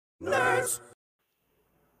Nerds.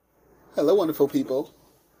 Hello, wonderful people.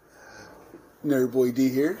 Nerd Boy D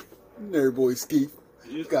here. Nerd Boy Skeef.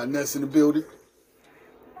 Got Ness in the building.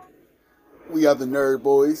 We are the Nerd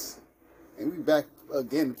Boys. And we back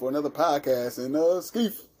again for another podcast. And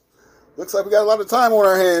Skeef, looks like we got a lot of time on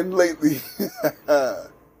our hand lately.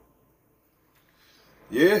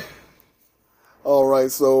 Yeah.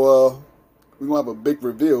 Alright, so we're going to have a big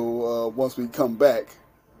reveal once we come back.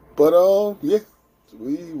 But yeah.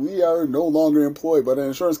 We are no longer employed by the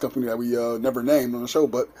insurance company that we never named on the show,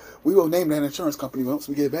 but we will name that insurance company once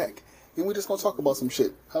we get back. And we're just going to talk about some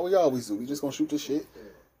shit. How we always do. We just going to shoot this shit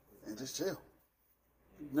and just chill.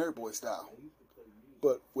 Nerd Boy style.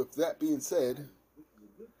 But with that being said,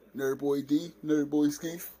 Nerd Boy D, Nerd Boy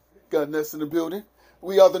Skeef, got Ness in the building.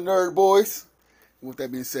 We are the Nerd Boys. And with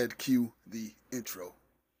that being said, cue the intro.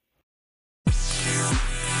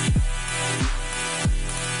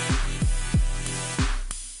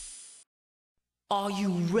 Are you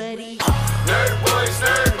ready? Nerd boys,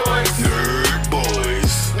 nerd boys, Nerd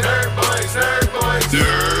boys. nerd boys, nerd boys,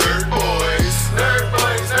 Nerd boys. nerd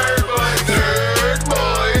boys, nerd boys, Nerd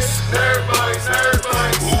boys. nerd boys, nerd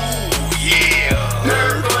boys, Ooh, yeah.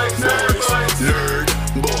 nerd boys, nerd boys, Nerd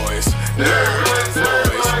boys. Nerd boys.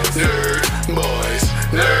 Nerd boys.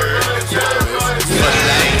 Nerd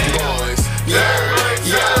boys.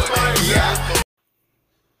 Nerd boys. Yeah.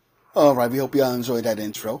 Alright, we hope y'all enjoyed that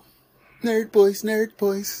intro. Nerd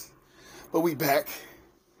boys. But we back.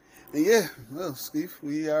 And yeah, well, Steve,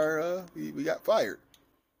 we are, we got fired.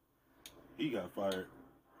 He got fired.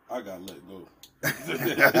 I got let go.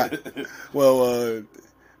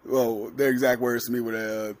 Well, their exact words to me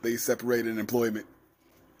were they separated employment.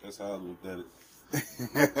 That's how I looked at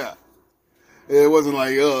it. It wasn't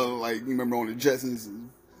like you remember on the Jetsons,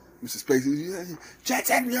 Mr. Spacey,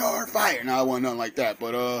 Jetson, you're fired. No, I wasn't nothing like that.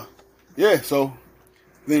 But yeah, so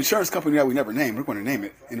the insurance company that we never named, we're going to name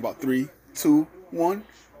it in about 3, 2, 1.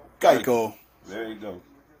 Geico. There you go.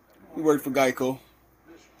 We worked for Geico.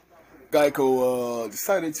 Geico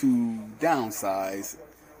decided to downsize,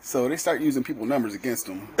 so they start using people's numbers against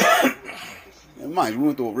them. And mind you, we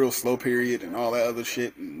went through a real slow period and all that other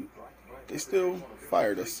shit, and they still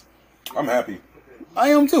fired us. I'm happy. I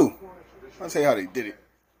am too. I'll tell you how they did it.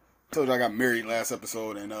 Told you I got married last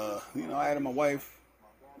episode, and I added my wife,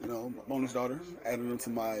 my bonus daughter, added them to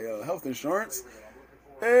my health insurance,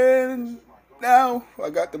 and now I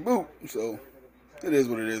got the boot. So it is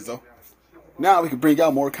what it is, though. Now we can bring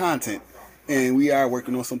out more content, and we are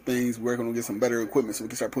working on some things. We're going to get some better equipment so we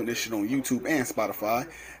can start putting this shit on YouTube and Spotify.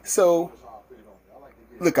 So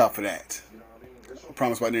look out for that. I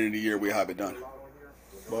promise by the end of the year we'll have it done.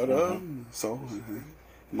 But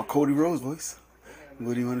my Cody Rose voice.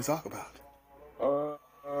 What do you want to talk about?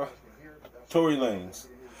 Tory Lanez,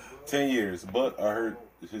 10 years, but I heard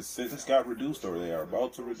his sentence got reduced, or they are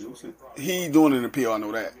about to reduce it. He doing an appeal, I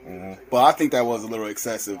know that. Mm-hmm. But I think that was a little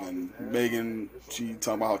excessive. And Megan, she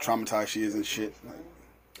talking about how traumatized she is and shit.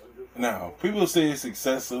 Now, people say it's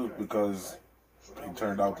excessive because he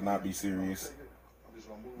turned out to not be serious.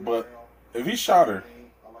 But if he shot her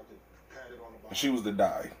and she was to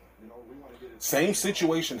die, same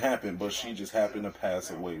situation happened, but she just happened to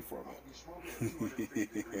pass away from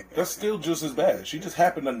it. That's still just as bad. She just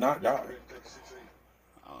happened to not die.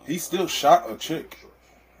 He still shot a chick.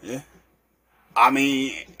 Yeah. I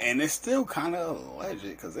mean, and it's still kind of alleged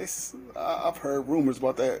because I've heard rumors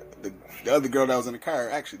about that. The other girl that was in the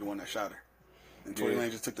car, actually the one that shot her. And Tory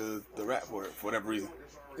Lanez just took the rap for it for whatever reason.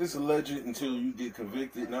 It's alleged until you get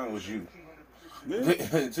convicted. Now it's you. Yeah.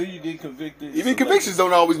 Until you get convicted. Even convictions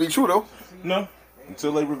don't always be true, though. No.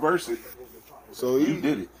 Until they reverse it. So You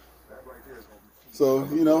did it. So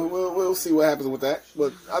we'll see what happens with that.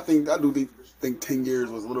 But I do think 10 years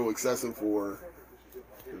was a little excessive for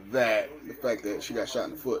that. The fact that she got shot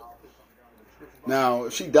in the foot. Now,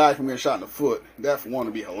 if she died from being shot in the foot, that for one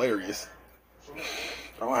would be hilarious.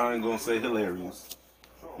 I ain't gonna say hilarious.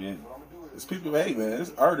 Yeah. It's people, hey man,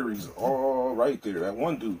 there's arteries all right there. That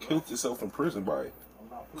one dude killed himself in prison by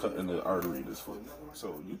cutting the artery in his foot.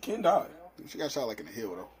 So you can die. She got shot like in the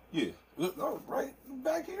heel, though. Yeah. Look, oh, right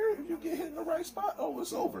back here, if you get hit in the right spot,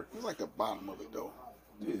 it's over. It was like the bottom of it, though.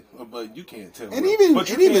 Yeah, but you can't tell. And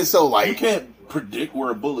even so, like, you can't predict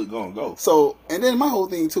where a bullet gonna go. So, and then my whole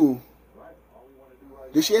thing too.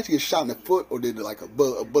 Did she actually get shot in the foot, or did like a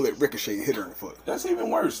bullet ricochet and hit her in the foot? That's even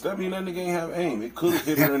worse. That means that nigga ain't have aim. It could have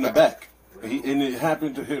hit her in the back, and it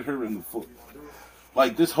happened to hit her in the foot.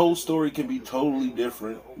 Like, this whole story can be totally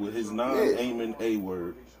different with his non-aiming A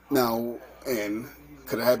word. Now, and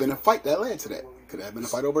could have been a fight that led to that. Could have been a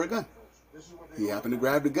fight over a gun. He happened to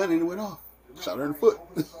grab the gun and it went off. Shot her in the foot.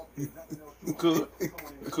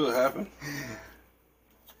 Could happen.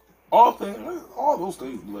 All those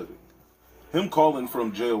things led it. Him calling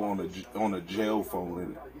from jail on a jail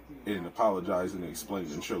phone and apologizing and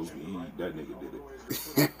explaining shows me that nigga did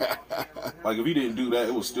it. Like if he didn't do that,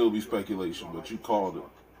 it would still be speculation. But you called it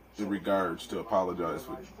in regards to apologize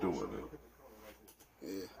for doing it.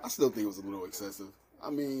 Yeah, I still think it was a little excessive. I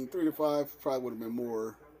mean, 3 to 5 probably would have been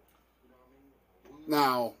more.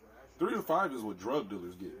 Now, 3 to 5 is what drug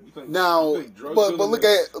dealers get. You think drug but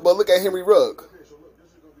dealers look at Henry Rugg.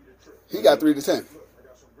 He got 3 to 10.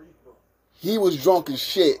 He was drunk as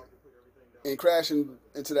shit and crashing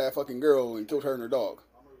into that fucking girl and killed her and her dog.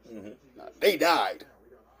 Mm-hmm. Now, they died.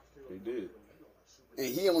 They did. And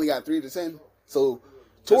he only got 3 to 10. So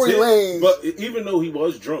Tory Lanez, but even though he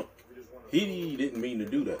was drunk, he didn't mean to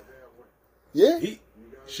do that. Yeah.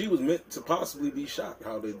 She was meant to possibly be shot.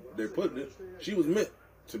 How they're putting it, she was meant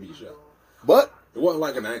to be shot. But it wasn't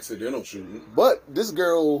like an accidental shooting. But this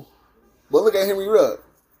girl, look at Henry Rugg,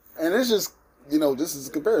 and it's just this is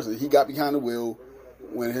a comparison. He got behind the wheel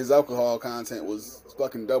when his alcohol content was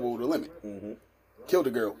fucking double the limit. Mm-hmm. Killed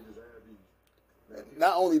a girl.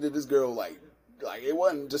 Not only did this girl like it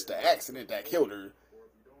wasn't just the accident that killed her.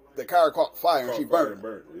 The car caught fire and she burnt.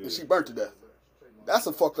 Yeah. And she burnt to death. That's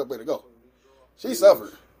a fucked up way to go. She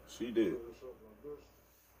suffered. She did.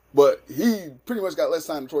 But he pretty much got less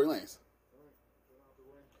time than Tory Lanez.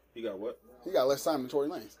 He got what? He got less time than Tory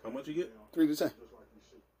Lanez. How much you get? 3 to 10.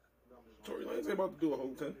 Tory Lanez ain't about to do a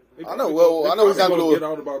whole 10. I know. Well, I know he's not going to get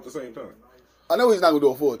out about the same time. I know he's not going to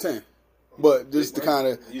do a full 10. But just to kind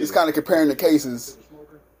of comparing the cases.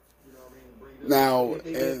 Now, if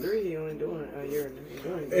he gets 3, he only doing a year.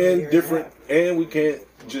 And different, and we can't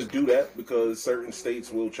just do that because certain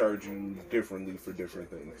states will charge you differently for different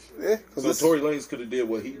things. Yeah. So Tory Lanez could have did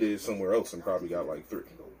what he did somewhere else and probably got like 3.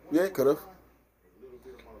 Yeah, could have.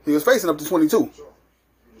 He was facing up to 22.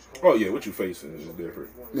 Oh yeah, what you facing is different.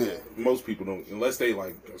 Yeah. Most people don't, unless they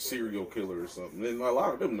like a serial killer or something. Then a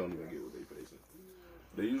lot of them don't even get what they facing.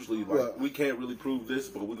 They usually we can't really prove this,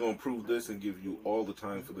 but we're gonna prove this and give you all the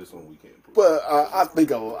time for this one we can't prove. But I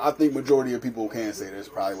think majority of people can say this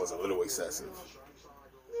probably was a little excessive.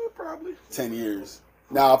 Yeah, probably 10 years.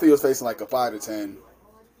 Now, if he was facing like a 5 to 10,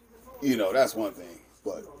 that's one thing.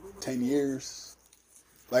 But 10 years,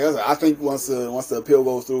 like I said, I think once the appeal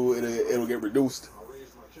goes through, it'll get reduced.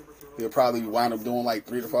 He'll probably wind up doing like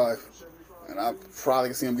 3 to 5, and I probably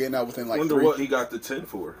can see him getting out within like 3. Wonder what he got the 10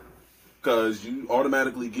 for. Because you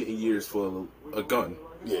automatically getting years for a gun.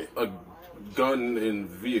 Yeah. A gun and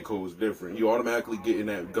vehicle is different. You automatically getting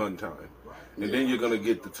that gun time. And then you're going to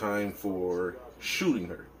get the time for shooting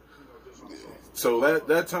her. Yeah. So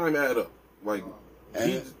that time add up. Like,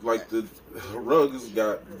 the Ruggs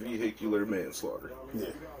got vehicular manslaughter. Yeah.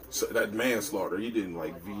 So that manslaughter, he didn't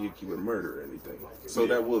like vehicular murder or anything. So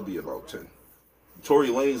that would be about 10. Tory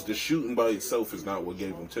Lanez, the shooting by itself is not what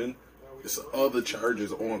gave him 10. It's other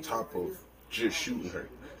charges on top of just shooting her.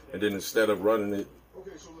 And then instead of running it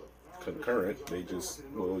concurrent, they just,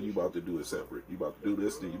 you about to do it separate. You about to do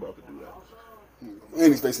this, then you about to do that.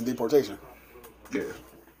 And he's facing deportation. Yeah.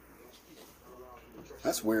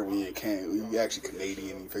 That's weird when you can't. You actually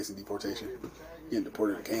Canadian and you facing deportation. Getting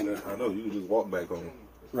deported to Canada. I know, you can just walk back home.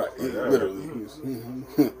 Right, literally.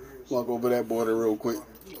 Walk over that border real quick.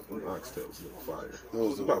 Them oxtails look fire.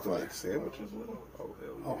 Those look about fire. to make sandwiches with them.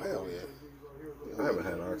 Oh, hell yeah. I haven't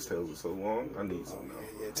had oxtails in so long. I need some now.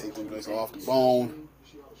 Yeah, take them guys off the bone.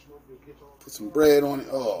 Put some bread on it.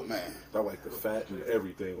 Oh, man. I like the fat and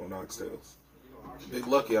everything on oxtails. They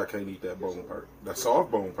lucky I can't eat that bone part. That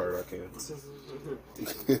soft bone part I can.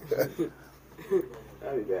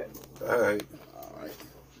 I'll be back. All right.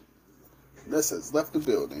 This has left the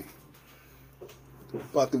building.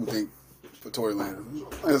 But I do think for Tory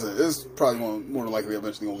Lanez, like I said, it's probably more than likely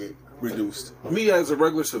eventually going to get reduced. Me as a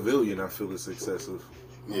regular civilian, I feel it's excessive.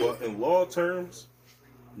 Yeah. But in law terms,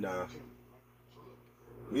 nah.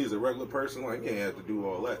 Me as a regular person, like, you ain't have to do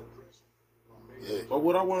all that. Yeah. But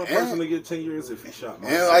would I want a person to get 10 years if he shot my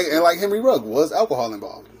and like Henry Rugg, was alcohol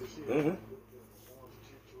involved? Mm-hmm.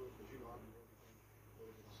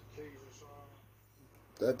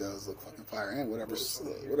 That does look fucking fire. And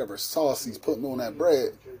whatever sauce he's putting on that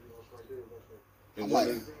bread. And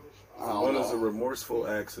One is a remorseful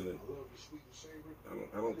accident.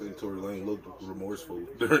 I don't think Tory Lanez looked remorseful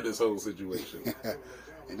during this whole situation.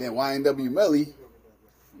 And then YNW Melly,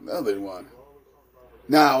 the other one.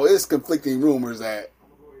 Now, it's conflicting rumors that,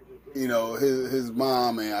 his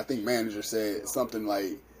mom and I think manager said something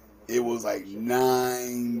like it was like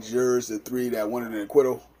 9 jurors to 3 that wanted an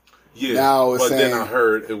acquittal. Yeah, Now it's but saying, then I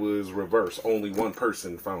heard it was reverse. Only one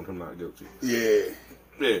person found him not guilty. yeah.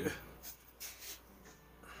 Yeah.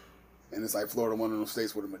 And it's like Florida, one of those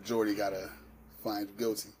states where the majority gotta find you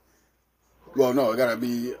guilty. Well, no, it gotta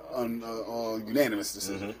be unanimous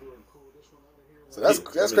decision. Mm-hmm. So that's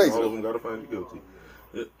crazy. All of them gotta find you guilty.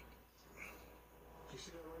 Yeah.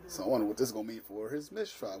 So I wonder what this is gonna mean for his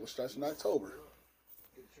mistrial, which starts in October.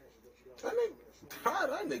 That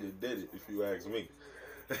nigga did it, if you ask me.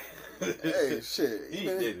 Hey, shit. He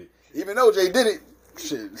did it. Even OJ did it,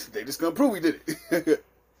 shit, they just gonna prove he did it.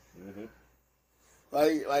 Mm-hmm.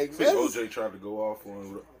 Like, I think OJ tried to go off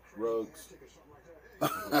on Ruggs.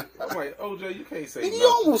 I'm like, OJ, you can't say you nothing.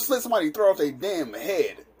 almost let somebody throw off their damn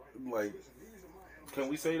head. Like, can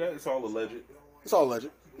we say that? It's all alleged. It's all alleged.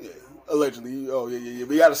 Yeah, allegedly. Oh, yeah.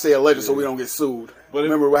 We gotta say alleged so we don't get sued. But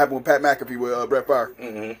remember what happened with Pat McAfee with Brett Favre?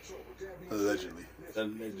 Mm-hmm. Allegedly.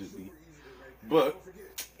 But,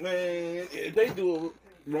 man, if they do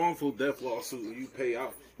a wrongful death lawsuit and you pay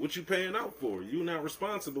out, what you paying out for? You're not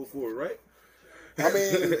responsible for it, right? I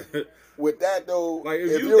mean, with that though, like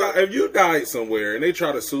if you died somewhere and they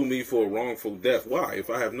try to sue me for a wrongful death, why? If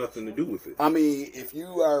I have nothing to do with it. I mean, if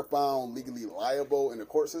you are found legally liable in the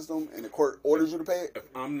court system and the court orders you to pay it, if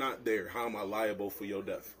I'm not there, how am I liable for your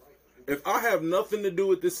death? If I have nothing to do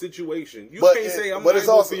with this situation, you can't say I'm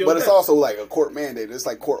liable for your death. But it's also like a court mandate. It's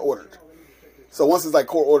like court ordered. So once it's like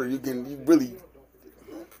court ordered, you really,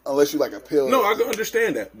 unless you like appeal. No, I can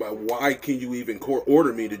understand that. But why can you even court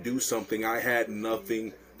order me to do something I had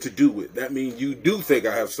nothing to do with? That means you do think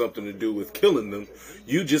I have something to do with killing them.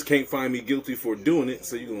 You just can't find me guilty for doing it,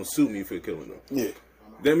 so you're going to sue me for killing them. Yeah.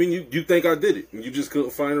 That means you think I did it, and you just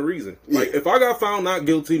couldn't find a reason. Yeah. Like, if I got found not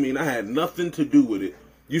guilty, mean I had nothing to do with it,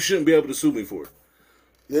 you shouldn't be able to sue me for it.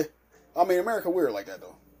 Yeah. I mean, America weird like that,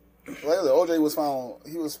 though. Like OJ was found,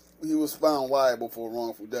 he was found liable for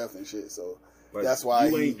wrongful death and shit, so... Like, that's why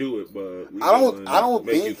you ain't do it, but I don't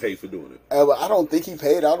make think you pay for doing it. I don't think he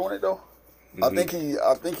paid out on it though. Mm-hmm.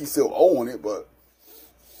 I think he's still owing it, but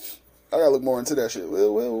I gotta look more into that shit.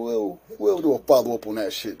 We'll do a follow up on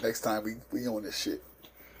that shit next time we on this shit.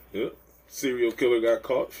 Yeah, serial killer got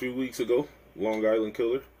caught a few weeks ago. Long Island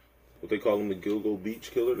killer, what they call him, the Gilgo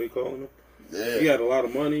Beach killer. They call him. Yeah, he had a lot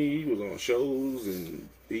of money. He was on shows and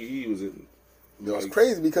he was in. It was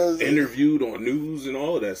crazy because interviewed on news and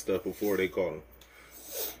all of that stuff before they caught him.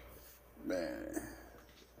 Man,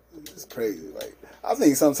 it's crazy. Like, I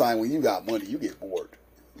think sometimes when you got money, you get bored.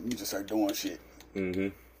 You just start doing shit. Mm-hmm.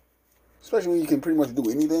 Especially when you can pretty much do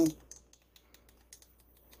anything.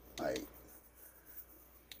 Like,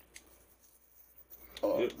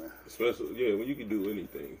 oh yeah, man, especially when you can do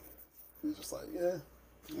anything. It's just like, yeah,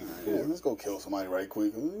 let's go kill somebody right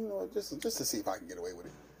quick. You know, just to see if I can get away with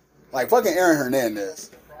it. Like fucking Aaron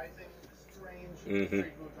Hernandez. Mm-hmm.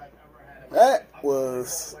 That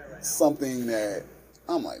was something that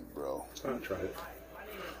I'm like, bro. I'll try it.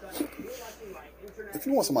 If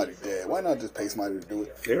you want somebody dead, why not just pay somebody to do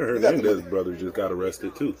it? Aaron Hernandez's brother just got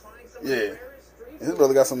arrested too. Yeah. And his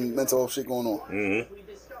brother got some mental health shit going on. Mm-hmm.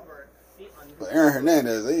 But Aaron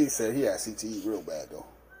Hernandez, they said he had CTE real bad though.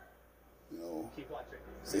 You know,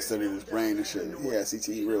 they studied his brain and shit. He had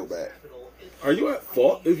CTE real bad. Are you at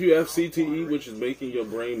fault if you have CTE, which is making your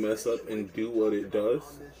brain mess up and do what it does?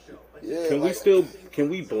 Yeah. Can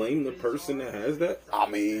we blame the person that has that? I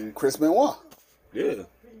mean, Chris Benoit. Yeah.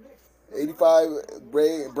 85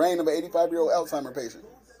 brain of an 85-year-old Alzheimer patient.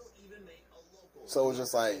 So it's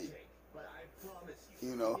just like,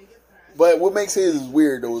 you know. But what makes his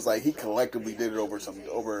weird though is like he collectively did it over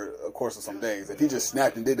a course of some days. If he just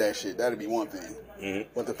snapped and did that shit, that'd be one thing. Mm-hmm.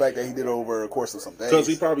 But the fact that he did it over a course of some days, because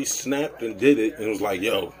he probably snapped and did it and was like,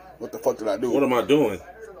 "Yo, what the fuck did I do? What am I doing?"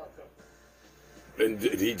 And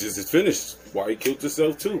he just is finished. Why he killed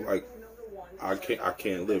himself too? Like, I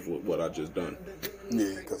can't live with what I just done.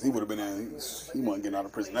 Yeah, because he would have been in. He wasn't getting out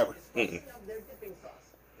of prison ever. Mm-mm.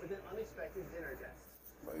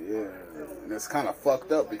 But yeah, and it's kind of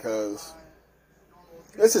fucked up because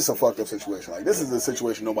this is a fucked up situation. Like, this is a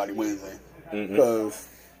situation nobody wins in. Because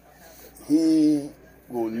he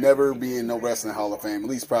will never be in no wrestling Hall of Fame. At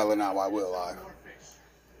least probably not while we're alive.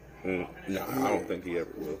 No, I don't think he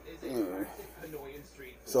ever will. Yeah.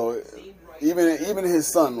 So even his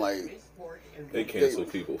son, like, they cancel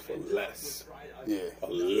people for less. Yeah, a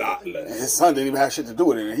lot less. And his son didn't even have shit to do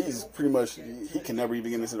with it, and he's pretty much he can never even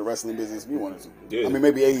get into the wrestling business if he wanted to. Yeah. I mean,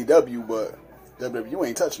 maybe AEW, but WWE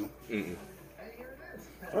ain't touching him.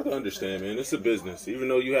 I can understand, man. It's a business. Even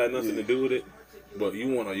though you had nothing to do with it, but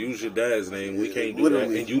you want to use your dad's name, we can't do that.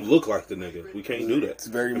 And you look like the nigga. We can't do that. It's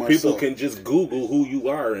very much people so. Can just Google who you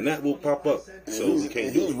are, and that will pop up. So we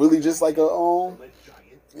can't do it. He's really just like a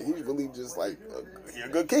And he's really just like a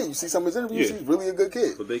good kid. You see some of his interviews, he's really a good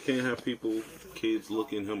kid. But they can't have kids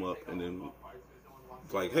looking him up and then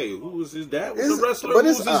like, hey, who was his dad? Was the wrestler? Who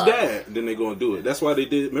was his dad? Then they're going to do it. That's why they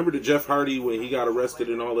did. Remember the Jeff Hardy when he got arrested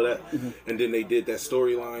and all of that? Mm-hmm. And then they did that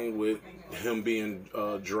storyline with him being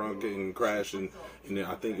drunk and crashing. And then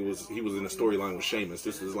I think he was in a storyline with Sheamus.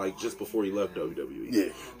 This was like just before he left WWE. Yeah.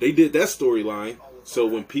 They did that storyline. So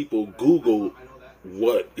when people Google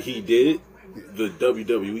what he did, the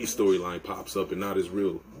WWE storyline pops up and not his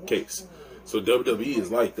real case. So WWE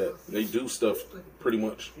is like that. They do stuff pretty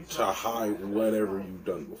much to hide whatever you've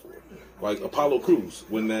done before. Like Apollo Crews,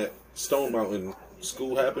 when that Stone Mountain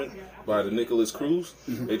school happened by the Nicholas Cruz,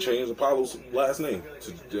 they changed Apollo's last name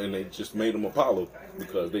and they just made him Apollo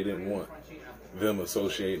because they didn't want them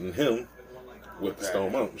associating him with the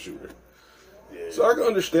Stone Mountain shooter. So I can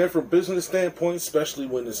understand from a business standpoint, especially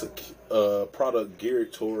when it's a product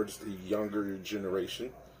geared towards the younger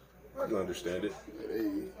generation. I can understand it.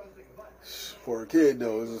 For a kid,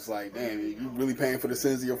 though, it's just like, damn, you really paying for the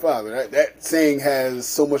sins of your father. That saying has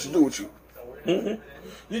so much to do with you. Mm-hmm.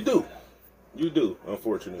 You do,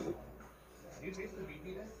 unfortunately.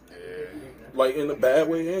 Like in a bad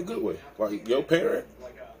way and a good way. Like your parent,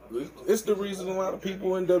 it's the reason a lot of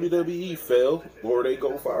people in WWE fail or they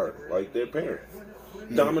go far. Like their parent.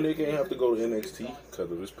 Dominic ain't have to go to NXT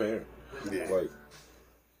because of his parent. Yeah.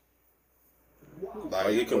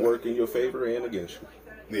 Like it can work in your favor and against you.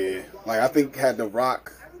 Yeah, like I think had The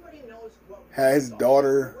Rock had his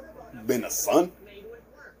daughter been a son,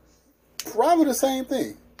 probably the same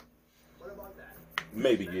thing.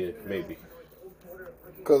 Maybe.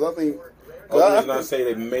 Because I think. I say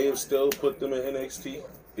they may have still put them in NXT,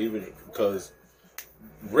 even because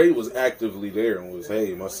Ray was actively there and was,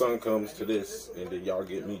 hey, my son comes to this, and then y'all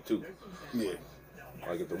get me too. Yeah.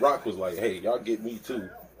 Like if The Rock was like, hey, y'all get me too,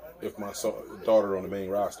 if my daughter on the main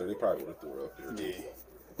roster, they probably would have threw her up there. Yeah.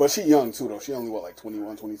 But she young too, though. She only, like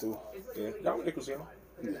 21, 22? Yeah, Dominic was young.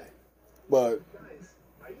 Yeah. But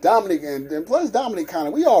Dominic, and plus Dominic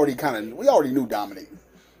we already knew Dominic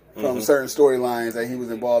from certain storylines that he was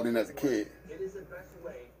involved in as a kid.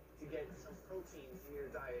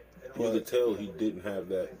 You could tell he didn't have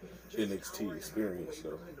that NXT experience,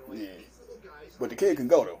 though. Yeah. But the kid can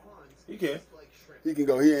go, though. He can. He can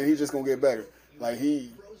go here, and he's just going to get better. Like,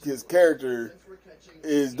 his character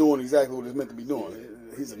is doing exactly what it's meant to be doing.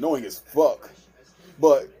 He's annoying as fuck.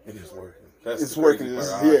 But it is working. That's it's the working.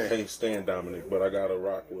 Part. Yeah. I can't stand Dominic, but I got to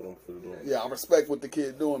rock with him for doing it. Yeah, I respect what the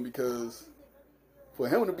kid doing because for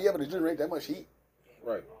him to be able to generate that much heat.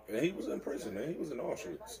 Right. And he was in prison, man. He was in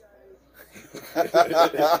Auschwitz.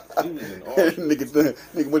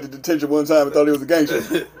 Nigga went to detention one time and thought he was a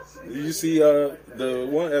gangster. You see the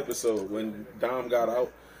one episode when Dom got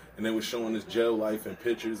out and they were showing his jail life and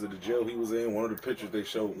pictures of the jail he was in. One of the pictures they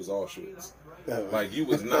showed was Auschwitz. Like you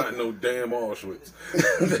was not in no damn Auschwitz.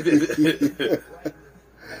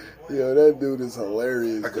 Yo, that dude is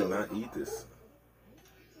hilarious. I could not eat this.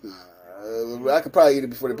 I could probably eat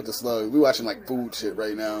it before they put the slug. We watching like food shit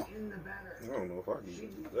right now. I don't know if I can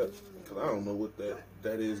eat that because I don't know what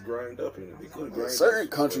that is grind up in it. They could grind certain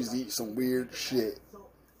countries eat some weird shit.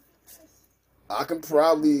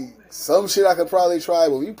 Some shit I could probably try,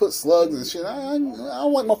 but when you put slugs and shit, I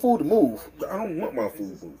don't want my food to move. I don't want my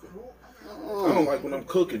food moving. I don't like when I'm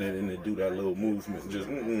cooking it and they do that little movement. Just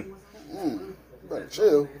Better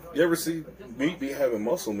chill. You ever see meat be having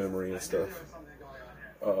muscle memory and stuff?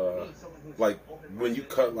 Like when you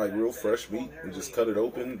cut like real fresh meat and just cut it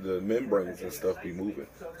open, the membranes and stuff be moving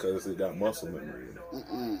because it got muscle memory in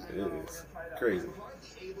it. It is crazy.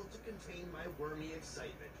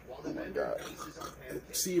 Oh my god!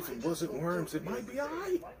 See, if it wasn't worms, it might be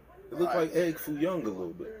alright. It looked like egg foo young a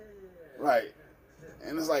little bit. Right,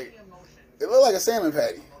 and it's like it looked like a salmon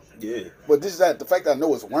patty. Yeah, but the fact that I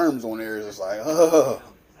know it's worms on there is just like, ugh.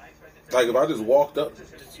 Like if I just walked up,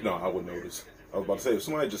 I wouldn't notice. I was about to say, if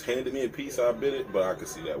somebody just handed me a piece, I bit it, but I could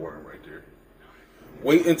see that worm right there.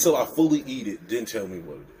 Wait until I fully eat it, then tell me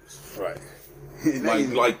what it is. Right.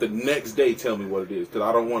 like the next day, tell me what it is, because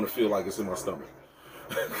I don't want to feel like it's in my stomach.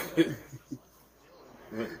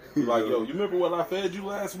 Like, yo, you remember what I fed you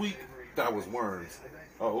last week? That was worms.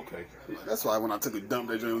 Oh, okay. That's why when I took a dump,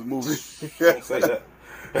 that joint was moving. Don't say that.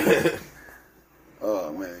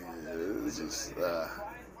 Oh, man. It's just,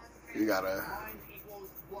 you gotta...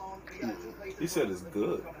 He said it's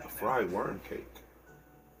good. A fried worm cake.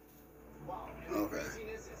 Okay.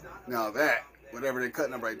 Now that, whatever they're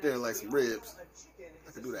cutting up right there, like some ribs,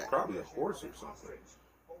 I could do that. Probably a horse or something.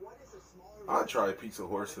 I'd try a piece of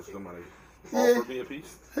horse if somebody offered me a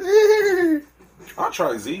piece. I'd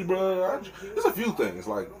try zebra. There's a few things.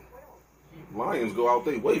 Like, lions go out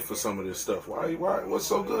their way for some of this stuff. Why? What's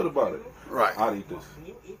so good about it? Right. I'd eat this.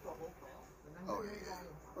 Oh yeah.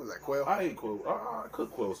 What was that, quail? I ate quail. I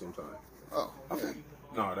cook quail sometimes. Oh, yeah.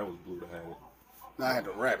 No, that was Blue that had it. No, I had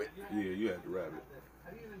the rabbit. Yeah, you had the rabbit.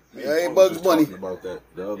 Yeah, I ate was Bugs just Bunny. talking about that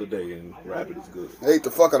the other day, and rabbit is good. I ate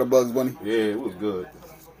the fuck out of Bugs Bunny. Yeah, it was good.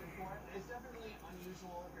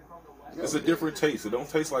 It's a different taste. It don't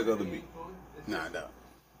taste like other meat. Nah, no.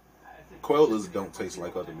 Quail don't taste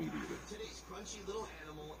like other meat either. Today's crunchy little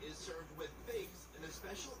animal is served with figs and a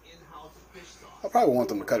special in-house fish sauce. I probably want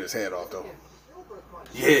them to cut his head off though.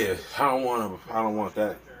 Yeah, I don't want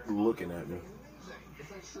that looking at me.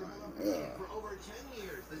 Yeah. For over 10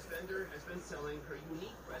 years, this vendor has been selling her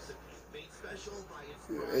unique recipe made special by its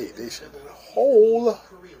Yeah, they should have a whole.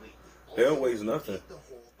 Hell weighs nothing. the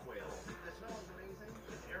whole quail.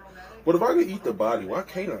 But if I could eat the body, why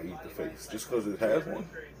can't I eat the face? Just because it has one?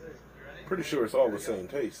 Pretty sure it's all the same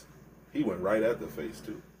taste. He went right at the face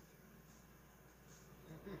too.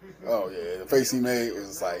 Oh yeah, the face he made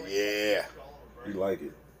was like, yeah. You like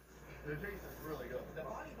it?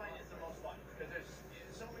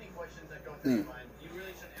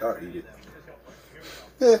 I'll eat it.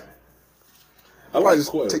 Yeah. I like I'd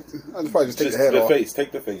quail. probably just take the head off. face.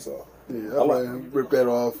 Take the face off. Yeah, I I'll like. probably rip that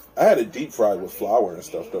off. I had it deep fried with flour and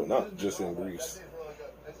stuff though, not just in grease.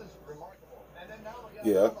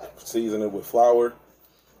 Yeah, season it with flour,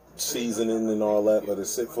 seasoning and all that. Let it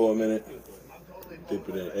sit for a minute. Dip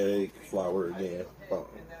it in egg, flour again. Boom.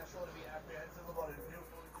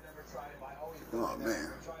 Oh man.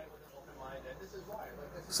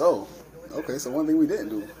 So, okay, so one thing we didn't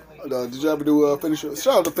do. Did you ever do finisher?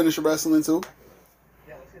 Shout out to finisher wrestling too.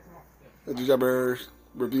 Did you ever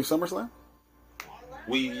review SummerSlam?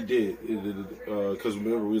 We did, because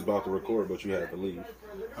remember we was about to record, but you had to leave.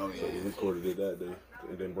 Oh So we recorded it that day,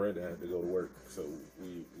 and then Brandon had to go to work. So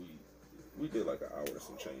we did like an hour and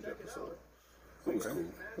some change episode. It was cool.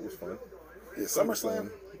 It was fun. Yeah, SummerSlam.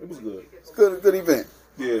 It was good. It's good event.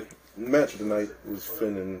 Yeah, match of the night was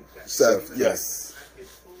Finn and Seth, yes.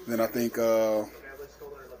 Then I think the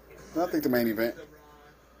main event.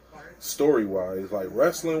 Story wise, like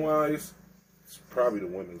wrestling wise, it's probably the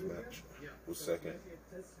women's match was second.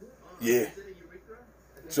 Yeah.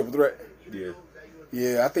 Triple threat. Yeah.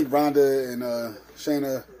 Yeah, I think Ronda and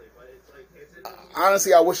Shayna.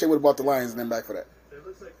 Honestly, I wish they would have brought the Lions Den back for that.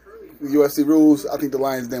 UFC rules. I think the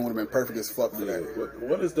Lions Den would have been perfect as fuck for that.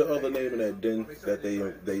 What is the other name of that den that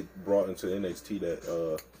they brought into NXT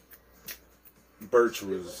that Birch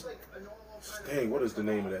was? Dang, what is the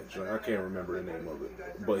name of that joint? I can't remember the name of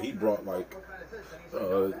it. But he brought like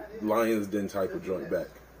Lions Den type of joint back.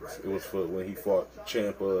 It was for when he fought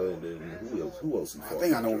Ciampa and then who else he fought? I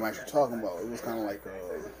think I know what match you're talking about. It was kind of like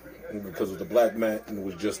because it was the black mat and it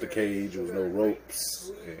was just a cage. There was no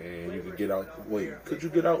ropes and you could get out. Wait, could you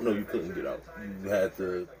get out? No, you couldn't get out. You had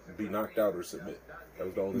to be knocked out or submit. That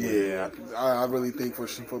was the only way. yeah. I really think for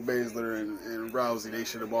Baszler and Rousey, they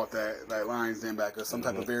should have bought that Lions Den back or some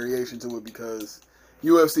type of variation to it because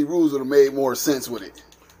UFC rules would have made more sense with it.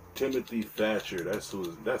 Timothy Thatcher. That's what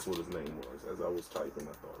his name was. As I was typing,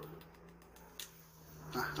 I thought of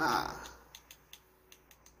it. Aha.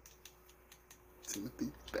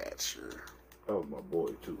 Timothy Thatcher. That was my boy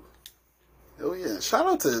too. Oh yeah! Shout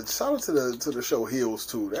out to the show Heels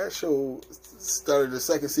too. That show started the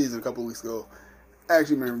second season a couple of weeks ago.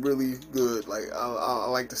 Actually been really good. Like I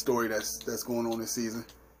like the story that's going on this season.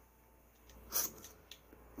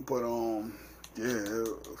 But yeah,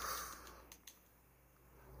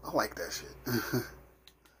 I like that shit.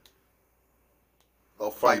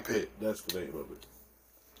 Fight Pit. That's the name of it.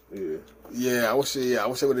 Yeah. Yeah, I wish they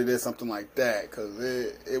would have did something like that because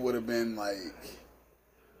it would have been like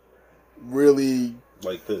really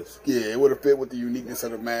Like this. yeah, it would have fit with the uniqueness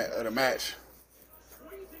of the match.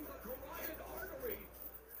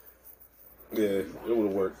 Yeah, it would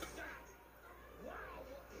have worked.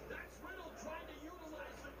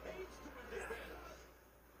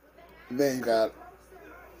 Then you got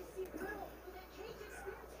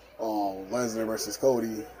Lesnar versus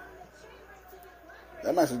Cody.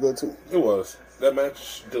 That match was good too. It was. That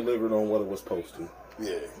match delivered on what it was supposed to.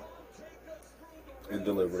 Yeah. It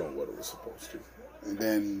delivered on what it was supposed to. And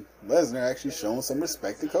then Lesnar actually showing some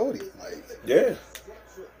respect to Cody. Like, Yeah.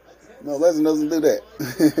 no, Lesnar doesn't do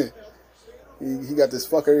that. he got this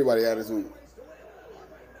fuck everybody attitude.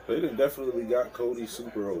 They definitely got Cody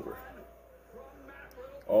super over.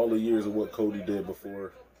 All the years of what Cody did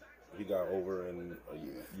before he got over in a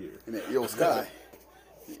year. And then Io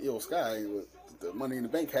Sky with the Money in the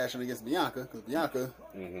Bank cashing against Bianca. Because Bianca,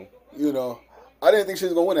 you know, I didn't think she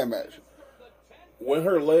was going to win that match. When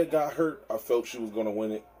her leg got hurt, I felt she was going to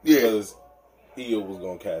win it. Yeah. Because Io was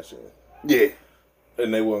gonna cash in. Yeah.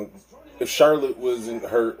 And they weren't. If Charlotte wasn't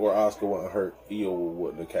hurt or Asuka wasn't hurt, Io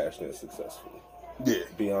wouldn't have cashed in successfully. Yeah.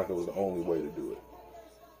 Bianca was the only way to do it.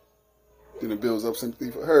 Then it builds up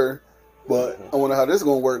sympathy for her. But I wonder how this is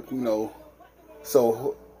going to work,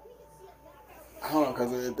 So, I don't know,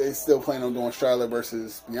 because they still plan on doing Charlotte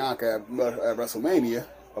versus Bianca at WrestleMania.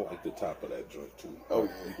 I like the top of that joint, too. Oh,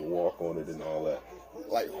 yeah. You can walk on it and all that.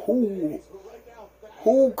 Like,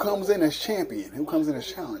 who comes in as champion? Who comes in as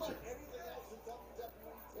challenger?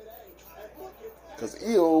 Because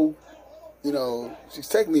Io, she's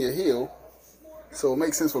technically a heel. So it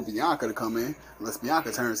makes sense for Bianca to come in, unless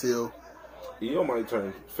Bianca turns heel. Io might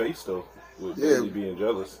turn face, though, with Yeah. Bayley being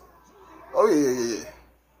jealous. Oh, yeah.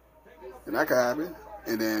 And that could happen.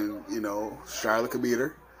 And then, Charlotte could beat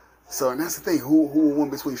her. So, and that's the thing. Who would win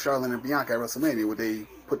between Charlotte and Bianca at WrestleMania? Would they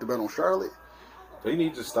put the bet on Charlotte? They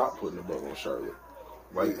need to stop putting the belt on Charlotte.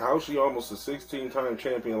 Like, how is she almost a 16-time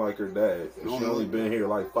champion like her dad? And she only been here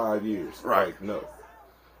like 5 years. Right. Like, no.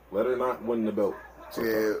 Let her not win the belt.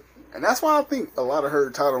 Yeah. And that's why I think a lot of her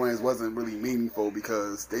title reigns wasn't really meaningful,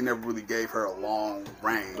 because they never really gave her a long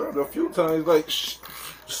reign. A few times, like,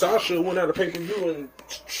 Sasha went out of pay-per-view and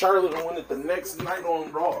Charlotte won it the next night on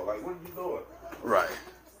Raw. Like, what are you doing? Right.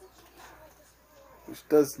 Which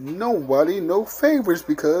does nobody no favors,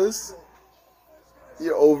 because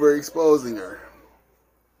you're overexposing her.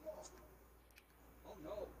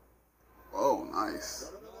 Oh, nice.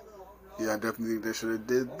 Yeah, I definitely think they should have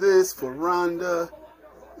did this for Ronda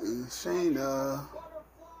and Shayna.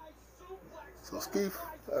 So Skeef,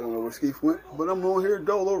 I don't know where Skeef went, but I'm on here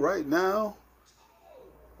Dolo right now.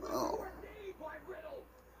 Oh.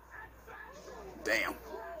 Damn.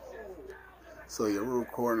 So yeah, we're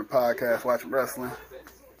recording a podcast, watching wrestling.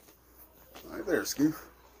 Right there, Skeef.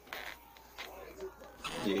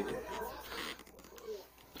 Yeah.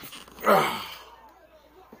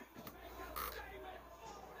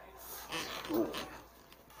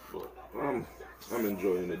 But I'm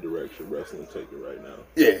enjoying the direction wrestling taking right now.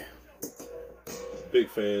 Yeah. Big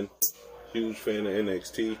fan, huge fan of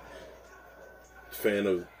NXT, fan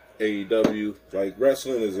of AEW. Like,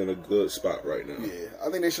 wrestling is in a good spot right now. Yeah, I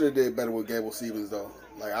think they should have did better with Gable Stevens, though.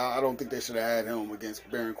 Like, I don't think they should have had him against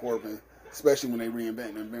Baron Corbin, especially when they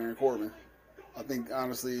reinvented Baron Corbin. I think,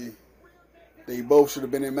 honestly, they both should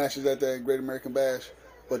have been in matches at that Great American Bash,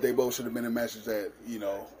 but they both should have been in matches that,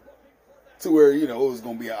 to where, it was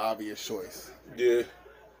going to be an obvious choice. Yeah.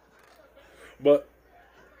 But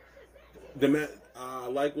I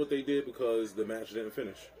like what they did because the match didn't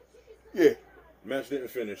finish. Yeah. Match didn't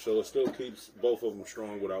finish, so it still keeps both of them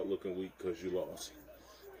strong without looking weak because you lost.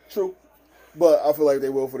 True. But I feel like they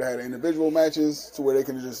both would have had individual matches to where they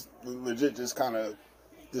can just legit just kind of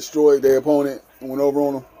destroy their opponent and went over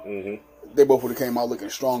on them. Mm-hmm. They both would have came out looking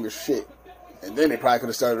strong as shit. And then they probably could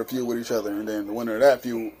have started a feud with each other. And then the winner of that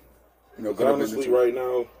feud, could have been honestly, right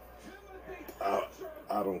now,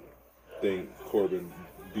 I don't think Corbin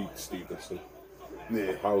beat Stevenson.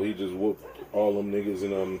 Yeah. How he just whooped all them niggas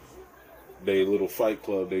in they little fight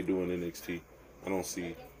club they do in NXT. I don't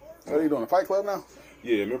see. Are they doing a Fight Club now?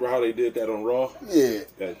 Yeah, remember how they did that on Raw? Yeah.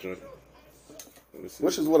 That joint.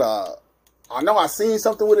 Which is what I know I seen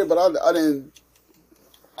something with it, but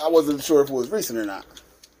I wasn't sure if it was recent or not.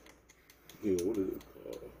 Yeah, what is it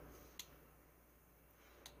called?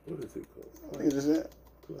 What is it called? I think it's just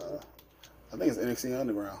I think it's NXT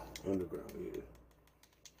Underground. Underground, yeah.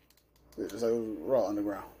 Yeah, just like it was Raw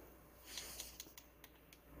Underground.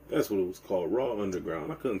 That's what it was called, Raw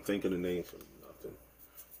Underground. I couldn't think of the name for nothing.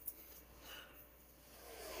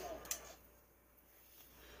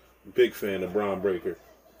 Big fan of Braun Breaker.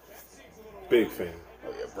 Big fan.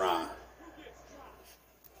 Oh yeah, Braun.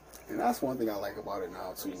 And that's one thing I like about it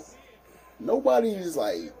now too. Nobody's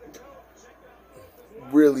like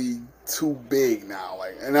really too big now.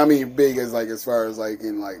 Like, and I mean big as far as like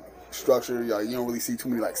in like structure. Like, you don't really see too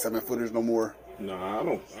many like 7-footers no more. Nah, I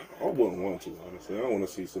wouldn't want to, honestly. I don't want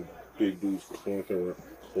to see some big dudes clunking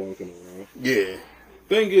around. Yeah.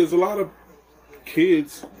 Thing is, a lot of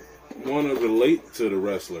kids want to relate to the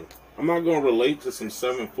wrestler. I'm not going to relate to some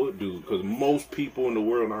 7-foot dude because most people in the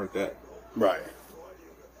world aren't that. Right.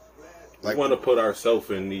 We want to put ourselves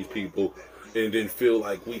in these people and then feel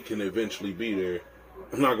like we can eventually be there.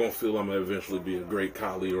 I'm not going to feel I'm going to eventually be a great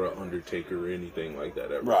Khali or an Undertaker or anything like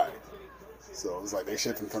that ever. Right. So it's like they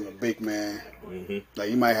shifting from the big man. Mm-hmm. Like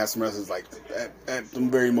you might have some wrestlers like at the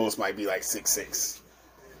very most might be like 6'6",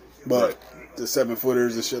 but the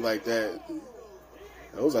 7-footers and shit like that,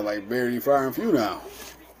 those are like barely firing few now.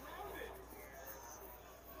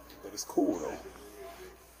 But it's cool though.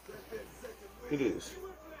 It is.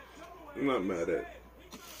 I'm not mad at it.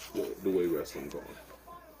 the way wrestling going.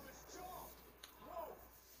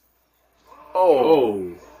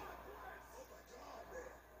 Oh.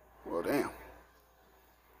 Well, damn.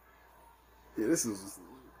 Yeah, this is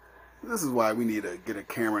why we need to get a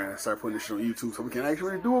camera and start putting this shit on YouTube so we can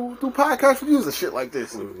actually do podcast reviews and shit like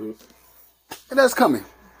this. Mm-hmm. And that's coming.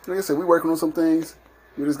 Like I said, we working on some things.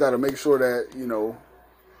 We just got to make sure that, you know,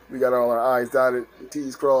 we got all our I's dotted,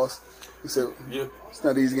 T's crossed. We said, Yeah. it's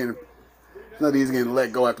not easy getting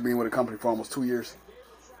let go after being with a company for almost 2 years.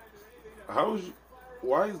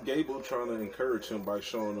 Why is Gable trying to encourage him by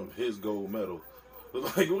showing him his gold medal?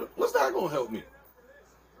 Like, what's that gonna help me?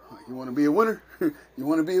 You want to be a winner? You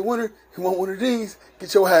want to be a winner? You want one of these?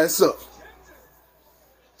 Get your ass up.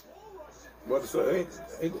 What to say?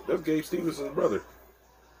 That's Gabe Stevenson's brother.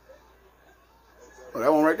 Oh,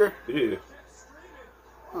 that one right there? Yeah.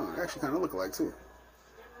 Oh, they actually kind of look alike too.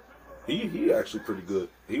 He actually pretty good.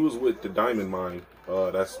 He was with the Diamond Mine.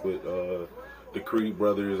 That's with the Creed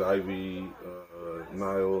brothers, Ivy,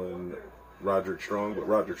 Niall, and Roderick Strong. But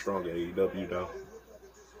Roderick Strong at AEW now.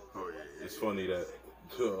 Oh yeah. It's funny that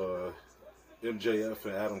MJF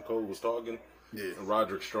and Adam Cole was talking. Yeah. And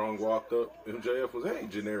Roderick Strong walked up. MJF was, hey,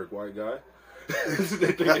 generic white guy.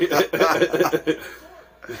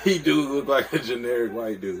 He do look like a generic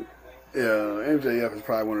white dude. Yeah, MJF is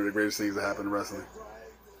probably one of the greatest things that happened in wrestling.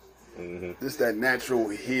 Mm-hmm. Just that natural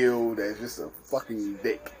heel that's just a fucking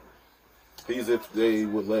dick. He's if they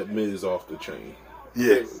would let Miz off the chain.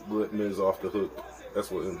 Yeah. They would let Miz off the hook.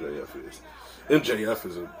 That's what MJF is. MJF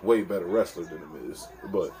is a way better wrestler than the Miz.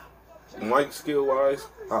 But mic skill wise,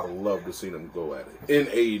 I love to see them go at it. In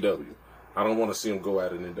AEW. I don't want to see them go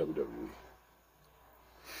at it in WWE.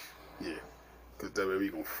 Yeah. Because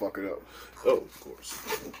WWE gonna fuck it up. Oh, of course.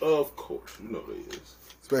 Of course. You know they is.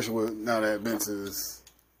 Especially with now that Vince is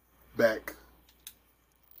back.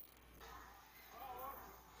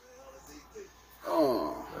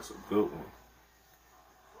 Oh. That's a good one.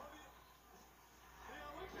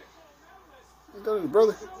 Is that his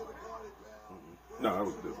brother? No, that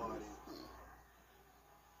was different.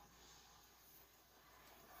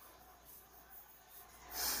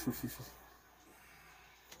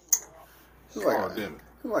 He's like, Oh, damn it.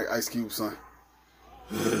 he's like Ice Cube's son.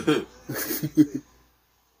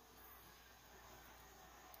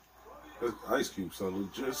 Ice Cube son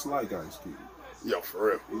look just like Ice Cube. Yo, for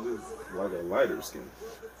real. He just like a lighter skin.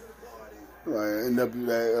 Like NW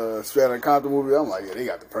that Straight Outta Compton movie, I'm like, yeah, they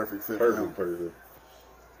got the perfect fit. for him. Perfect.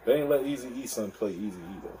 They ain't let Easy E son play Easy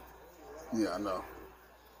E though. Yeah, I know.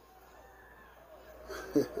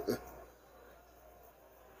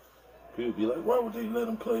 People be like, why would they let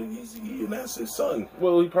him play Easy E and that's his son?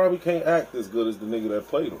 Well, he probably can't act as good as the nigga that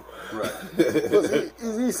played him. Right. Plus,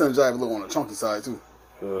 his son jive a little on the chunky side too.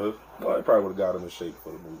 Well, I probably would have got him in shape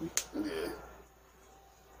for the movie. Yeah.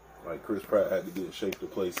 Like Chris Pratt had to get in shape to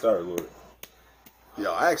play Star-Lord.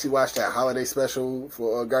 Yo, I actually watched that holiday special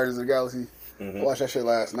for Guardians of the Galaxy. Mm-hmm. I watched that shit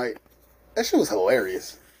last night. That shit was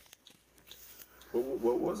hilarious.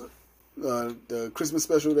 What was it? The Christmas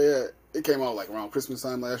special they had, it came out like around Christmas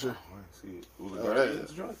time last year. I didn't see it. Was it Oh,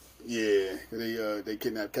 Guardians joint? Yeah, they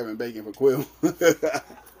kidnapped Kevin Bacon for Quill.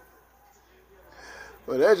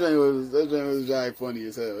 But that joint was giant funny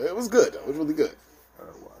as hell. It was good though. It was really good. I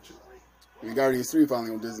gotta watch it. And Guardians 3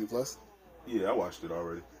 finally on Disney Plus. Yeah, I watched it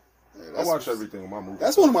already. Yeah, I watched everything on my movie.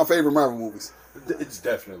 That's one of my favorite Marvel movies. It's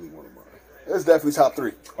definitely one of mine. It's definitely top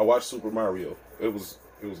 3. I watched Super Mario. It was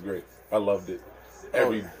great. I loved it.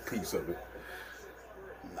 Every piece of it.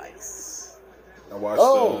 Nice. I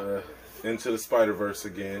watched Into the Spider-Verse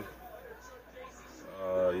again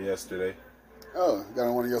yesterday. Oh, got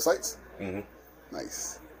on one of your sites? Mm-hmm.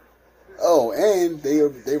 Nice. Oh, and they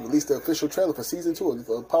released the official trailer for season 2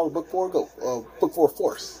 of Power Book 4 Book 4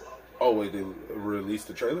 Force. Oh wait, they released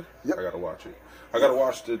the trailer? Yep. I gotta watch it. I gotta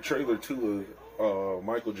watch the trailer too of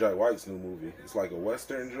Michael Jai White's new movie. It's like a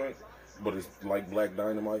Western joint, but it's like Black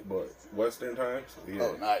Dynamite, but Western times. Yeah.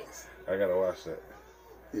 Oh, nice. I gotta watch that.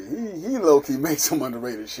 Yeah, he low-key makes some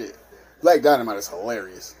underrated shit. Black Dynamite is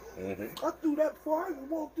hilarious. Mm-hmm. I threw that before I even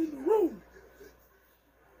walked in the room.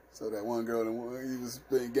 So that one girl, he was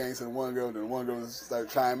being gangster to one girl, then one girl started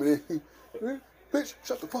chiming in. Bitch,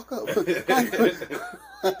 shut the fuck up.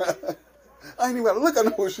 I ain't even got to look at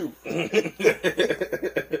no shoe.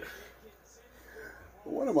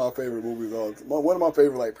 One of my favorite movies one of my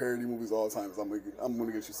favorite like parody movies of all time is I'm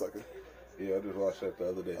Gonna Get You Sucker. Yeah, I just watched that the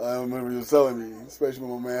other day. I remember you was telling me, especially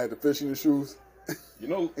when my man had the fish in his shoes. You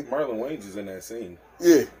know, Marlon Wayans is in that scene.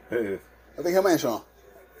 Yeah. I I think him and Sean.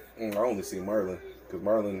 only see Marlon because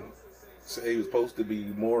Marlon said he was supposed to be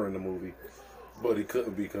more in the movie, But he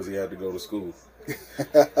couldn't because he had to go to school.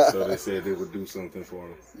 So they said they would do something for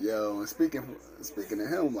him. Yo, and speaking of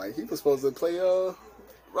him, like he was supposed to play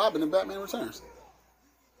Robin in Batman Returns.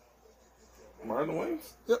 Marlon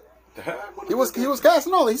Wayans? Yep. He was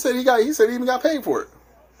casting all. He said he even got paid for it.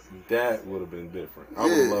 That would have been different. I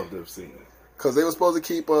would have loved to have seen it. Because they were supposed to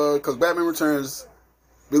keep because Batman Returns,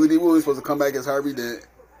 Billy D. Williams was supposed to come back as Harvey Dent,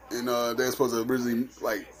 and they were supposed to originally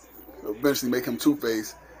eventually make him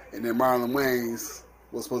Two-Face, and then Marlon Wayans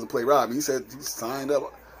was supposed to play Robin. He said he signed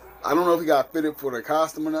up. I don't know if he got fitted for the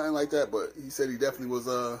costume or nothing like that, but he said he definitely was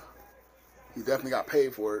he definitely got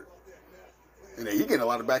paid for it. And he getting a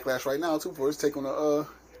lot of backlash right now too for his take on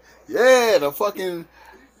the fucking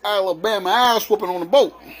Alabama ass whooping on the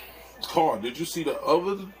boat. Oh, did you see the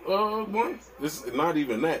other one? This is not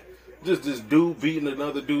even that. Just this dude beating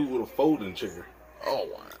another dude with a folding chair. Oh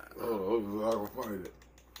wow. Oh, I don't find it.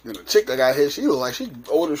 And the chick that got hit, she look like she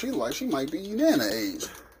older. She look like she might be Nana age.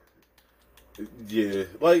 Yeah,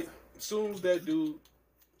 like as soon as that dude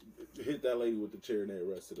hit that lady with the chair and they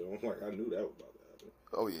arrested her, I'm like, I knew that was about to happen.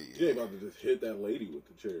 Oh yeah. You ain't about to just hit that lady with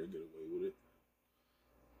the chair and get away with it.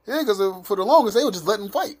 Yeah, because for the longest they were just letting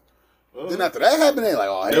them fight. Then after that happened, they like,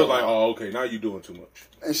 oh, they was like, oh, okay, now you're doing too much.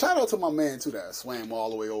 And shout out to my man too that swam all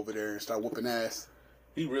the way over there and started whooping ass.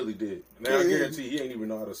 He really did. Now I guarantee he ain't even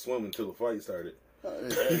know how to swim until the fight started.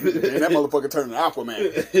 And that motherfucker turned into Aquaman.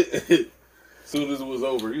 As soon as it was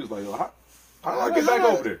over, he was like, how do I get back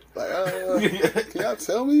over there? Like, can y'all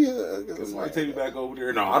tell me? Can somebody take me back over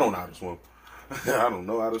there? No, I don't know how to swim. I don't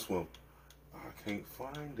know how to swim. I can't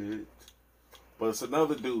find it. But it's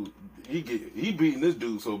another dude. He beating this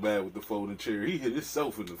dude so bad with the folding chair, he hit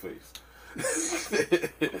himself in the face.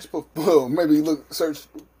 Well, maybe search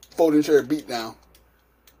folding chair beat down.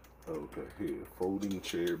 Okay, here, folding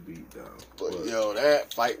chair beat down. But yo,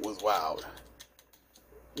 that fight was wild.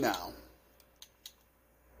 Now,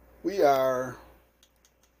 we are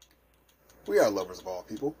lovers of all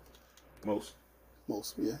people. Most,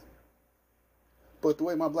 yeah. But the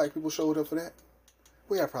way my black people showed up for that,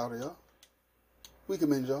 we are proud of y'all. We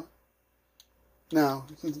commend y'all. Now,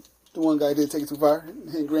 the one guy did take it too far,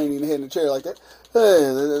 hit Granny in the head in the chair like that.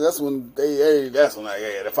 Hey, that's when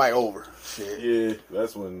the fight over. Shit. Yeah,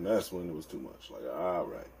 that's when it was too much. Like, all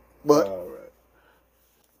right.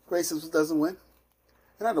 Racist doesn't win.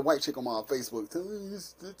 And I had a white chick on my Facebook telling me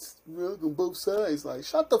it's real on both sides. Like,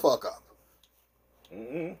 shut the fuck up.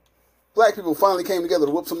 Mm-hmm. Black people finally came together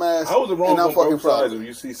to whoop some ass. How was it wrong on both sides of if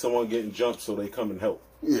you see someone getting jumped so they come and help?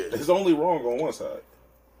 Yeah. It's only wrong on one side.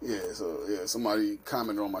 Yeah, somebody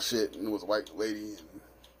commented on my shit and it was a white lady. And,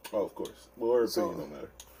 oh, of course. Well, her opinion don't matter.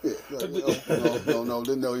 Yeah,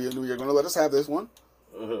 no, you're going to let us have this one.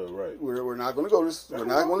 Right. We're not going to go this. We're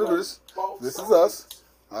not going to do this. This is us.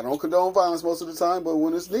 I don't condone violence most of the time, but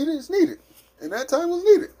when it's needed, it's needed. And that time was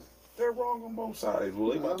needed. They're wrong on both sides.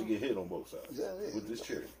 Well, they about to get hit on both sides. Yeah. With this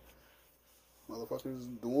chair.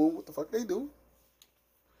 Motherfuckers doing what the fuck they do.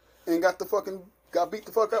 And got beat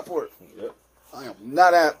the fuck up for it. Yep. I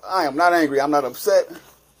am not angry. I'm not upset. I'm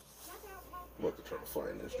about to try to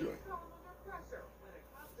find this joint.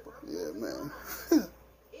 Yeah, man.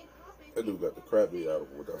 That dude got the crap beat out of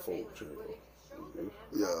him with that folding chair.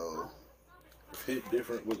 Yo. Hit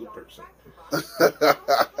different with a person.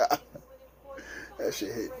 That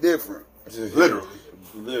shit hit different.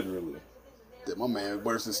 Literally. That my man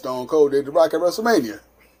worse than Stone Cold did the Rock at WrestleMania.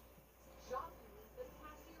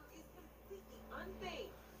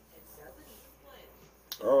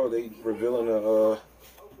 Oh, they revealing a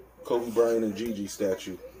Kobe Bryant and Gigi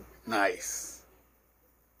statue. Nice.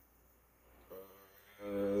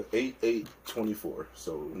 8/8/24.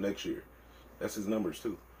 So next year. That's his numbers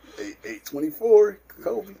too. 8/8/24.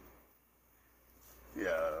 Kobe.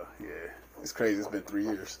 Yeah. It's crazy. It's been 3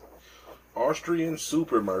 years. Austrian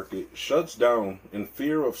supermarket shuts down in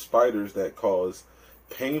fear of spiders that cause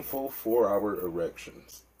painful 4-hour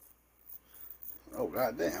erections. Oh,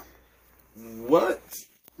 goddamn. What?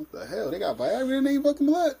 What the hell? They got Viagra in their fucking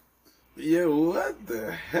blood? Yeah, what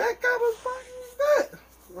the heck kind of fucking is that?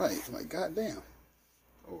 Right. Like, goddamn.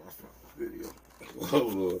 Oh, I found the video.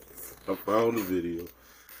 Hold on. I found the video.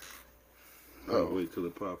 Oh, wait till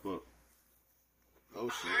it pop up. Oh,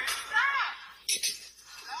 shit.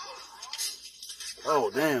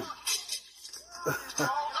 Oh, damn.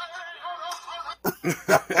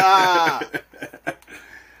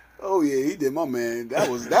 Oh yeah, he did my man. That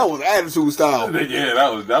was attitude style. Yeah,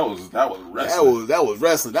 that was wrestling. That was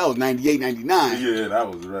wrestling. That was 98, 99. Yeah, that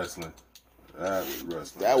was wrestling. That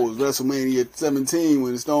was WrestleMania 17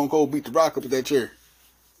 when Stone Cold beat the Rock up with that chair.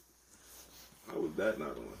 How was that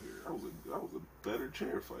not on here? That was a better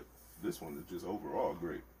chair fight. This one is just overall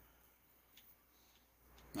great.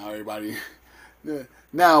 Now everybody,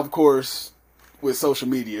 now of course, with social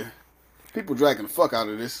media, people dragging the fuck out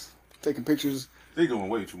of this, taking pictures. They doing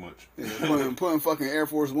way too much. Yeah, putting fucking Air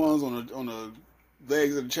Force Ones on the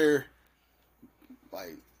legs of the chair.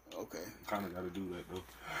 Like, okay. Kind of got to do that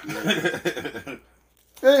though.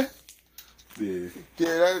 Yeah. Yeah.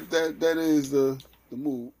 Yeah, that is the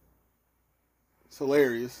move. It's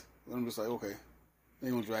hilarious. I'm just like, okay, they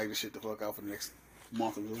gonna drag this shit the fuck out for the next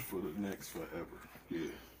month or two. For the next forever. Yeah.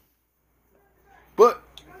 But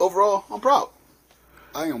overall, I'm proud.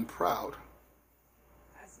 I am proud.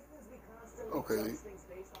 Okay.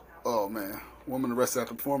 Oh man, woman arrested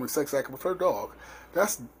after performing sex act with her dog.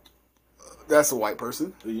 That's a white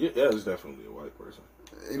person. Yeah, it's definitely a white person.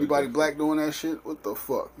 Anybody black doing that shit? What the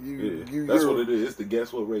fuck? That's what it is. It's to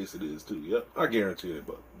guess what race it is too. Yep, I guarantee it.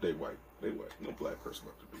 But they white. They white. No black person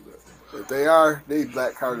about to do that. If they are, they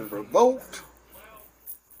black card is revoked.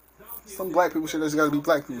 Some black people shit that's got to be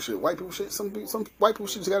black people shit. White people shit. Some white people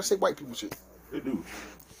shit just got to say white people shit. They do.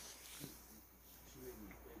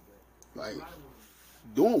 Like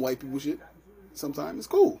doing white people shit. Sometimes it's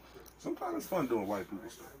cool. Sometimes it's fun doing white people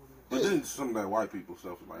stuff. But then some of that white people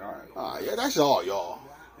stuff is like, all right. Yeah, that's all y'all.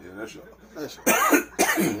 Yeah, that's y'all. That's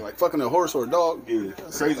like fucking a horse or a dog. Yeah,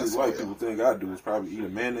 crazy white people think I do is probably eat a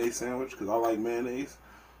mayonnaise sandwich because I like mayonnaise.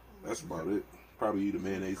 That's about it. Probably eat a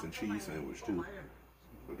mayonnaise and cheese sandwich too.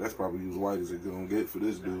 But that's probably as white as it's gonna get for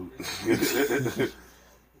this dude.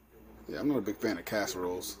 Yeah, I'm not a big fan of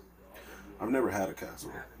casseroles. I've never had a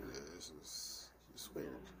casserole. Yeah, it's weird.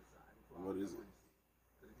 What is it?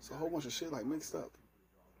 It's a whole bunch of shit like mixed up.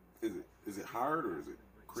 Is it hard or is it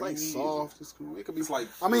It's creamy? like soft. It could be. It's like.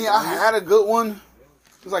 I mean, I had a good one.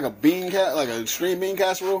 It's like a like a string bean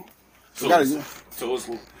casserole. So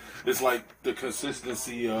it's like the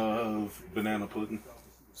consistency of banana pudding.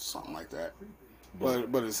 Something like that.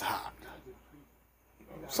 But it's hot.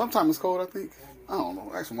 Sometimes it's cold, I think. I don't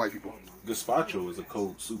know. Ask some white people. Gazpacho is a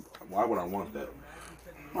cold soup. Why would I want that?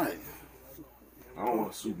 Right. I don't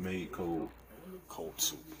want a soup made cold. Cold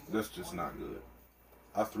soup. That's just not good.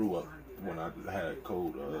 I threw up when I had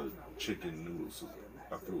cold chicken noodle soup.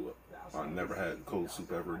 I threw up. I never had cold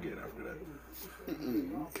soup ever again after that.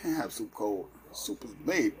 You can't have soup cold. Soup is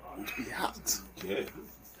made to be hot. Yeah.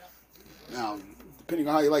 Now, depending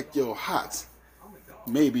on how you like your hot,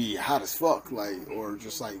 maybe hot as fuck, like, or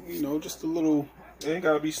just like, just a little. It ain't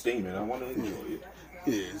gotta be steaming. I want to enjoy it.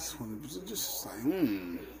 It's just like,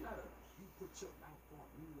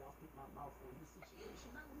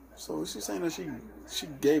 So is she saying that she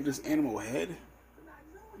gave this animal a head?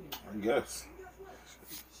 I guess.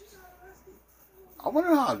 I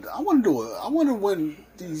wonder when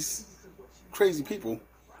these crazy people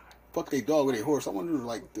fuck their dog with their horse. I wonder,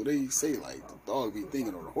 like, do they say, like, the dog be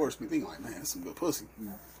thinking or the horse be thinking, like, man, that's some good pussy.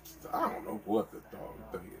 I don't know what the dog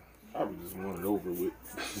thinking. Probably just want it over with.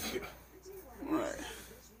 Right.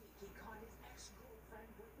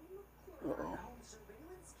 Uh-oh.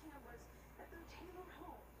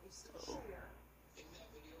 In that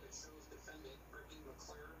video, it shows defendant Brittany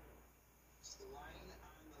McClure lying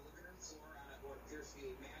on the living room floor on what appears to be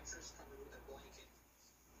a mattress covered with a blanket.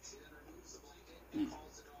 She then removes the blanket and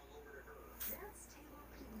calls the dog over to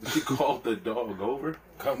her. She called the dog over?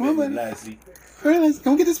 Come in, lassie. Hurry,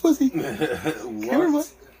 come get this pussy.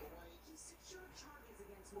 What?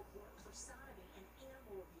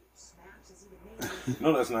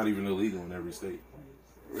 No, that's not even illegal in every state.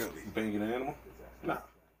 Really? Banging an animal? Nah.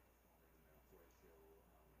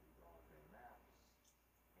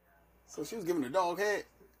 So she was giving the dog head?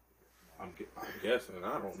 I'm guessing.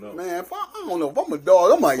 I don't know. Man, I don't know. If I'm a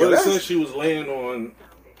dog, I'm like, But yo, it that's... says she was laying on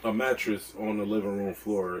a mattress on the living room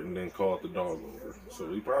floor and then called the dog over. So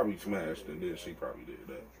he probably smashed and then she probably did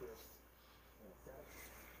that.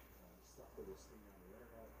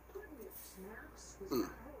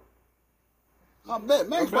 I bet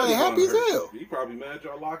Max probably happy as hell. He probably mad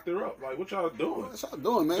y'all locked her up. Like, what y'all doing? What y'all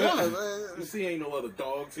doing, man? You see, ain't no other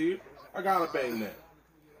dogs here. I gotta bang that.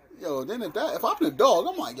 Yo, then if I'm the dog,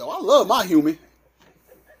 I'm like, yo, I love my human.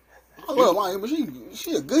 I love my human.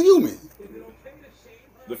 She a good human.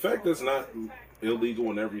 The fact that it's not illegal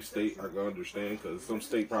in every state, I can understand, because some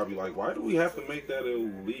state probably like, why do we have to make that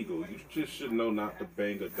illegal? You just should know not to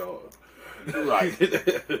bang a dog. Right.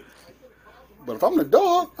 But if I'm the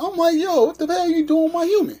dog, I'm like, yo, what the hell you doing with my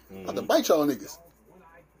human? I have to bite y'all niggas.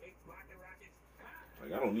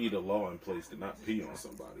 Like, I don't need a law in place to not pee on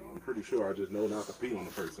somebody. I'm pretty sure I just know not to pee on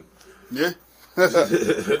a person. Yeah.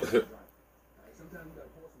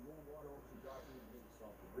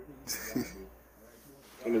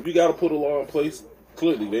 And if you got to put a law in place,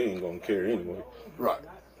 clearly they ain't gonna care anyway. Right.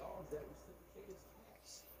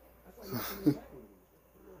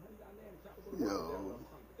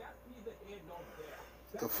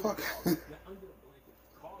 The fuck?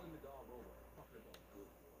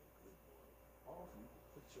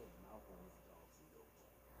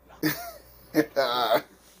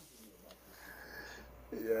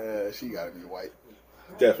 Yeah, she gotta be white.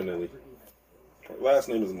 Definitely. Her last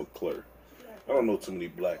name is McClure. I don't know too many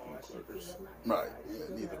black McClures. Right. Yeah,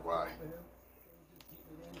 neither do I.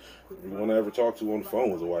 The one I ever talked to on the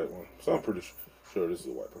phone was a white one. So I'm pretty sure this is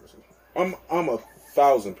a white person. I'm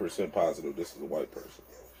 1,000% positive this is a white person.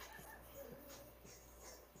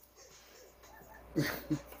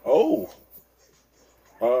 Oh.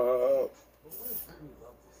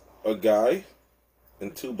 A guy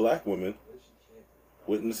and 2 black women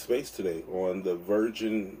went into space today on the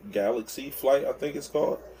Virgin Galaxy flight, I think it's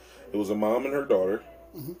called. It was a mom and her daughter.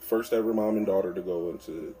 First ever mom and daughter to go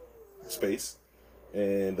into space.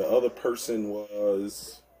 And the other person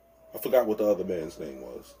was, I forgot what the other man's name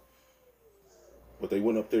was. But they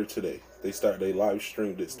went up there today. They live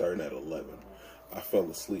streamed it starting at 11. I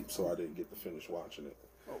fell asleep, so I didn't get to finish watching it.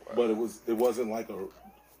 Oh, wow. But it wasn't like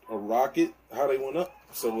a rocket how they went up.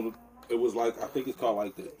 So it was like, I think it's called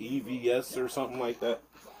like the EVS or something like that.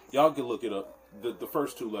 Y'all can look it up. The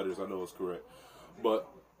first 2 letters I know is correct. But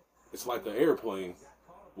it's like an airplane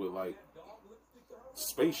with like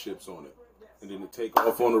spaceships on it. And then it take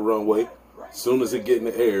off on the runway. As soon as it get in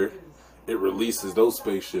the air, it releases those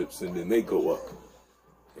spaceships and then they go up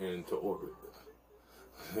into orbit.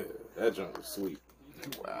 That junk was sweet.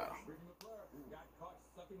 Wow.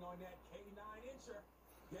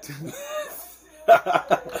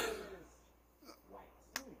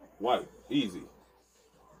 White, easy.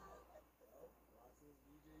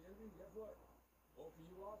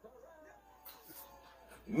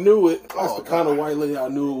 Knew it. That's the kind of white lady I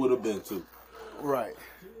knew it would have been too. Right.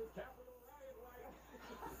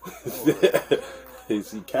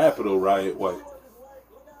 Is he Capital Riot white?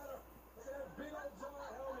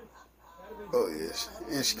 Oh yeah,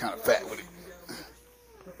 and she kind of fat with it.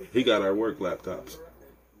 He got our work laptops.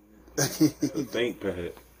 A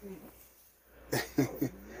ThinkPad.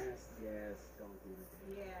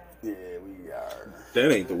 Yeah, we are.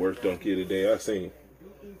 That ain't the worst donkey of the day I seen.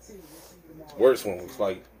 Worst one was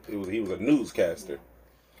like he was a newscaster,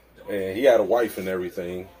 and he had a wife and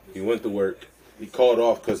everything. He went to work. He called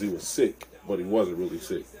off because he was sick, but he wasn't really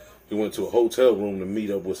sick. He went to a hotel room to meet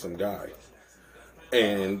up with some guy,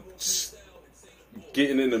 and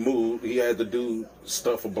getting in the mood, he had the dude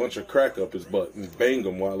stuff a bunch of crack up his butt and bang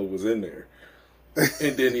him while it was in there,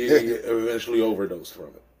 and then he eventually overdosed from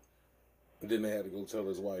it. And then they had to go tell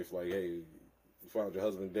his wife, like, "Hey, you found your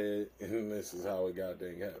husband dead, and this is how it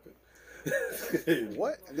goddamn happened."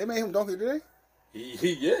 What? They made him donkey today?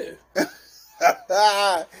 Yeah.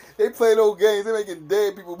 They play those games. They making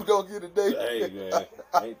dead people donkey today.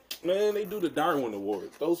 Hey man, they do the Darwin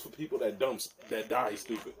Award. Those for people that die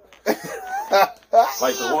stupid.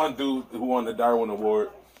 Like the one dude who won the Darwin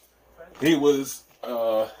Award, he was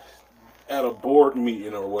at a board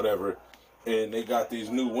meeting or whatever, and they got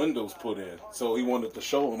these new windows put in. So he wanted to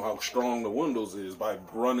show them how strong the windows is by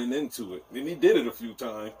running into it. And he did it a few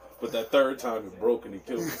times, but that third time it broke and he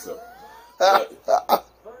killed himself. But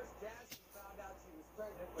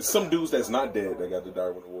some dudes that's not dead that got the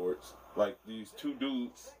Darwin Awards. Like these 2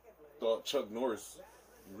 dudes thought Chuck Norris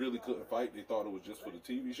really couldn't fight. They thought it was just for the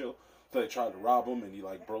TV show. So they tried to rob him and he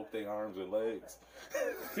like broke their arms and legs.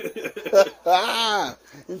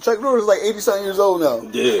 And Chuck Norris is like 80-something years old now.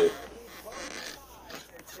 Yeah.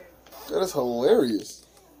 That is hilarious.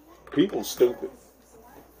 People stupid.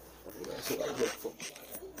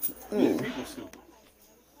 Yeah, people stupid.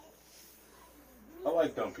 I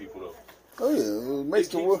like dumb people though. Oh yeah, it makes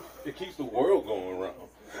the world It keeps the world going around.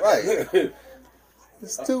 right.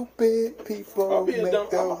 Stupid people I'm make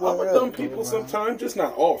the a world dumb go people round. sometimes, just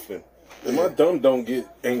not often. And my dumb don't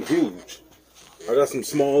ain't huge. I got some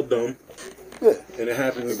small dumb, Yeah. and it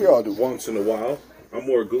happens We all do. once in a while. I'm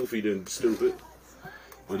more goofy than stupid.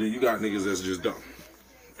 But then you got niggas that's just dumb.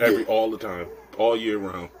 All the time. All year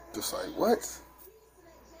round. Just like, what?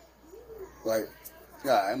 Like,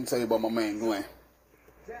 yeah, I'm gonna tell you about my man Glenn.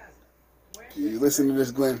 You listen to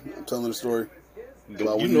this, Glenn? I'm telling the story.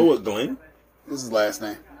 You know what, Glenn? This is his last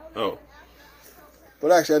name. Oh.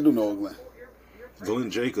 But actually, I do know a Glenn.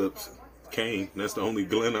 Glenn Jacobs. Kane. That's the only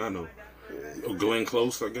Glenn I know. Oh, Glenn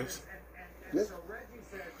Close, I guess. Yeah.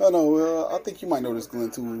 Oh, no, I think you might know this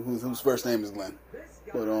Glenn, too, whose first name is Glenn.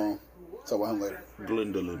 But, talk about him later.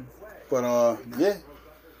 Glendolyn. But, yeah.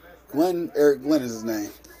 Eric Glenn is his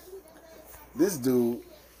name. This dude,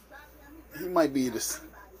 he might be a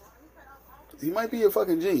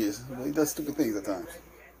fucking genius, but he does stupid things at times.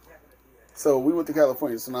 So we went to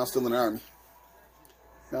California, so now I'm still in the Army.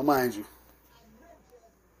 Now mind you,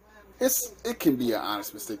 it can be an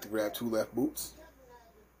honest mistake to grab two left boots.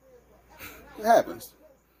 It happens.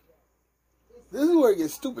 This is where it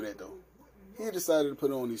gets stupid at though. He decided to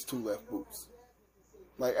put on these two left boots,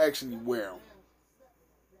 like actually wear them.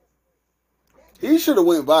 He should have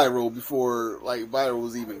went viral before like viral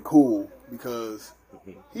was even cool because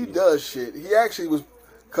he does shit. He actually was,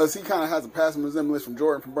 because he kind of has a passing resemblance from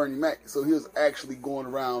Jordan from Bernie Mac, so he was actually going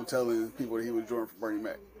around telling people that he was Jordan from Bernie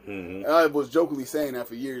Mac. And I was jokingly saying that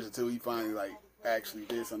for years until he finally like actually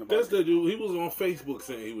did something about That's it. the dude. He was on Facebook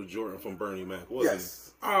saying he was Jordan from Bernie Mac, wasn't Yes.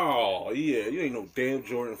 he? Oh, yeah. You ain't no damn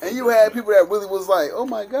Jordan from And you Bernie had Mac. people that really was like, "Oh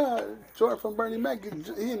my God, Jordan from Bernie Mac,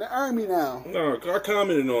 he in the army now." No, I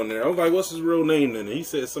commented on there. I was like, what's his real name then? And he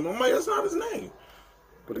said something. I'm like, that's not his name.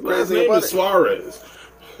 But the His crazy thing name about is it, Suarez.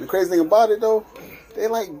 the crazy thing about it though, they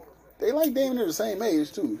like damn near the same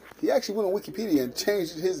age too. He actually went on Wikipedia and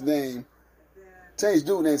changed his name, changed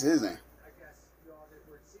dude name to his name.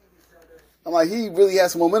 I'm like, he really had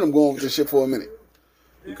some momentum going with this shit for a minute.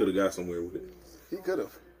 He could have got somewhere with it. He could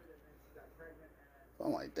have.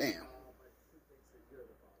 I'm like, damn.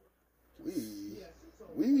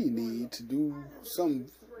 We need to do some,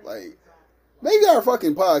 like, make our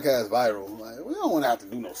fucking podcast viral. Like, we don't want to have to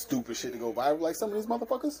do no stupid shit to go viral like some of these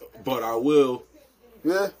motherfuckers. But I will.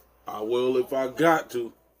 Yeah. I will if I got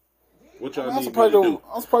to. What y'all I'm need me surprised to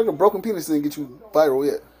do? the broken penis didn't get you viral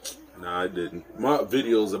yet. Nah, I didn't. My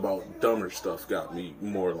videos about dumber stuff got me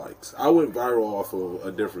more likes. I went viral off of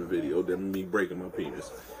a different video than me breaking my penis.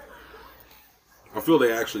 I feel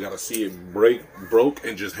they actually got to see it broke,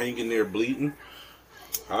 and just hanging there bleeding.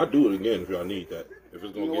 I'll do it again if y'all need that. If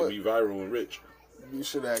it's gonna You know get what? me viral and rich. You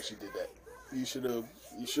should have actually did that. You should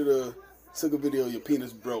have took a video of your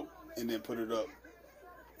penis broke and then put it up.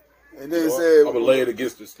 And then said, I'm gonna lay it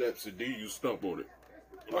against the steps and you stump on it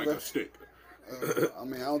like Okay. a stick. I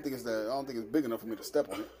mean, I don't think it's big enough for me to step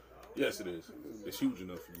on it. Yes, it is. It's huge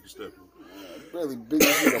enough for you to step on. It's barely big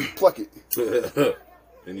enough for me to pluck it.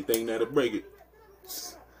 Anything that'll break it.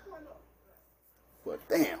 But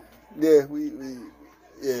damn, yeah,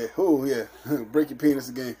 break your penis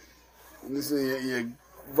again. And this is your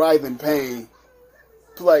writhing pain.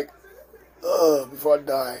 Like, before I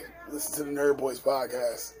die, listen to the Nerd Boys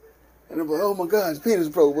podcast. And I'm like, oh my God, his penis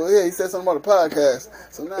broke. Well, yeah, he said something about a podcast.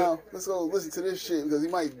 So now, let's go listen to this shit because he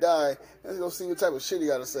might die. Let's go see what type of shit he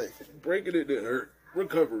got to say. Breaking it didn't hurt.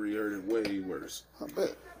 Recovery hurt it way worse. I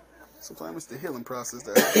bet. Sometimes it's the healing process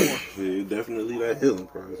that happens. Yeah, definitely that healing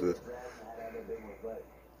process.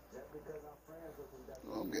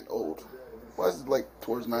 I'm getting old. Why is it like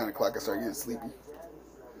towards 9 o'clock I start getting sleepy?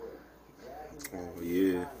 Oh,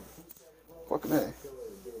 yeah. Fucking hey.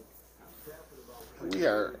 We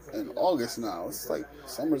are in August now. It's like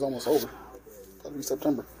summer's almost over. That'll be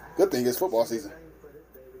September. Good thing it's football season.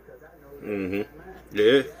 Mm-hmm.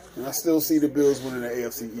 Yeah. And I still see the Bills winning the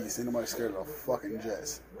AFC East. Ain't nobody scared of the fucking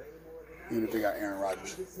Jets. Even if they got Aaron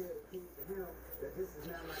Rodgers.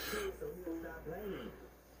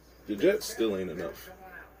 The Jets still ain't enough.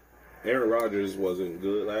 Aaron Rodgers wasn't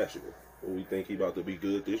good last year. But we think he about to be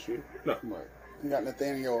good this year? No. Right. You got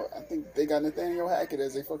Nathaniel. I think they got Nathaniel Hackett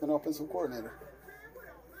as their fucking offensive coordinator.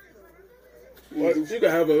 Well, you can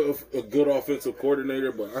have a good offensive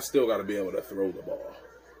coordinator, but I still got to be able to throw the ball.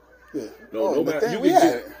 Yeah. No matter.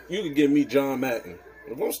 You can give me John Madden.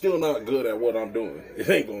 If I'm still not good at what I'm doing, it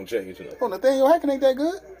ain't gonna change nothing. Oh, Nathaniel Hackett ain't that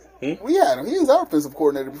good? We had him. He was our offensive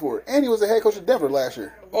coordinator before. And he was the head coach of Denver last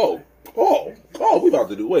year. Oh, we about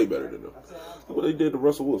to do way better than them. Look what they did to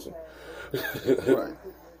Russell Wilson. Right.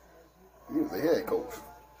 He was the head coach.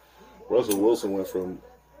 Russell Wilson went from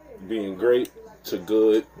being great to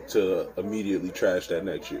good to immediately trash that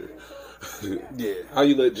next year. Yeah. How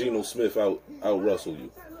you let Geno Smith out Russell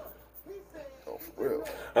you? Oh, for real.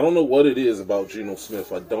 I don't know what it is about Geno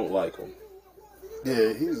Smith. I don't like him.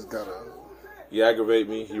 Yeah, he just got a... He aggravate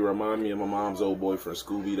me. He remind me of my mom's old boyfriend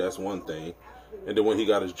Scooby. That's one thing. And then when he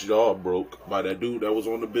got his jaw broke by that dude that was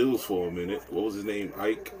on the Bills for a minute. What was his name?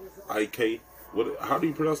 Ike? How do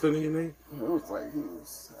you pronounce that nigga name? It was like he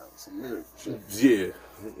was having some weird shit. Yeah.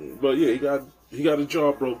 But yeah, he got his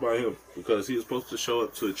jaw broke by him because he was supposed to show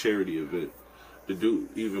up to a charity event. The dude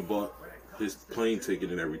even bought his plane ticket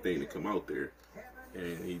and everything to come out there.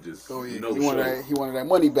 And he just So he no wanted that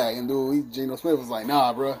money back, and dude, Geno Smith was like,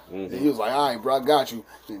 "Nah, bro." And he was like, "All right, bro, I got you."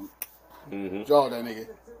 And jaw that nigga,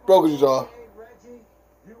 broke his jaw.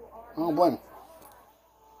 I don't blame him.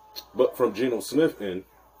 But from Geno Smith end,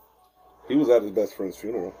 he was at his best friend's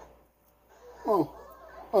funeral. Oh,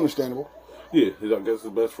 understandable. Yeah, I guess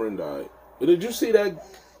his best friend died. But did you see that?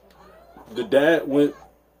 The dad went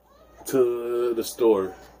to the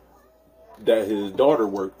store that his daughter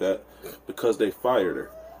worked at because they fired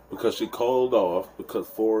her. because she called off because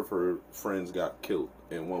 4 of her friends got killed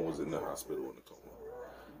and one was in the hospital in a coma.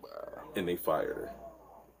 And they fired her.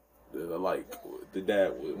 Like, the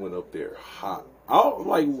dad went up there hot. I was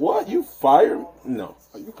like, what? You fired? No.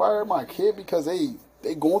 You fired my kid because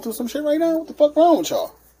they going through some shit right now? What the fuck wrong with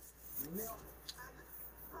y'all?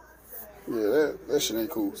 Yeah, that shit ain't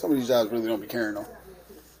cool. Some of these jobs really don't be caring though.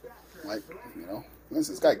 Like, you know, for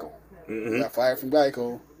instance, Geico. Got fired from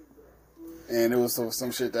Geico. And it was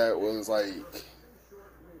some shit that was like,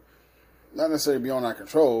 not necessarily beyond our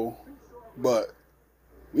control, but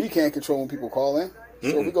we can't control when people call in.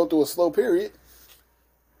 So if we go through a slow period,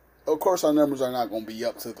 of course our numbers are not going to be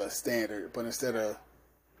up to the standard. But instead of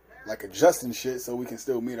like adjusting shit so we can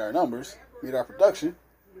still meet our numbers, meet our production,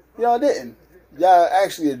 y'all didn't. Y'all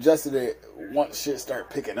actually adjusted it once shit started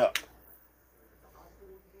picking up.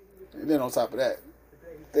 And then on top of that,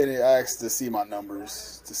 they asked to see my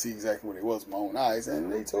numbers, to see exactly what it was with my own eyes.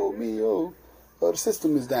 And they told me, the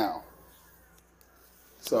system is down.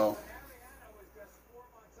 So,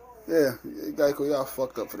 yeah, Geico, y'all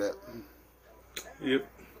fucked up for that. Yep.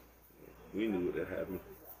 We knew that happened.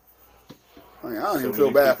 I mean, I don't even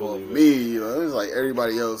feel bad for me. You know, it was like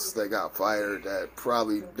everybody else that got fired that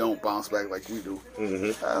probably don't bounce back like we do.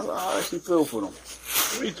 I actually feel for them.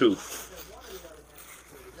 Me too.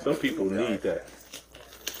 Some people need that.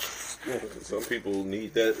 Some people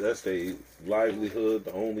need that. That's their livelihood,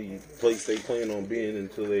 the only place they plan on being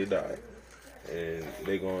until they die. And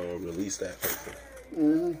they gonna release that person.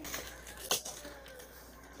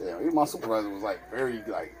 Yeah, even my supervisor was like very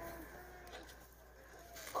like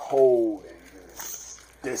cold and just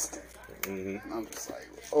distant. And I'm just like,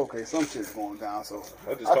 okay, some shit's going down. So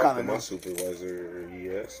I just talked to my supervisor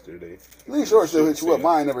yesterday. Lee Short still hit you up.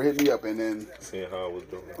 Mine never hit me up. And then seeing how I was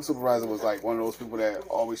doing. My supervisor was like one of those people that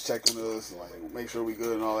always check on us, like make sure we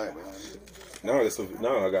good and all that. But,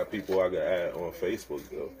 now I got people I got add on Facebook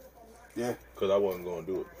though. Yeah. Because I wasn't going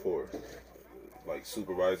to do it before. Like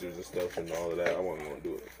supervisors and stuff and all of that, I wasn't going to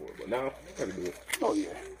do it before. But now, I can do it. Oh,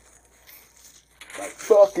 yeah. Like,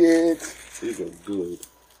 fuck it. These are good.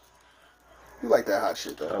 You like that hot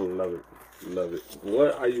shit, though. I love it. Love it.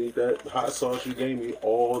 What? I eat that hot sauce you gave me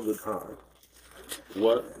all the time.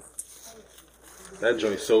 What? That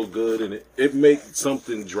joint's so good, and it makes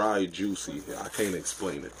something dry juicy. I can't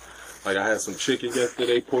explain it. Like, I had some chicken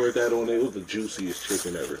yesterday, poured that on it. It was the juiciest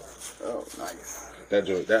chicken ever. Oh, nice.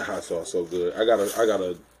 That hot sauce so good. I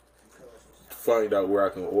gotta find out where I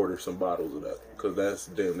can order some bottles of that, because that's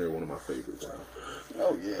damn near one of my favorites now.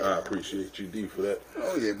 Oh, yeah. I appreciate you, D, for that.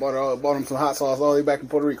 Oh, yeah. Bought him some hot sauce all the way back in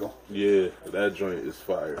Puerto Rico. Yeah, that joint is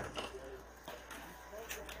fire.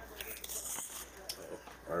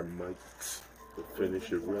 Our mics to finish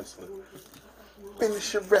your wrestling.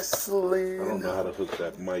 Finish your wrestling. I don't know how to hook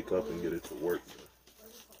that mic up and get it to work.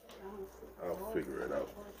 I'll figure it out.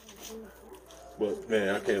 But,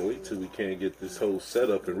 man, I can't wait till we can get this whole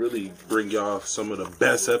setup and really bring y'all some of the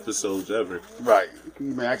best episodes ever. Right.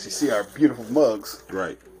 You may actually see our beautiful mugs.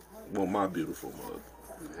 Right. Well, my beautiful mug.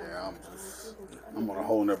 Yeah, I'm on a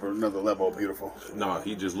whole another level of beautiful. Nah,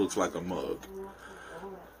 he just looks like a mug.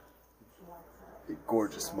 A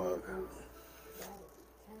gorgeous mug.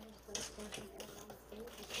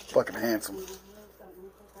 Fucking handsome.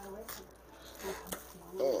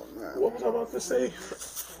 Oh, man. What was I about to say?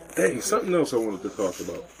 Dang, something else I wanted to talk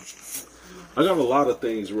about. I got a lot of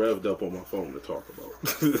things revved up on my phone to talk about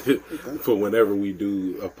for whenever we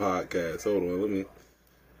do a podcast. Hold on, let me.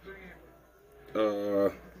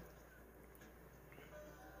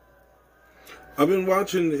 I've been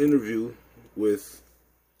watching the interview with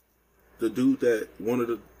the dude that one of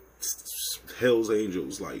the Hell's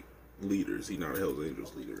Angels like leaders. He's not a Hell's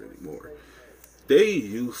Angels leader anymore. They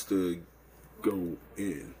used to go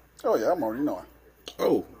in. Oh yeah, I'm already knowing.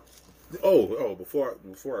 Oh! Before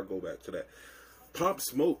I go back to that, Pop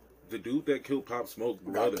Smoke, the dude that killed Pop Smoke,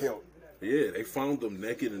 brother, got killed. Yeah, they found him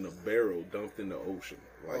naked in a barrel, dumped in the ocean.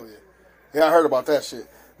 Like, oh yeah, yeah, I heard about that shit.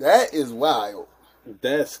 That is wild.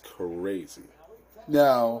 That's crazy.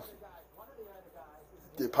 Now,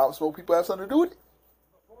 did Pop Smoke people have something to do with it?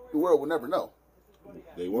 The world will never know.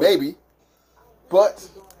 They won't. Maybe, but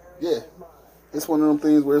yeah, it's one of them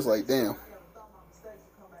things where it's like, damn,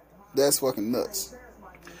 that's fucking nuts.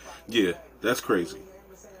 Yeah, that's crazy.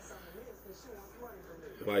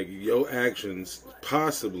 Like, your actions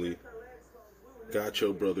possibly got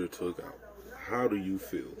your brother took out. How do you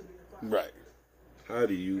feel? Right. How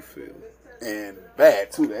do you feel? And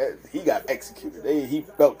bad too. That he got executed. He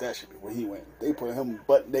felt that shit when he went. They put him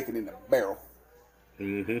butt naked in the barrel.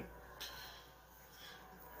 Mm-hmm.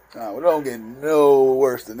 We don't get no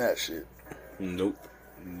worse than that shit. Nope,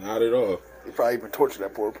 not at all. He probably even tortured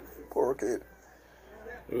that poor kid.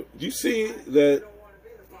 You see that?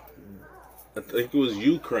 I think it was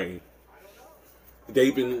Ukraine.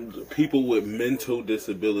 They've been people with mental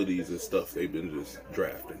disabilities and stuff. They've been just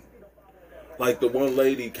drafting. Like the one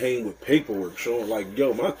lady came with paperwork showing, like,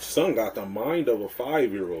 yo, my son got the mind of a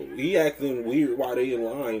 5-year-old. He acting weird while they in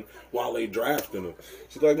line while they drafting him.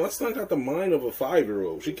 She's like, my son got the mind of a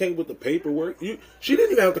 5-year-old. She came with the paperwork. She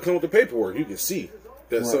didn't even have to come with the paperwork. You can see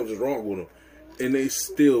that something's wrong with him, and they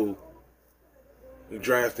still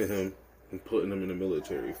drafting him and putting him in the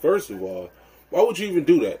military. First of all, why would you even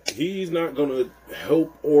do that? He's not gonna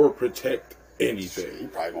help or protect anything. He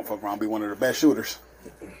probably gonna fuck around and be one of the best shooters.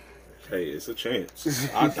 Hey, it's a chance.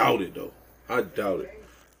 I doubt it, though. I doubt it.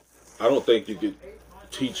 I don't think you could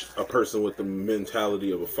teach a person with the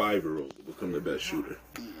mentality of a 5-year-old to become the best shooter.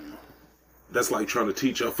 That's like trying to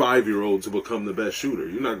teach a 5-year-old to become the best shooter.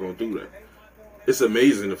 You're not going to do that. It's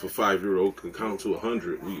amazing if a 5-year-old can count to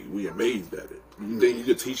 100. We amazed at it. You think you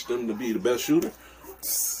could teach them to be the best shooter?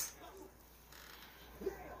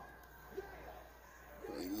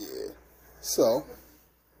 Yeah. So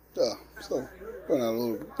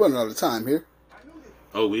running out of time here.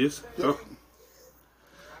 Oh, we is? Yep.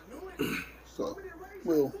 Oh. So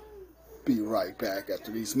we'll be right back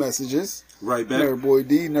after these messages. Right back. Nerd Boy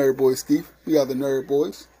D, Nerd Boy Steve. We are the Nerd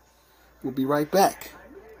Boys. We'll be right back.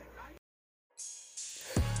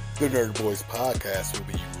 The Nerd Boys podcast will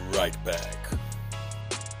be right back.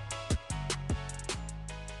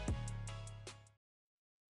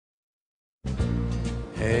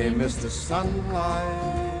 Hey, Mr.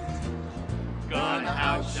 Sunlight, gonna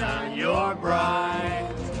outshine your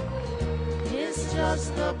bright. It's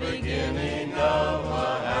just the beginning of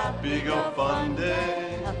a happy go fun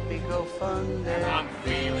day. Happy go fun day. I'm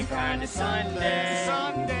feeling kinda Sunday.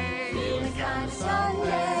 Sunday. Feeling kinda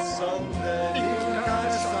Sunday. Sunday. Feeling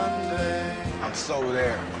kinda Sunday. I'm so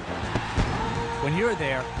there. When you're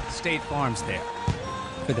there, State Farm's there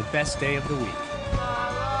for the best day of the week.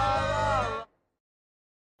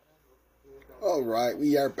 All right,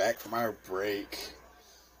 we are back from our break.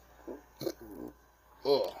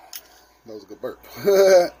 Oh, that was a good burp.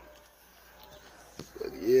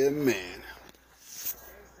 But yeah, man.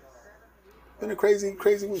 Been a crazy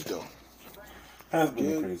week though. Has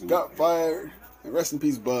been a crazy Got week. fired. And rest in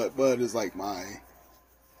peace, Bud. Bud is like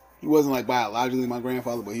he wasn't like biologically my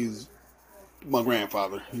grandfather, but he was my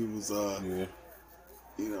grandfather. He was,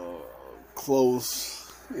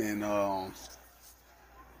 close and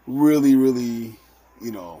really,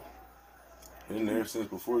 in there since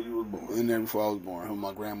before you was born. in there before I was born. Him and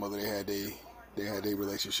my grandmother, they had their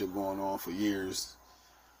relationship going on for years.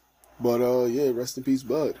 But rest in peace,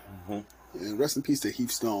 Bud. Mm-hmm. And rest in peace to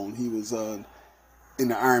Heath Stone. He was in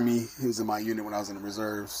the Army. He was in my unit when I was in the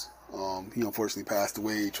reserves. He unfortunately passed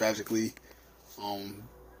away tragically on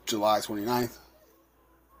July 29th.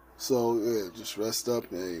 So yeah, just rest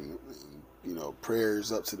up and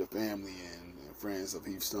prayers up to the family and friends of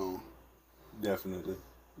Heath Stone. Definitely.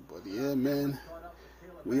 But yeah, man,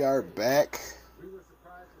 we are back.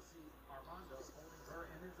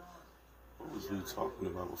 What was we talking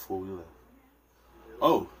about before we left?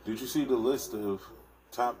 Oh, did you see the list of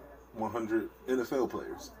top 100 NFL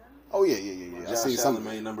players? Oh yeah. I Josh see Allen something.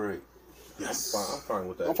 made number 8. Yes, I'm fine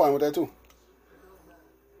with that. I'm fine with that too.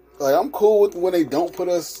 Like I'm cool with when they don't put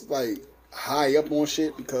us like high up on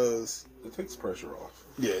shit because It takes pressure off.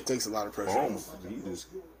 yeah, it takes a lot of pressure. Mahomes,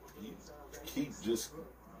 he keep just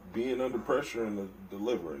being under pressure and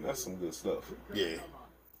delivering. That's some good stuff. Yeah.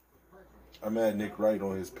 I'm mad Nick Wright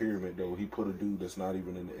on his pyramid though. He put a dude that's not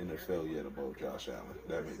even in the NFL yet above Josh Allen.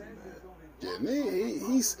 That made me mad. Yeah,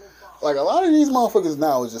 man, he's like a lot of these motherfuckers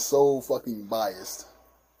now is just so fucking biased.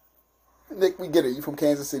 Nick, we get it. You from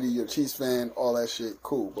Kansas City, you're a Chiefs fan, all that shit,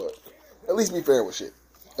 cool, but at least be fair with shit.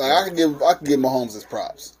 Like I could give Mahomes his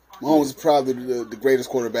props. Mahomes is probably the greatest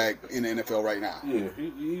quarterback in the NFL right now. Yeah,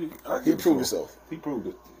 He proved himself. He proved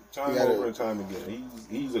it time over and time again.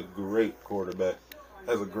 He's a great quarterback.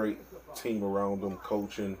 Has a great team around him,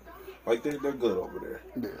 coaching. Like they're good over there.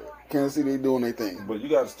 Yeah. Kansas City doing their thing. But you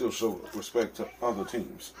got to still show respect to other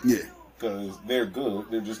teams. Yeah. Because they're good.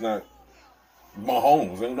 They're just not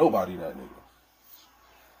Mahomes. Ain't nobody that nigga.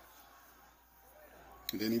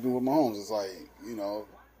 And then even with Mahomes, it's like,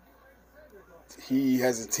 he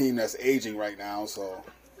has a team that's aging right now, so,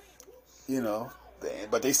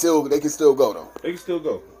 but they can still go though. They can still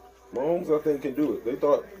go. Mahomes, I think, can do it. They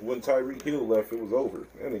thought when Tyreek Hill left, it was over.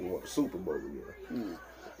 That nigga won the Super Bowl again.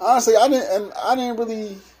 Honestly, I didn't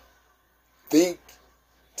really think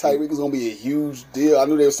Tyreek was gonna be a huge deal. I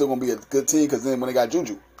knew they were still gonna be a good team because then when they got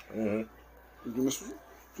Juju,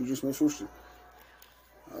 Juju Smith-Schuster,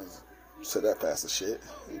 said that fast as shit.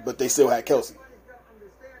 But they still had Kelsey,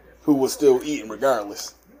 who was still eating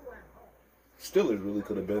regardless. Steelers really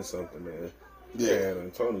could have been something, man. Yeah. They had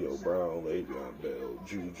Antonio Brown, Le'Veon Bell,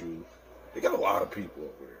 Juju. They got a lot of people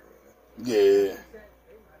over there, man. Yeah.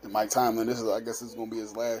 And Mike Tomlin, I guess this is gonna be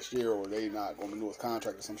his last year, or they not gonna renew his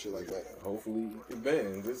contract or some shit like that. Hopefully,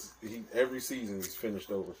 man, every season he's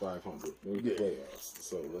finished over 500. Made the Yeah. playoffs.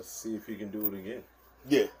 So let's see if he can do it again.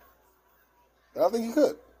 Yeah. And I think he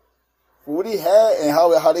could. For what he had and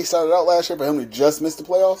how they started out last year, for him to just miss the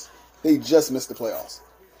playoffs, they just missed the playoffs.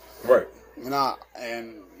 Right.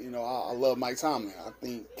 I love Mike Tomlin. I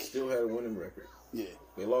think Still had a winning record. yeah,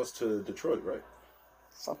 They lost to Detroit, right?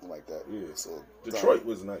 something like that. Yeah. So Detroit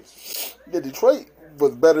was nice yeah, Detroit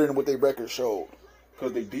was better than what their record showed.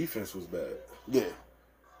 because their defense was bad. Yeah,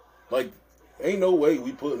 Like, ain't no way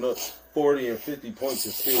we putting up 40 and 50 points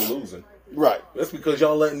and still losing. right, That's because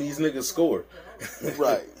y'all letting these niggas score.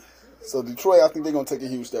 right. So Detroit, I think they're gonna take a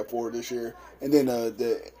huge step forward this year, and then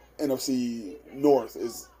the NFC North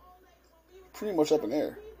is pretty much up in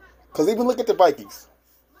there. Because even look at the Vikings.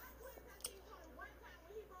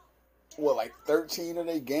 What, like 13 of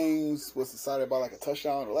their games was decided by like a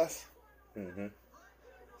touchdown or less? Mm-hmm.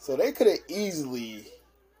 So they could have easily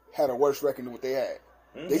had a worse record than what they had.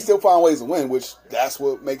 Mm-hmm. They still found ways to win, which that's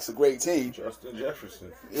what makes a great team. Justin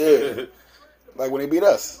Jefferson. Yeah. Like when they beat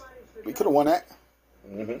us. We could have won that.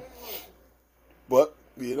 Mm-hmm. But,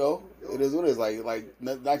 it is what it is. Like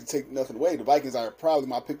not to take nothing away. The Vikings are probably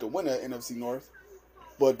my pick to win the NFC North.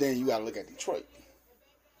 But then you got to look at Detroit.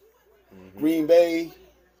 Mm-hmm. Green Bay.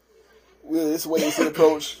 This way you see the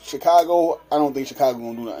approach. Chicago, I don't think Chicago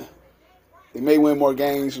going to do nothing. They may win more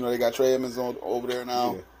games. They got Trey Edmonds over there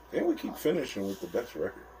now. Yeah. And we keep finishing with the best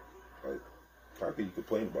record. Like, how can you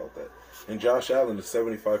complain about that? And Josh Allen is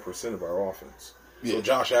 75% of our offense. Yeah. So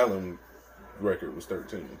Josh Allen record was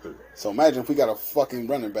 13-3. So imagine if we got a fucking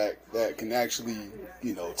running back that can actually,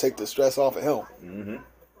 take the stress off of him. Mm-hmm.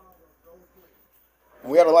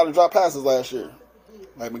 And we had a lot of drop passes last year.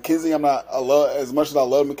 Like McKenzie, as much as I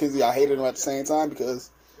love McKenzie, I hated him at the same time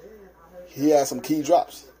because he had some key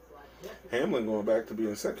drops. Hamlin going back to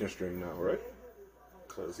being second string now, right?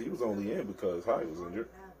 Because he was only in because Hyde was injured.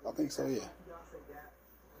 I think so, yeah.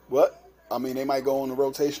 But, they might go on a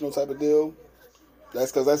rotational type of deal.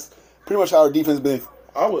 That's because that's pretty much how our defense been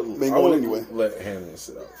going anyway. Let Hamlin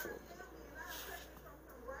sit out for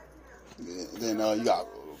a minute. Then you got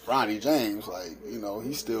Ronnie James,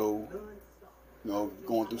 he's still,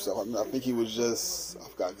 going through stuff. I think he was I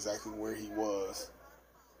forgot exactly where he was,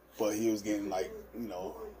 but he was getting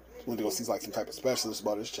went to go see some type of specialist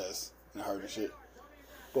about his chest and hurt and shit.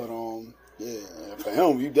 But yeah, for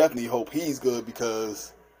him, you definitely hope he's good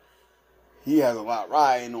because he has a lot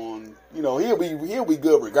riding on. He'll be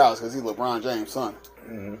good regardless because he's LeBron James' son.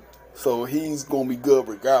 Mm-hmm. So he's gonna be good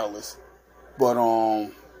regardless. But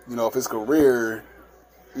if his career,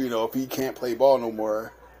 if he can't play ball no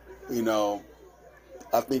more,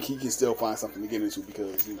 I think he can still find something to get into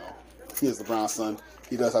because he is LeBron's son.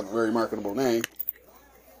 He does have a very marketable name.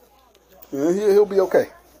 And he'll be okay.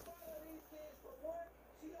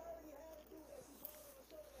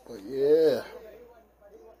 But yeah.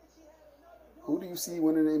 Who do you see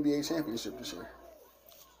winning the NBA championship this year?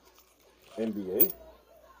 NBA?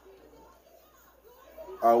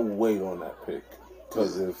 I'll wait on that pick.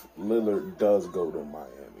 Because if Lillard does go to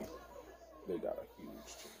Miami, they got a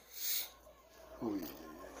huge team. Oh, yeah.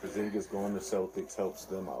 Porzingis going to Celtics helps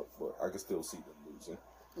them out, but I can still see them losing.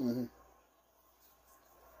 Mm-hmm.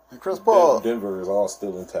 And Chris Paul. Denver is all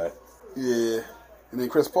still intact. Yeah. And then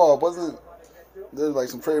Chris Paul,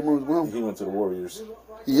 there's some trade rumors with him? He went to the Warriors.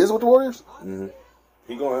 He is with the Warriors? Mm-hmm.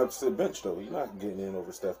 He going to have to sit bench, though. He's not getting in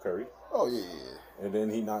over Steph Curry. Oh, yeah. And then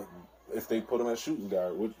if they put him at shooting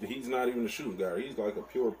guard, which he's not even a shooting guard. He's like a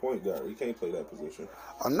pure point guard. He can't play that position.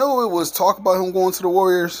 I know it was talk about him going to the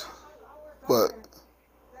Warriors, but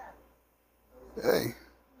hey.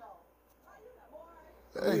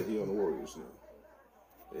 Yeah, he on the Warriors now.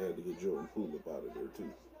 They had to get Jordan Poole up out of there,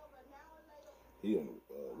 too. He on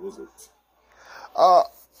the Wizards.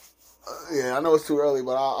 Yeah, I know it's too early,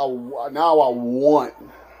 but now I want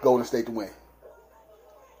Golden State to win.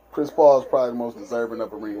 Chris Paul is probably the most deserving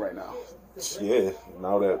of a ring right now. Yeah,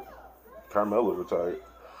 now that Carmelo retired.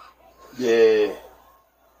 Yeah.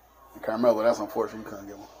 Carmelo, that's unfortunate. You couldn't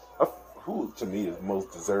get one. Who, to me, is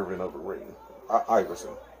most deserving of a ring?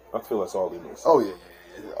 Iverson. I feel that's all he missed. Oh, yeah.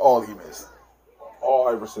 All he missed. All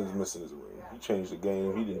Iverson's missing is a ring. He changed the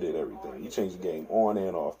game. He did everything. He changed the game on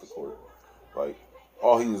and off the court. Like,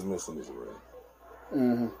 all he is missing is a ring.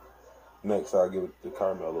 Mm-hmm. Next, I'll give it to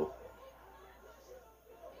Carmelo.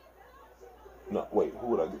 No, wait, who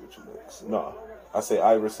would I give it to next? No, I say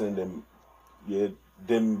Iverson,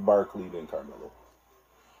 then Barkley, then Carmelo.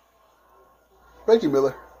 Reggie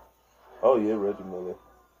Miller. Oh yeah, Reggie Miller.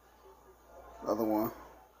 Another one.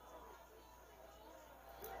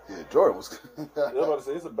 Yeah, Jordan was. I was about to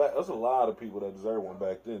say there's a lot of people that deserve one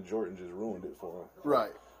back then. Jordan just ruined it for him.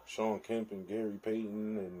 Right. Sean Kemp and Gary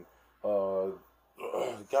Payton and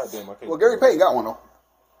goddamn, I can't. Well, Gary Payton got one though.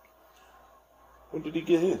 When did he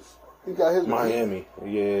get his? He got his. Miami.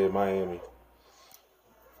 Yeah, Miami.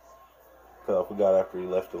 Cause I forgot after he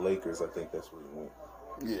left the Lakers, I think that's where he went.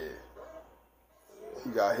 Yeah. He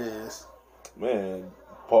got his. Man,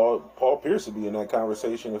 Paul Pierce would be in that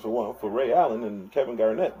conversation if it weren't for Ray Allen and Kevin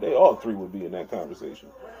Garnett. They all three would be in that conversation.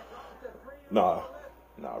 Nah,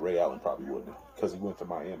 Ray Allen probably wouldn't because he went to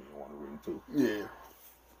Miami and won a ring too. Yeah.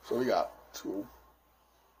 So we got two.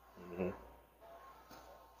 Mm-hmm.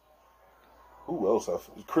 Who else?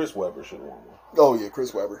 Chris Webber should have won one. Oh yeah,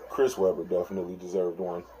 Chris Webber. Chris Webber definitely deserved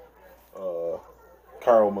one.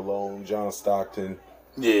 Karl Malone, John Stockton.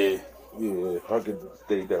 Yeah. Yeah,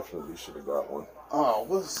 they definitely should have got one. Oh,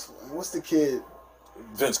 what's the kid?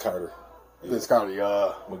 Vince Carter. Vince Carter,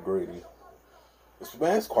 McGrady.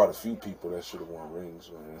 It's quite a few people that should have won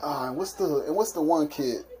rings, man. And what's the one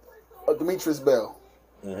kid? Demetrius Bell.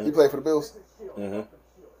 Mm-hmm. He played for the Bills. Mm-hmm.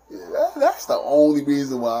 Yeah, that's the only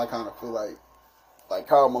reason why I kind of feel like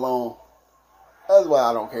Karl Malone. That's why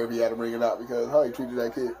I don't care if he had to bring it up because how he treated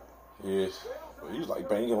that kid. Yeah, he was like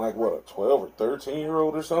banging like what, a 12 or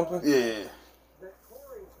 13-year-old or something. Yeah,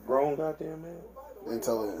 grown goddamn man.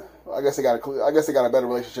 Until I guess they got a better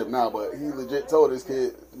relationship now, but he legit told his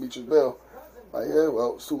kid Demetrius Bell, like, yeah,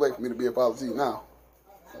 well, it's too late for me to be a father to you now.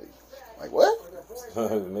 Like what?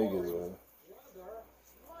 Niggas, man.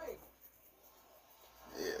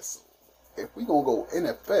 Yes. If we gonna go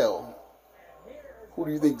NFL, who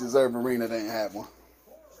do you think deserve a ring that ain't have one?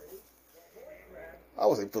 I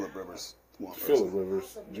would say Phillip Rivers. Phillip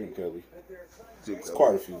Rivers, Gene Kelly. There's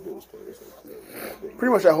quite a few Bills players.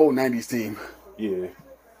 Pretty much that whole '90s team. Yeah.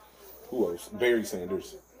 Who else? Barry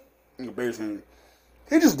Sanders. Barry Sanders.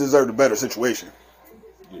 He just deserved a better situation.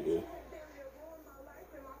 Yeah.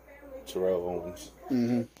 Terrell Owens.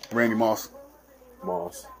 Mm-hmm. Randy Moss.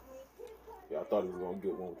 Yeah, I thought he was gonna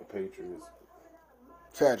get one with the Patriots.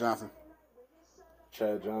 Chad Johnson,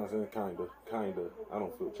 kinda. I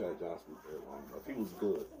don't feel Chad Johnson was there long enough. He was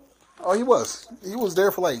good. Oh, he was. He was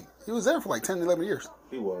there for like 10, 11 years.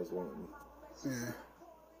 He was one. Yeah.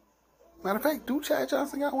 Matter of fact, do Chad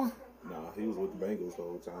Johnson got one? Nah, he was with the Bengals the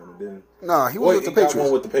whole time, and then he was with the Patriots. Got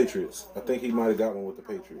one with the Patriots. I think he might have got one with the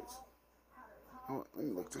Patriots. Oh, let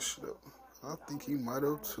me look this shit up. I think he might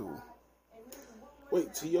have too.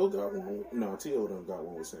 Wait, T.O. got one? No, T.O. done got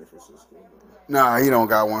one with San Francisco. Nah, he don't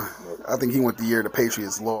got one. Nope. I think he went the year the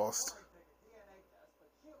Patriots lost.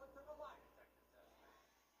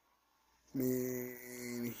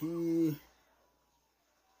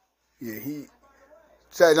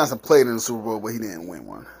 Chad Johnson played in the Super Bowl, but he didn't win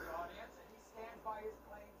one.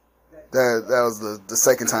 That was the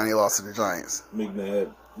second time he lost to the Giants.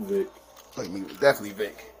 McNabb, Vic. Definitely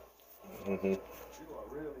Vic. Mm-hmm.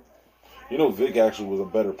 You know, Vic actually was a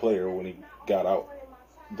better player when he got out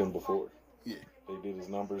than before. Yeah. They did his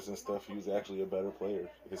numbers and stuff. He was actually a better player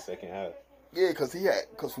his second half. Yeah, because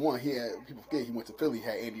people forget he went to Philly, he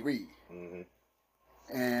had Andy Reid. Mm-hmm.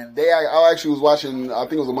 And I actually was watching, I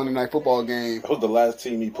think it was a Monday Night Football game. That was the last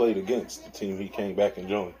team he played against, the team he came back and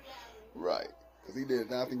joined. Right. Because he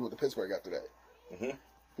did, I think he went to Pittsburgh after that. Mm-hmm.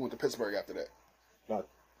 He went to Pittsburgh after that. I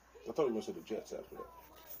thought he went to the Jets after that.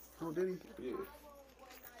 Oh, did he?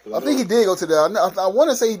 Yeah. I think he did go to that. I want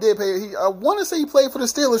to say he did play. I want to say he played for the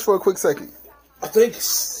Steelers for a quick second. I think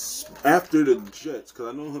after the Jets, because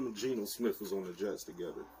I know him and Geno Smith was on the Jets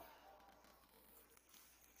together.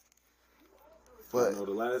 But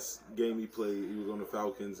the last game he played, he was on the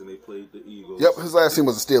Falcons, and they played the Eagles. Yep, his last team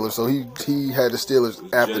was the Steelers, so he had the Steelers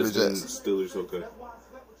after the Jets. Steelers, okay.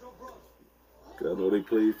 I know they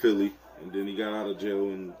played Philly, and then he got out of jail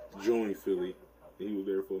and joined Philly. And he was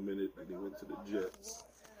there for a minute, and he went to the Jets.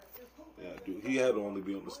 Yeah, dude, he had to only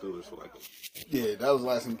be on the Steelers for like a... Yeah, that was the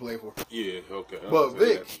last team he played for. Yeah, okay. But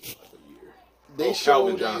Vic, they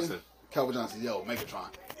showed Calvin Johnson,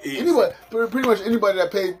 Megatron. Pretty much anybody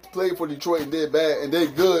that played for Detroit and did bad and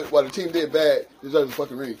did good while the team did bad deserves a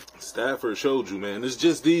fucking ring. Stafford showed you, man. It's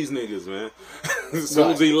just these niggas, man. As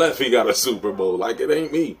soon as he left, he got a Super Bowl. Like, it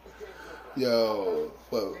ain't me. Yo,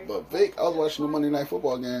 but Vic, I was watching the Monday Night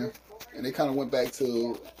Football game, and they kind of went back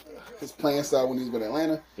to his playing style when he was with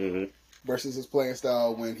Atlanta versus his playing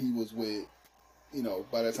style when he was with,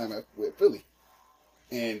 by that time with Philly.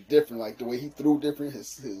 And different, like the way he threw different,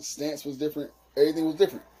 his stance was different. everything was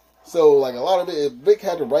different. So, like, a lot of it, if Vic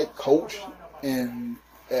had the right coach in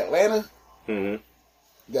Atlanta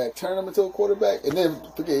that turned him into a quarterback, and then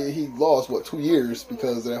forget he lost, 2 years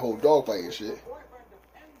because of that whole dogfight and shit.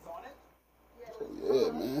 So,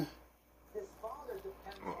 yeah, man.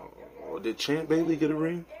 Oh, did Champ Bailey get a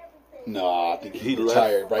ring? No, I think He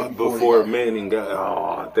retired left right before Manning got.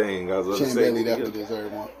 Oh, dang. I was going to Champ say. Bailey definitely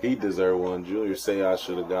deserved one. He deserved one. Junior say I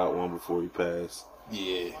should have got one before he passed.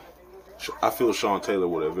 Yeah. I feel Sean Taylor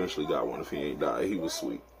would have eventually got one if he ain't died. He was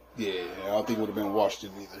sweet. Yeah, I don't think it would have been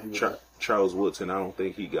Washington either. Charles Woodson, I don't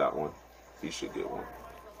think he got one. He should get one.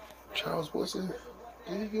 Charles Woodson?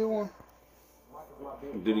 Did he get one?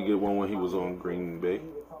 Did he get one when he was on Green Bay?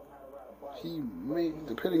 He may,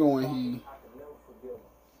 depending on when he...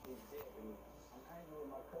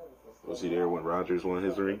 Was he there when Rodgers won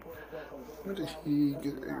his ring? When did he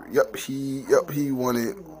get... Yep, he won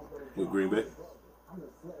it. With Green Bay?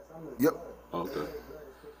 Yep. Okay.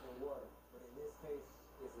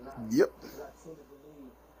 Yep.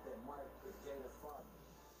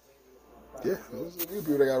 Yeah, there's a few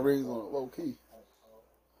people that got rings on it low key.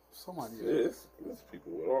 Somebody. Yeah, it's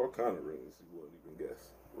people with all kind of rings you wouldn't even guess.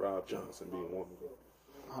 Rob Johnson being one of them.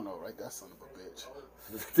 I don't know, right? That son of a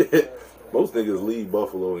bitch. Most niggas leave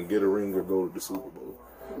Buffalo and get a ring or go to the Super Bowl.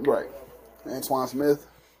 Right. Antoine Smith.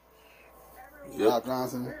 Yep. Rob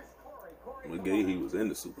Johnson. McGay, he was in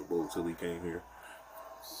the Super Bowl till he came here.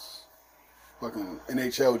 Fucking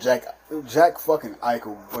NHL Jack fucking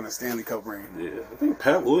Eichel won a Stanley Cup ring. Yeah, I think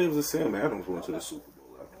Pat Williams and Sam Adams went to the Super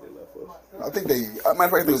Bowl after they left us. I think they. Matter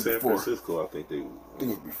of fact, I think it was San before. Francisco, I think it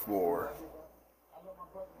was before.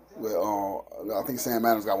 Well, I think Sam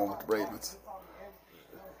Adams got one with the Ravens.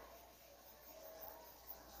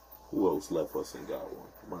 Who else left us and got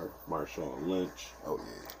one? Marshawn Lynch. Oh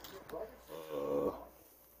yeah.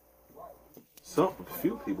 A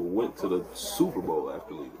few people went to the Super Bowl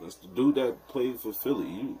after leaving us. The dude that played for Philly,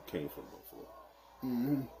 you came from Buffalo.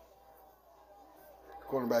 Mm-hmm.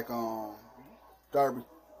 Quarterback Darby.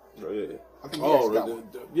 Oh, yeah. I think he got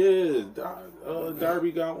one.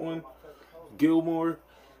 Darby got one. Gilmore.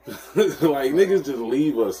 Like, niggas just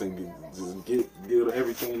leave us and just get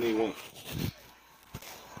everything they want.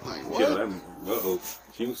 Like, what? Yeah,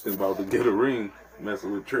 Houston about to get a ring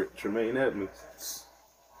messing with Tremaine Edmonds.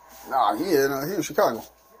 Nah, he in Chicago.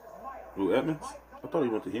 Who, Edmonds? I thought he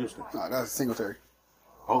went to Houston. Nah, that's Singletary.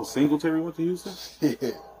 Oh, Singletary went to Houston?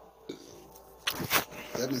 Yeah.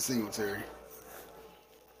 Edmund Singletary.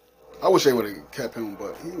 I wish they would have kept him,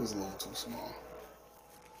 but he was a little too small.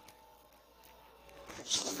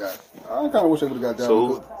 I kind of wish they would have got that.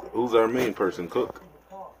 So who's our main person? Cook?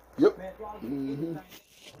 Yep. Mm-hmm.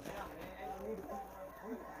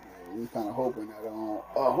 We kind of hoping that who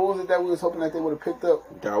was it that we was hoping that they would have picked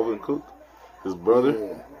up? Dalvin Cook, his brother.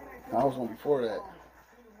 Yeah, I was one before that.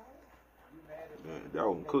 Man,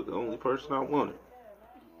 Dalvin Cook, the only person I wanted.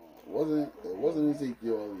 It wasn't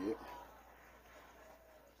Ezekiel yet.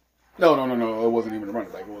 No. It wasn't even a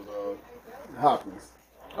running back. It was Hopkins.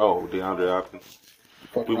 Oh, DeAndre Hopkins.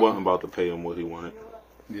 We wasn't about to pay him what he wanted.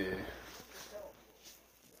 Yeah.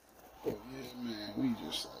 But yeah, man, we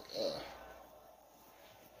just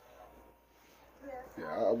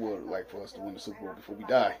I would like for us to win the Super Bowl before we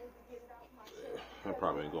die. That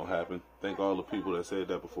probably ain't gonna happen. Thank all the people that said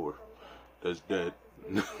that before. That's dead.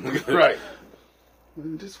 Right.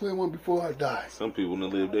 Just win one before I die. Some people done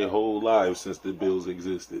lived their whole lives since the Bills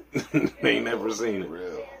existed. They ain't never seen it.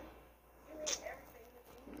 Real.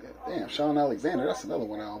 Yeah, damn, Sean Alexander, that's another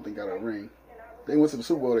one I don't think got a ring. They went to the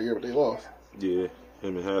Super Bowl that year, but they lost. Yeah,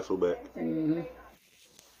 him and Hasselbeck. Mm-hmm.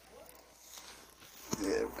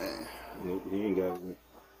 Yeah, man. Nope, he ain't got a ring.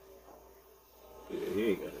 Yeah, he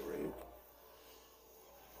ain't got a ring.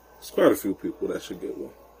 There's quite a few people that should get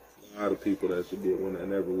one. A lot of people that should get one that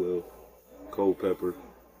never will. Culpepper,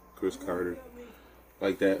 Chris Carter.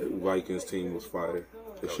 Like that Vikings team was fire.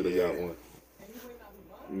 They should have got one.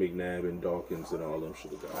 McNabb and Dawkins and all of them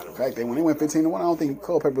should have got one. In fact, when they went 15-1, I don't think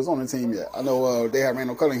Culpepper was on the team yet. I know they had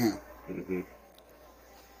Randall Cunningham. Mm-hmm.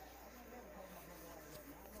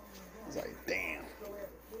 It's like, damn.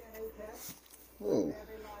 Whoa.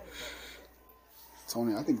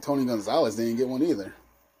 I think Tony Gonzalez didn't get one either.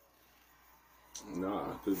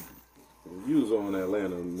 Nah, because you was on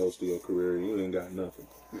Atlanta most of your career and you ain't got nothing.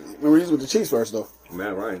 Remember, he was with the Chiefs first, though.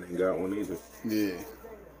 Matt Ryan ain't got one either. Yeah.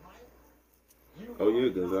 Oh, yeah,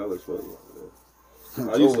 Gonzalez was one.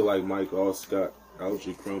 I used to like Mike Allscott,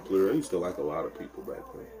 Algie Crumpler. I used to like a lot of people back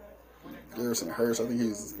then. Garrison Hurst, I think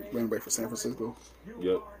he's running back for San Francisco.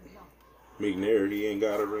 Yep. McNair, he ain't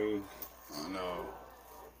got a ring. Oh, no.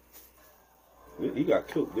 He got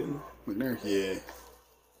killed, didn't he? McNair, yeah.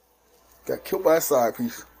 Got killed by a side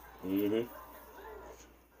piece. Mm-hmm.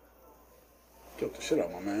 Killed the shit out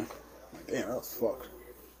of my man. Like, damn, that was fucked.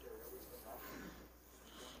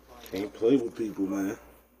 Can't play with people, man.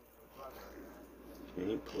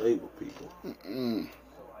 Can't play with people. Mm-mm.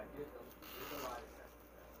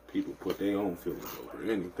 People put their own feelings over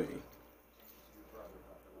anything.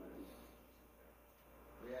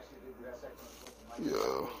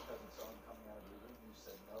 Yeah.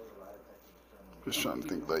 Just trying to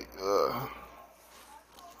think, like,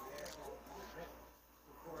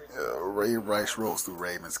 Ray Rice rolls through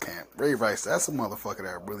Ravens camp. Ray Rice, that's a motherfucker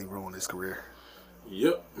that really ruined his career.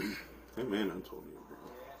 Yep. That man Antonio Brown.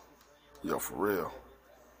 Yo, for real.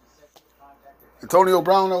 Antonio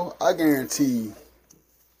Brown, though, I guarantee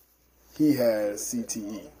he has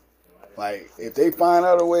CTE. Like, if they find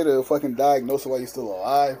out a way to fucking diagnose it while you're still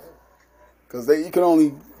alive, because they can only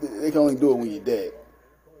do it when you're dead.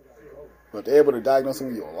 But they're able to diagnose it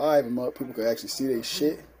when you're alive, and people can actually see their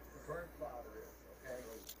shit.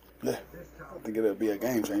 Yeah, I think it'll be a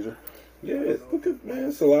game changer. Yeah, look at, man,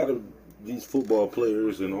 it's a lot of these football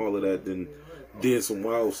players and all of that then did some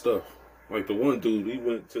wild stuff. Like the one dude, he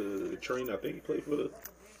went to train, I think he played for the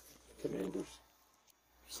Commanders.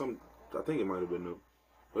 I think it might have been them.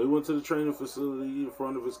 But he went to the training facility in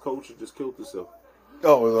front of his coach and just killed himself.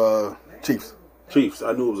 Oh, it was Chiefs. Chiefs,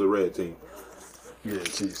 I knew it was a red team. Yeah,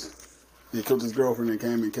 Chiefs. He killed his girlfriend and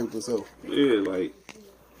came and killed himself. Yeah, like,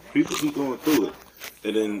 people keep going through it.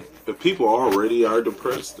 And then if people already are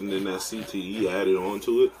depressed and then that CTE added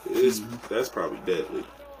onto it, that's probably deadly.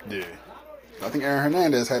 Yeah. I think Aaron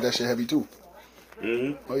Hernandez had that shit heavy too.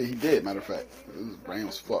 Mm-hmm. Oh yeah, he did, matter of fact. His brain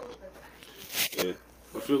was fucked. Yeah.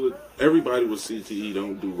 I feel like everybody with CTE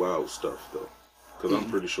don't do wild stuff though. Because I'm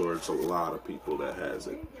pretty sure it's a lot of people that has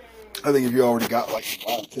it. I think if you already got like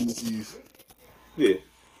wild tendencies. Yeah.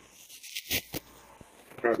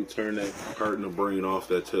 Probably turn that part in the brain off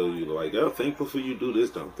that tell you like, oh, think before you do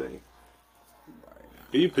this dumb thing.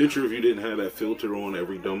 Can you picture if you didn't have that filter on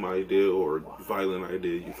every dumb idea or violent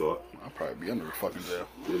idea you thought? I'd probably be under the fucking jail.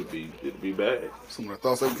 It'd be bad. Some of the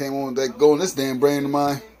thoughts that came on that go in this damn brain of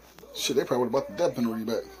mine. Shit, they probably would have brought the death penalty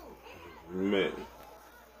back. Man.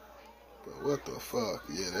 But what the fuck?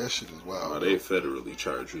 Yeah, that shit is wild. Nah, they federally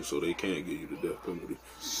charge you, so they can't give you the death penalty.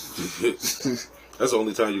 That's the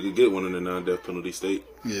only time you could get one in a non-death penalty state.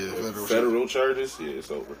 Yeah, federal charges. Yeah,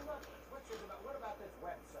 it's over.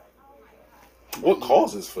 What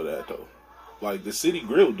causes for that though? Like the City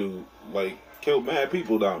Grill dude, like killed mad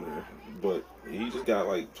people down there, but he just got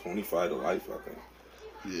like 25 to life, I think.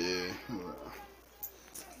 Yeah,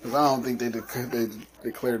 because I don't think they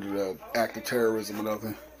declared it an act of terrorism or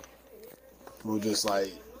nothing. It was just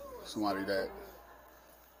like somebody that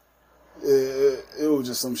it was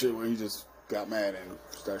just some shit where he just got mad and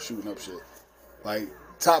started shooting up shit. Like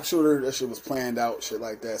top shooter, that shit was planned out, shit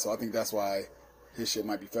like that. So I think that's why his shit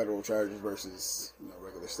might be federal charges versus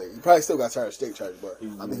regular state. He probably still got state charges, but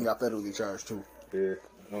I think he got federally charged too. Yeah,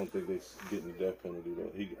 I don't think they're getting the death penalty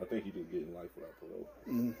though. I think he did getting life without parole.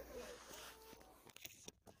 Mm-hmm.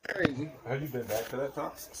 Crazy. Have you been back to that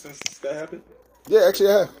top since that happened? Yeah, actually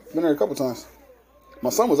I have. Been there a couple times. My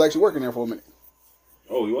son was actually working there for a minute.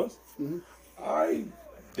 Oh, he was? Mm-hmm. I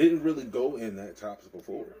didn't really go in that tops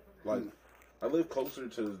before. Like, I live closer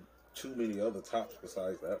to too many other tops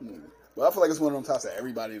besides that one. Well, I feel like it's one of them tops that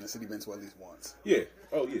everybody in the city been to at least once. Yeah.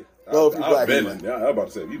 Oh, yeah. Well, if you're black, I've been in there. I was about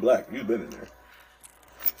to say, if you black, you've been in there.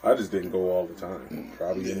 I just didn't go all the time.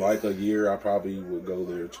 Probably in like a year, I probably would go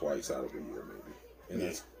there twice out of a year, maybe. And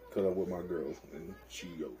that's because I'm with my girl, and she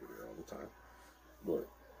over there all the time. But,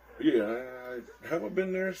 yeah, I haven't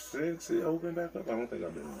been there since it opened back up. I don't think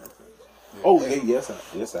I've been in there since. Yeah. Oh, hey, yes,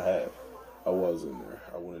 I have. I was in there.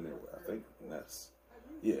 I went in there, I think,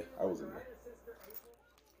 I was in there.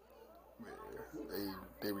 Yeah,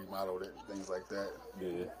 they remodeled it, things like that.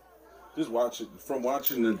 Yeah. Just watching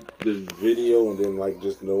the video and then like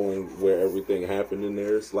just knowing where everything happened in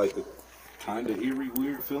there, it's like a kind of eerie,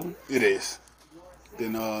 weird feeling. It is.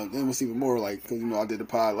 Then what's even more like, because I did the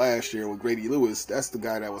pod last year with Grady Lewis. That's the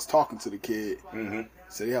guy that was talking to the kid. Mm-hmm.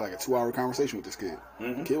 So he had like a 2-hour conversation with this kid.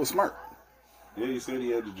 Mm-hmm. The kid was smart. Yeah, he said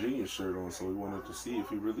he had the Genius shirt on, so he wanted to see if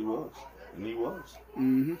he really was, and he was.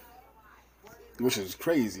 Mm-hmm. Which is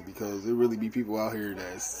crazy because there really be people out here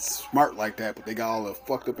that's smart like that, but they got all the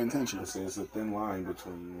fucked up intentions. It's a thin line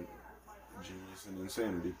between genius and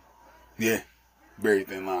insanity. Yeah, very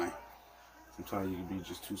thin line. Sometimes you can be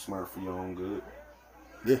just too smart for your own good.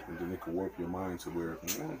 Yeah. And then it can warp your mind to where,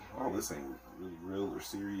 this ain't really real or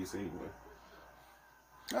serious anyway.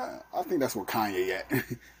 I think that's where Kanye at.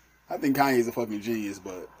 I think Kanye's a fucking genius,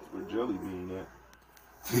 but... Where Jelly Bean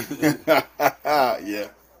at. Yeah.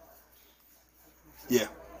 Yeah.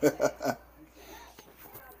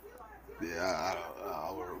 Yeah,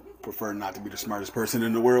 I would prefer not to be the smartest person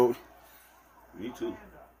in the world. Me too.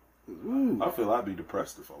 Ooh. I feel I'd be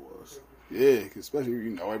depressed if I was. Yeah, 'cause especially if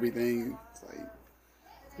you know everything. It's like,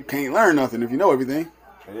 you can't learn nothing if you know everything.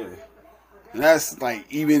 Yeah. And that's like,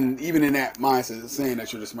 even in that mindset, of saying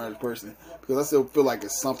that you're the smartest person. Because I still feel like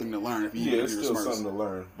it's something to learn if Yeah, you're it's the still smartest. something to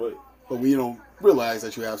learn, but But when you don't realize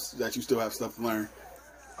that you still have stuff to learn.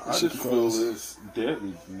 I just feel it's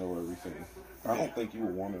deadly to know everything. I don't think you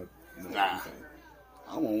would want to know everything.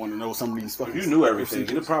 I don't want to know some of these fucking. If you knew everything,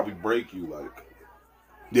 secrets. it'd probably break you.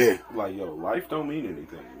 Yeah. Like, yo, life don't mean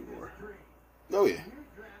anything anymore. Oh yeah.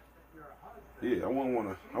 Yeah, I wouldn't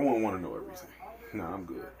want to know everything. Nah, I'm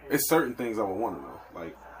good. It's certain things I would want to know.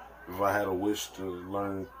 Like, if I had a wish to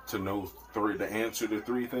learn to know the answer to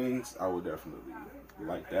 3 things, I would definitely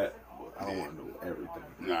like that. But I don't want to know everything.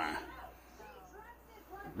 Nah.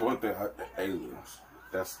 One thing, aliens.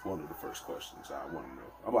 That's one of the first questions I want to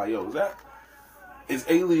know. I'm like, yo, is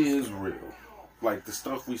aliens real? Like, the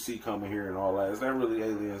stuff we see coming here and all that, is that really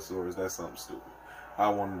aliens or is that something stupid? I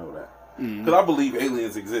want to know that. Because I believe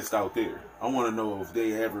aliens exist out there. I want to know if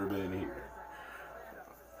they ever been here.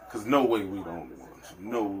 Because no way we the only ones.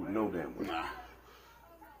 No damn way. Nah.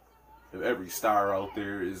 If every star out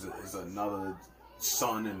there is another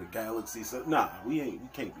sun in the galaxy, so nah, we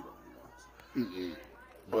can't be the only ones.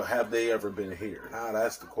 But have they ever been here? Nah,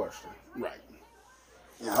 that's the question. Right.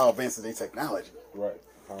 And how advanced is their technology? Right.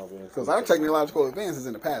 Because our technological advances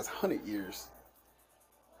in the past 100 years.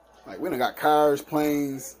 Like, we done got cars,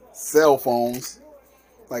 planes, cell phones.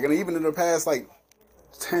 Like, and even in the past, like,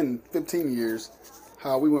 10, 15 years,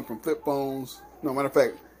 how we went from flip phones. No, matter of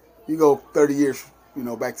fact, you go 30 years,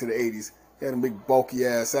 back to the 80s. You had them big,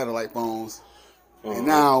 bulky-ass satellite phones. And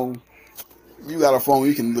now, you got a phone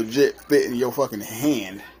you can legit fit in your fucking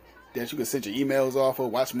hand. That you can send your emails off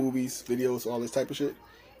of, watch movies, videos, all this type of shit.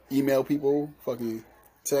 Email people, fucking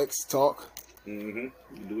text, talk. You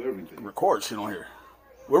do everything. Record shit on here.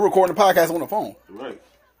 We're recording the podcast on the phone. Right.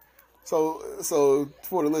 So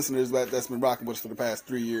for the listeners that's been rocking with us for the past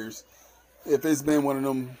 3 years, if it's been one of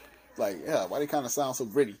them, like, yeah, why they kind of sound so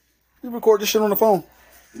gritty? You record this shit on the phone.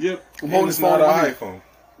 Yep. I'm holding it's this phone not in my an hand. iPhone.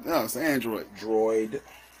 No, it's an Android. Droid.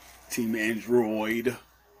 Team Android.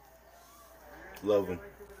 Love them.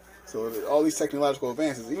 So all these technological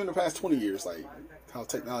advances, even the past 20 years, like how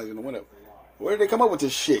technology went up. Where did they come up with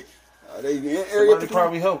this shit? Are they in Area Somebody 51?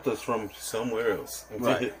 probably helped us from somewhere else.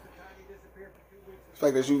 Right. The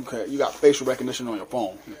fact that you got facial recognition on your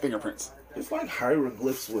phone, your fingerprints. It's like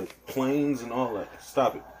hieroglyphs with planes and all that.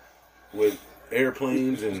 Stop it. With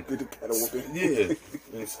airplanes and Get the pedal whooping. yeah,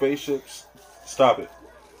 and spaceships. Stop it.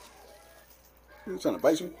 You trying to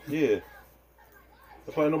bite you? Yeah.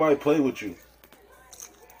 That's why nobody play with you.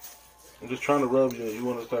 I'm just trying to rub you and you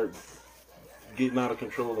want to start getting out of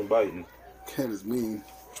control and biting. Cat is mean.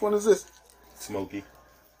 Which one is this? Smokey.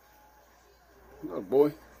 Oh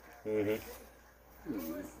boy.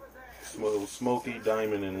 Smokey,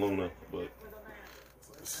 Diamond, and Luna. But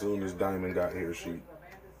as soon as Diamond got here, she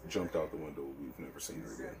jumped out the window. We've never seen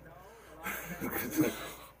her again.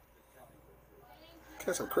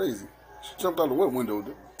 Cats are crazy. She jumped out the what window?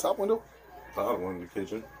 The top window? Top one in the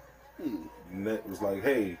kitchen. Net was like,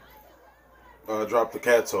 hey, drop the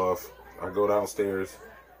cats off. I go downstairs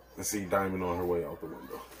and see Diamond on her way out the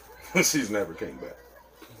window. She's never came back.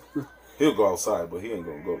 He'll go outside, but he ain't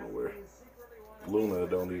gonna go nowhere. Luna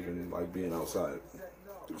don't even like being outside.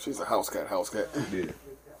 She's a house cat. Yeah.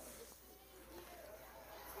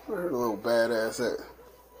 Where her little badass at?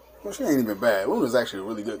 Well, she ain't even bad. Luna's actually a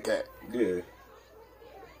really good cat. Yeah.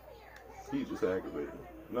 He just aggravated.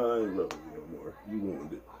 No, I ain't loving you no more. You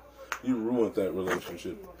ruined it. You ruined that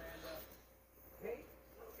relationship.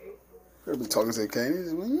 He'll be talking to the cat. He's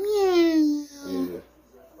just like, Yeah.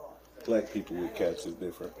 Black people with cats is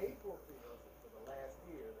different.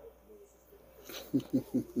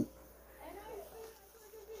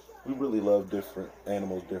 We really love different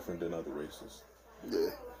animals different than other races. yeah.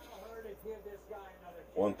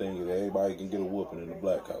 One thing is everybody can get a whooping in the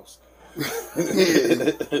black house.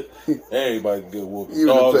 Everybody can get a whooping. Even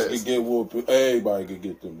the Dogs pets. can get whooping. Everybody can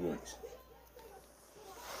get them drinks.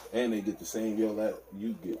 And they get the same yell that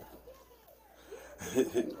you get.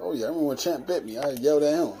 Oh yeah, I remember when Champ bit me. I yelled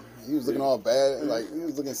at him. He was looking all bad, like he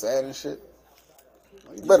was looking sad and shit.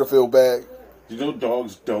 Like, you better feel bad. You know,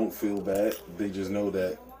 dogs don't feel bad. They just know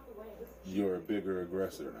that you're a bigger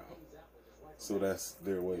aggressor now. So that's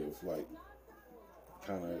their way of like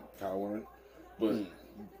kind of cowering. But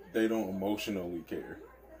they don't emotionally care.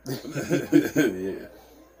 Yeah.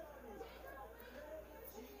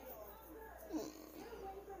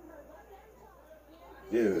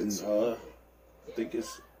 Yeah, and I think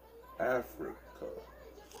it's Africa.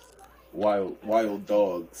 Wild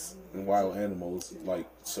dogs and wild animals, like,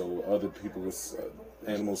 so other people's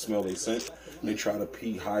animals smell they scent, they try to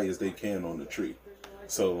pee high as they can on the tree.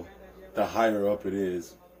 So the higher up it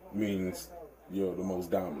is means you're the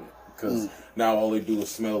most dominant. Because now all they do is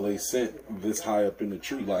smell they scent this high up in the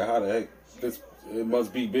tree. Like, how the heck? It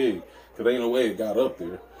must be big. Because ain't no way it got up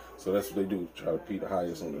there. So that's what they do, try to pee the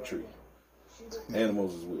highest on the tree.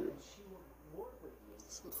 Animals is weird.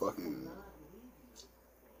 It's fucking...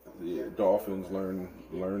 Yeah, dolphins learning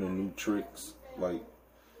new tricks. Like,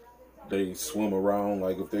 they swim around.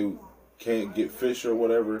 Like, if they can't get fish or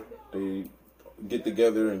whatever, they get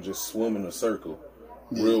together and just swim in a circle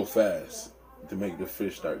real fast to make the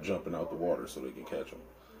fish start jumping out the water so they can catch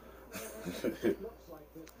them.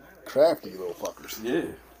 Crafty little fuckers.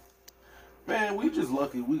 Yeah. Man, we just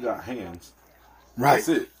lucky we got hands. Right. That's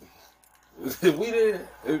it. If we didn't,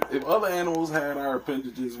 if other animals had our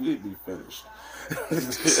appendages, we'd be finished.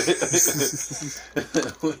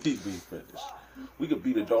 We'd be finished. We could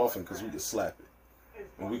beat a dolphin because we could slap it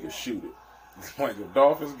and we could shoot it. Like if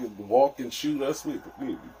dolphins could walk and shoot us, we'd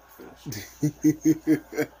be finished.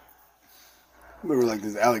 Remember like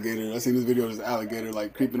this alligator? I seen this video of this alligator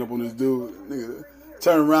like creeping up on this dude. Nigga,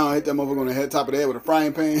 turn around, hit that motherfucker on the top of the head with a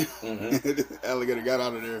frying pan. Alligator got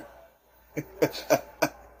out of there.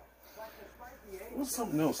 What's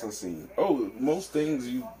something else I seen? Oh, most things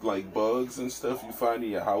you like bugs and stuff you find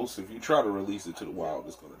in your house. If you try to release it to the wild,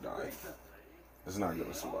 it's gonna die. It's not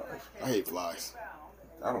gonna survive. I hate flies.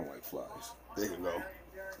 I don't like flies. They can go.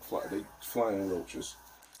 They flying roaches.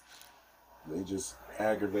 They just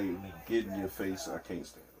aggravate me, get in your face. I can't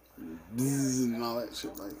stand them. Bzzz and all that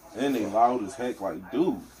shit. Like, And they loud as heck. Like,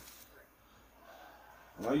 dude,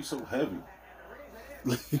 why are you so heavy?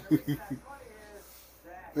 I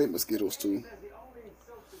hate mosquitoes too.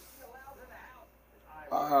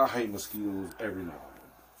 I hate mosquitoes every now and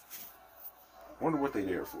then. Wonder what they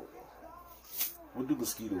there for. What do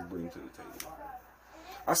mosquitoes bring to the table?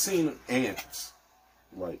 I seen ants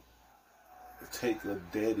like take a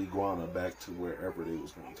dead iguana back to wherever they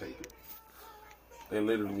was gonna take it. They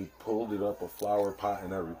literally pulled it up a flower pot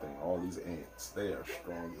and everything. All these ants, they are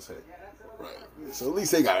strong as heck. Right. So at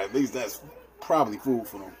least they got. At least that's probably food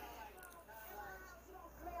for them.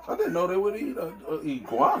 I didn't know they would eat a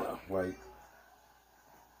iguana. Like,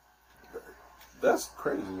 that's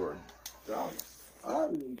crazy work. I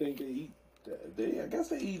didn't think they eat that. I guess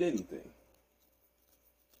they eat anything.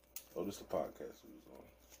 Oh, this is the podcast we was on.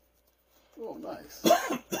 Oh, nice.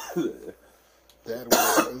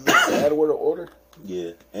 Dad word of order?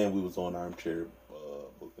 Yeah, and we was on Armchair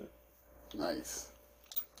Booking. Nice.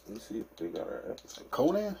 Let me see if they got our episode.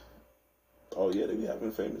 Conan? Oh, yeah, they be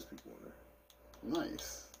having famous people in there.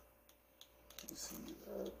 Nice. Let me see.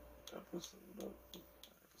 Episode up.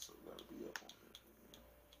 Episode gotta be up on here.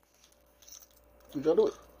 Did y'all do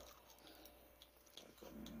it? Like a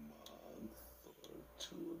month or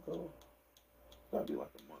two ago. Gotta be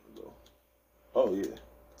like a month ago. Oh, yeah.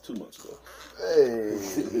 2 months ago. Hey.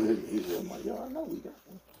 I'm like, yo, I know we got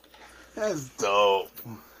one. That's dope.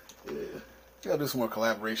 Yeah. We gotta do some more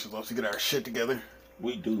collaborations once we get our shit together.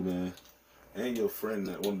 We do, man. And your friend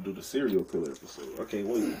that want to do the serial killer episode. I can't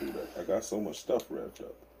wait to do that. I got so much stuff wrapped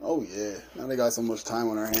up. Oh, yeah. Now they got so much time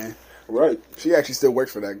on our hand. Right. She actually still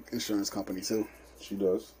works for that insurance company, too. She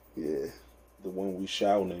does. Yeah. The one we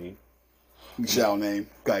shall name. We shall name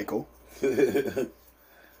Geico.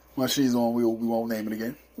 When she's on, we won't name it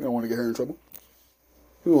again. We don't want to get her in trouble.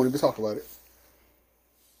 We won't even talk about it.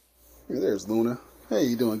 Yeah, there's Luna. Hey,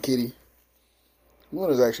 you doing, kitty?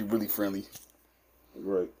 Luna's actually really friendly.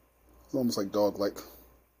 Right. It's almost like dog-like.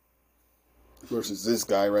 Versus this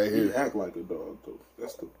guy right here. He act like a dog, though.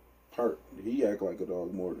 That's the part. He act like a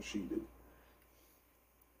dog more than she do.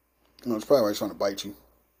 No, it's probably why he's trying to bite you.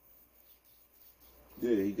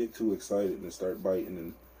 Yeah, he get too excited and start biting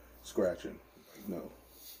and scratching. Like, no.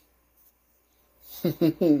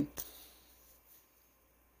 I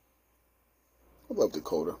love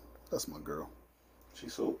Dakota. That's my girl.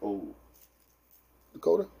 She's so old.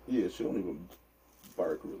 Dakota? Yeah, she don't even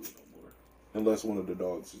bark really no more. Unless one of the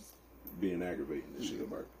dogs is being aggravating and she'll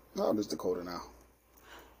bark. How old is Dakota now?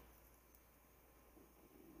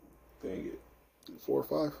 Dang it. 4 or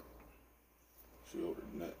 5? She older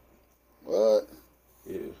than that. What?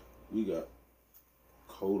 Yeah, we got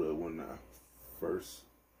Coda when I first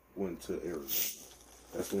went to Arizona.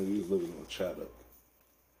 That's when we was living on Chaddock.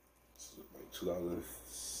 This was like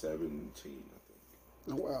 2017, I think.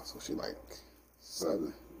 Oh, wow. So she like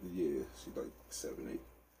 7. Yeah, she's like 7, 8.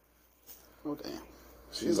 Oh, damn.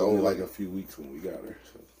 She was only like a few weeks when we got her.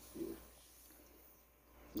 So, yeah.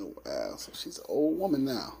 Oh, wow. So she's an old woman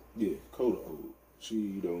now. Yeah, Coda old.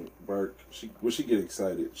 She don't bark. When she get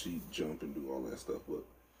excited, she jump and do all that stuff. But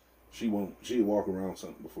she won't. She'd walk around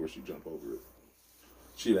something before she jump over it.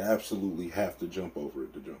 She'd absolutely have to jump over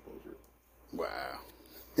it to jump over it. Wow.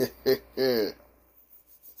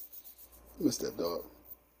 Miss that dog.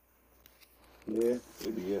 Yeah,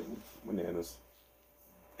 they be at bananas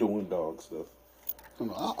doing dog stuff.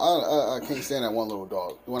 I can't stand that one little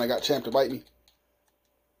dog. The one that got Champ to bite me.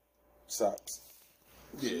 Socks.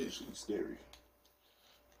 Yeah. She's scary.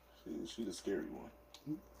 She's the scary one.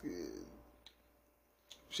 Yeah.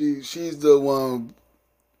 She's the one.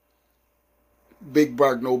 Big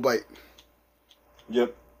bark, no bite.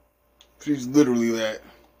 Yep. She's literally that.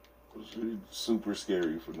 She's super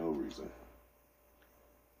scary for no reason.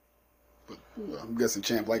 But I'm guessing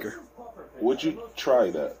Champ like her. Would you try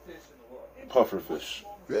that? Pufferfish.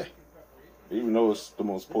 Yeah. Even though it's the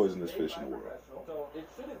most poisonous fish in the world.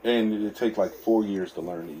 And it takes like 4 years to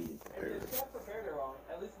learn to even prepare it.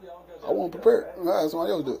 I won't prepare it. That's why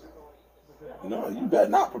else do it. No, you better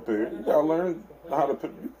not prepare it. You gotta learn how to.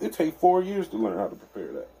 It takes 4 years to learn how to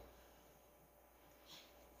prepare that.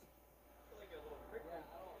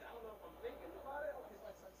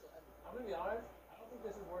 I'm gonna be honest. I don't think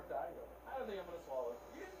this is worth the ego. I don't think I'm gonna swallow it.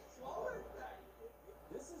 You didn't swallow it?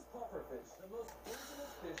 This is pufferfish, the most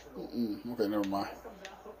poisonous fish in the world. Okay, never mind.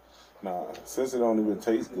 Nah, since it don't even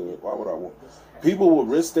taste good, why would I want? People would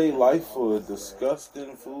risk their life for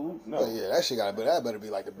disgusting food. No. But yeah, that better be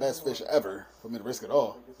like the best fish ever for me to risk it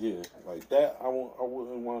all. Yeah, like that. I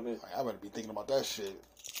wouldn't want it. Like, I better be thinking about that shit.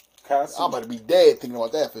 Castle, I better be dead thinking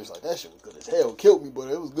about that fish. Like that shit was good as hell. Killed me, but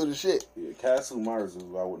it was good as shit. Yeah, Castle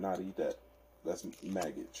Marzu, I would not eat that. That's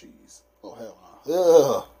maggot cheese. Oh hell no.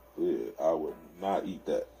 Ugh. Yeah, I would not eat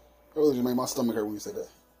that. It really just made my stomach hurt when you said that.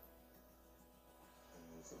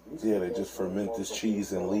 Yeah, they just ferment this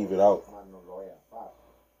cheese and leave it out.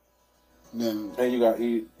 Then And you gotta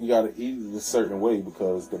eat it a certain way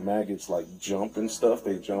because the maggots like jump and stuff.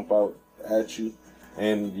 They jump out at you,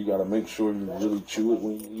 and you gotta make sure you really chew it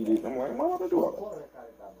when you eat it. I'm like, why would I do all that?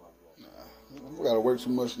 I gotta work too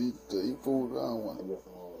much to eat food. I don't want it.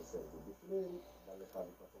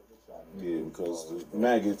 Yeah, because the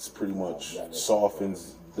maggots pretty much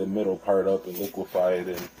softens the middle part up and liquefy it,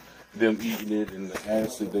 and them eating it and the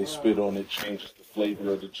acid they spit on it changes the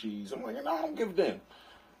flavor of the cheese. I'm like, no, I don't give a damn.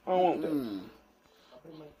 I don't want that.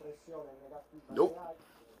 Nope.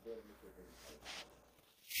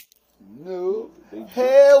 No.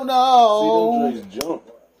 Hell no. See them trees jump.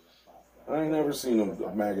 I ain't never seen a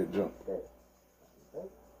maggot jump.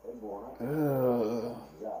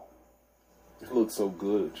 It looks so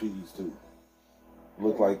good, cheese too.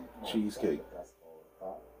 Look like cheesecake.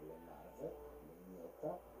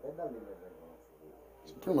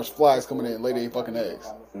 Pretty much flies coming in and lay their fucking eggs.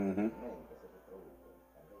 Mm-hmm.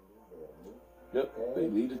 Yep, they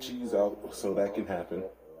leave the cheese out so that can happen.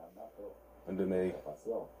 And then they...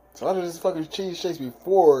 So how does this fucking cheese shakes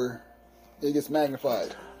before it gets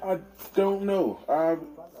magnified? I don't know.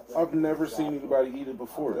 I've never seen anybody eat it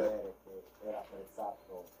before that.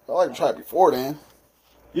 I like to try it before then.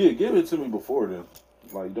 Yeah, give it to me before then.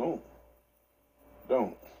 Like, don't.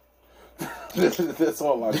 That's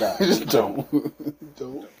all I got. Just don't.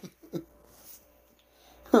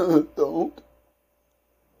 Don't.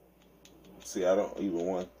 See, I don't even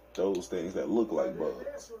want those things that look like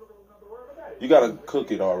bugs. You gotta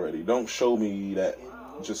cook it already. Don't show me that.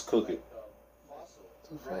 Just cook it.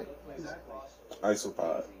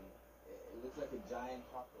 Isopod. It looks like a giant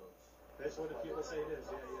cockroach. That's what the people say it is.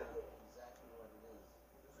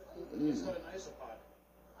 Yeah, yeah. It's called an isopod.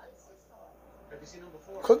 Have you seen them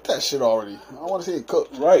before? Cook that shit already. I want to see it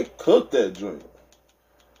cooked. Right, cook that joint.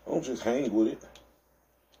 Don't just hang with it.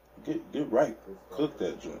 Get right. Cook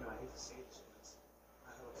that joint. I hate to say this, but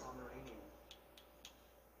I have a Pomeranian.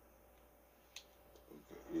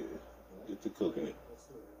 Yeah, get to cooking it.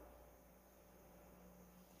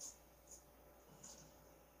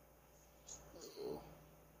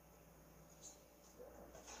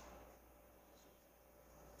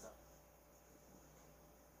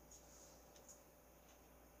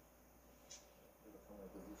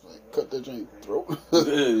 Like, cut that joint throat.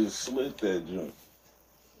 Yeah, slit that joint.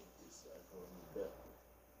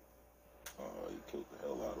 Oh, you killed the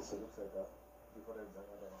hell out of it.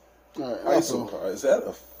 All right, also,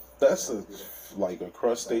 Isopod, that's a like a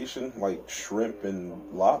crustacean, like shrimp and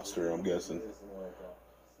lobster, I'm guessing.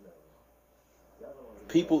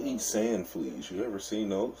 People eat sand fleas. You ever seen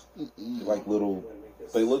those? Like little,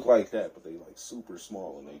 they look like that, but they like super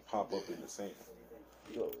small and they pop up in the sand.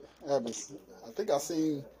 I think I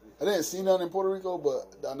seen I didn't see none in Puerto Rico,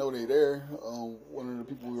 but I know they there. One of the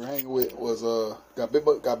people we were hanging with was got bit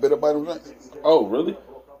up by them joints. Oh, really?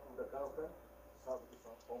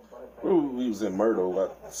 We was in Myrtle.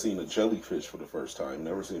 I seen a jellyfish for the first time.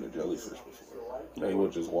 Never seen a jellyfish before. They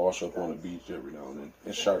would just wash up on the beach every now and then.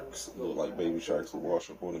 And sharks, look like baby sharks, would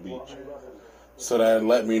wash up on the beach. So that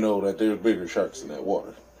let me know that there's bigger sharks in that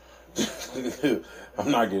water.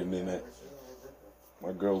 I'm not getting in that.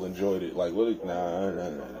 My girl enjoyed it. Like, what? Nah.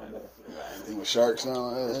 Anything with sharks now?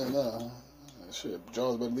 Nah. Shit,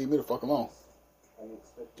 Jones better leave me the fuck alone. All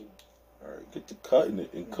right, get to cutting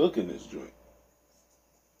it and cooking this joint.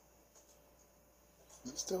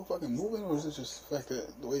 Is it still fucking moving, or is it just the fact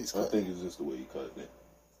that the way he's cutting? I think it's just the way he cutting it.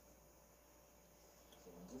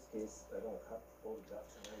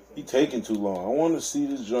 He taking too long. I want to see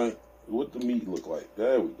this joint. What the meat look like?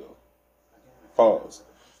 There we go. Pause.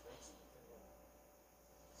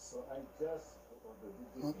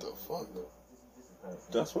 What the fuck?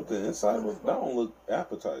 That's what the inside was. That don't look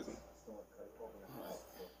appetizing.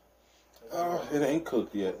 It ain't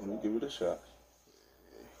cooked yet. Let me give it a shot.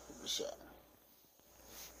 Give it a shot.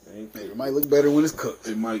 It might look better when it's cooked.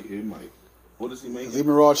 It might. What does he make?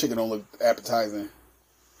 Even raw chicken don't look appetizing.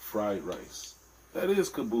 Fried rice. That is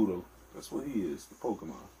Kabuto. That's what he is. The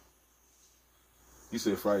Pokemon. You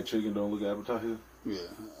said fried chicken don't look appetizing? Yeah.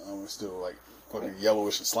 It's still like fucking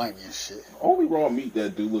yellowish and slimy and shit. Only raw meat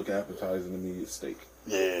that do look appetizing to me is steak.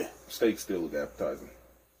 Yeah. Steak still look appetizing.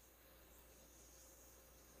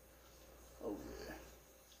 Oh yeah.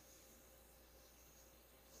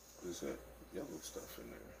 What is that yellow stuff in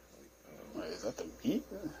there? Wait, is that the meat?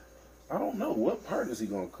 I don't know. What part is he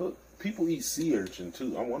gonna cook? People eat sea urchin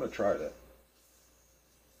too. I want to try that.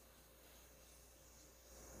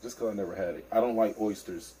 Just because I never had it. I don't like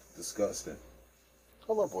oysters. Disgusting.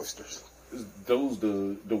 I love oysters. Those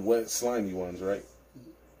the wet slimy ones, right?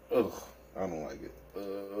 Ugh, I don't like it.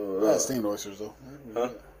 I had steamed oysters though. Huh?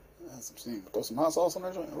 I had some steamed. Throw some hot sauce on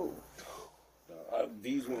that joint. Oh.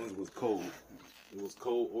 These ones was cold. It was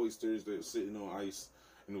cold oysters that were sitting on ice,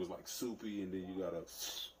 and it was like soupy, and then you gotta.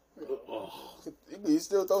 You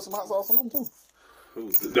still throw some hot sauce on them too.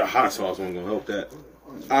 The hot sauce wasn't gonna help that.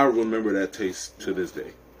 I remember that taste to this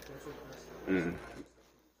day. Mm.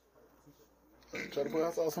 Try to put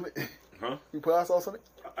hot sauce on it. Huh? You put hot sauce on it?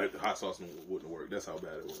 Hot sauce wouldn't work. That's how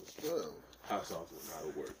bad it was. Oh. Hot sauce would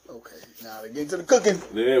not work. Okay, now to get to the cooking.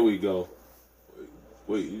 There we go.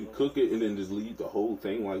 Wait, you cook it and then just leave the whole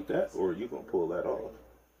thing like that, or are you gonna pull that off?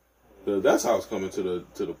 That's how it's coming to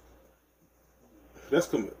the. That's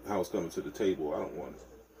how it's coming to the table. I don't want it.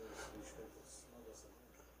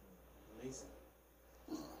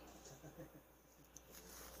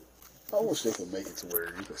 I wish they could make it to where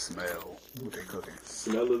you could smell what they're cooking.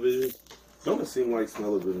 Smell-o-vision? Don't it seem like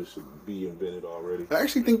smell-o-vision should be invented already? I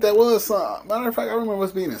actually think that was matter of fact, I remember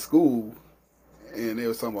us being in school and they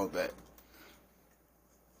was talking about that.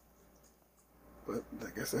 But I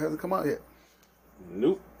guess it hasn't come out yet.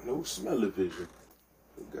 Nope, no smell-o-vision.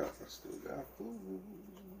 I still got food.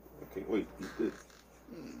 I can't wait to eat this.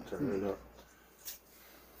 Turn it up.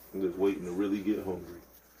 I'm just waiting to really get hungry.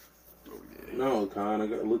 Oh yeah. No, it kind of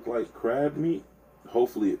look like crab meat.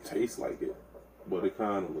 Hopefully it tastes like it, but it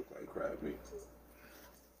kind of look like crab meat.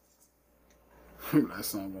 That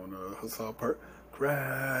song on South Park.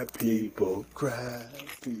 Crab people, crab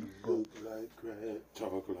people. Look like crab,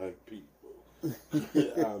 talk like people. I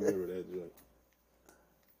remember that joke.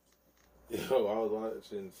 Yo, I was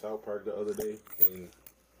watching South Park the other day, and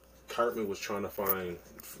Cartman was trying to find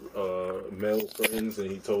male friends,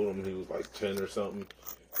 and he told him he was like 10 or something.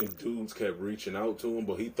 And dudes kept reaching out to him,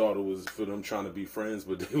 but he thought it was for them trying to be friends,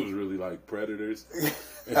 but they was really like predators.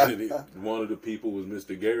 And then one of the people was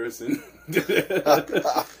Mr. Garrison.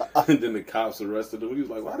 And then the cops arrested him. He was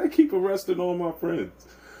like, why they keep arresting all my friends?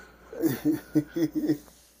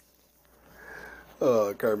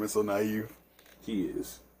 Cartman's so naive. He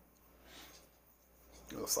is.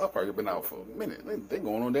 South Park have been out for a minute. They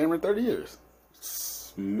going on damn near 30 years.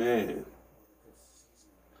 Man.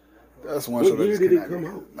 That's one What show that year just did came it come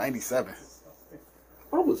out. out? 97.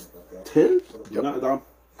 I was 10? Yep. I'm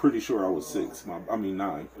pretty sure I was 6.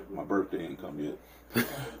 9. My birthday ain't come yet.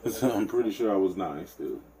 So I'm pretty sure I was 9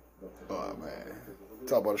 still. Oh, man.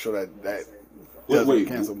 Talk about a show that Wait, doesn't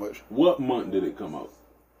cancel much. What month did it come out?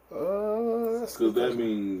 That's Because that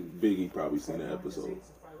means Biggie probably seen the episode.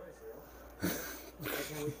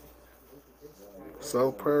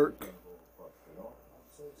 South Park.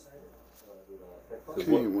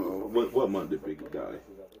 What month did Biggie die?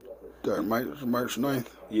 Died March 9th.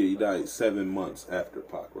 Yeah, he died 7 months after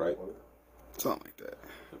Pac, right? Something like that.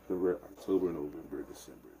 October, November,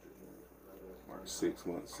 December, January. March 6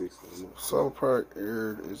 months, 6 months. South Park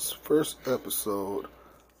aired its first episode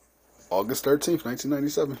August 13th,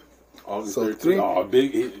 1997. August So 13th. Oh,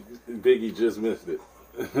 Biggie just missed it.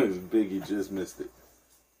 Biggie just missed it.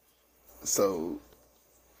 So,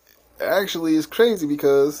 actually, it's crazy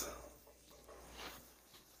because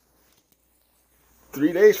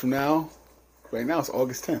 3 days from now, right now it's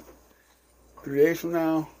August 10th. 3 days from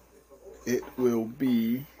now, it will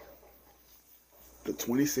be the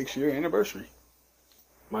 26-year anniversary.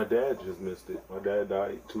 My dad just missed it. My dad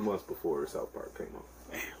died 2 months before South Park came out.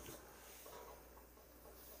 Damn.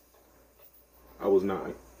 I was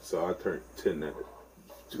 9, so I turned 10 that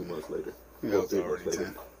 2 months later. Yeah, it was already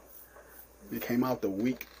 10. It came out the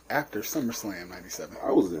week after SummerSlam 97.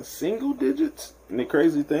 I was in single digits. And the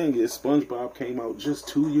crazy thing is SpongeBob came out just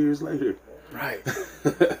 2 years later. Right.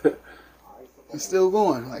 It's still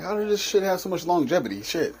going. Like, how did this shit have so much longevity?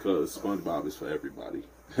 Shit. Because SpongeBob is for everybody.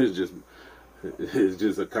 It's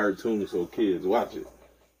just a cartoon, so kids watch it.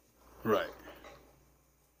 Right.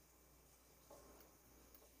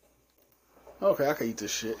 Okay, I can eat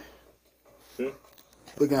this shit.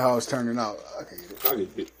 Look at how it's turning out. I can eat it. I can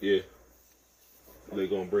get, yeah. They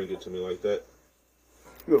gonna bring it to me like that.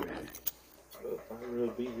 Go. I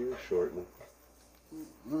will be here shortly.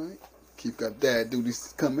 Alright. Keep got dad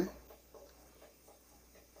duties coming.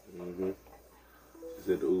 Mm-hmm. She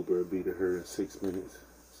said the Uber will be to her in 6 minutes.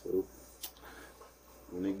 So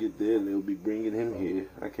when they get there, they'll be bringing him here.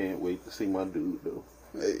 I can't wait to see my dude, though.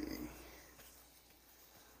 Hey.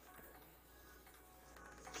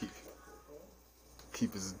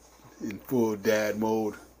 Keep us in full dad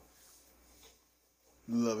mode.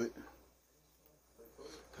 Love it.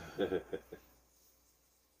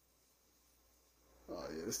 Oh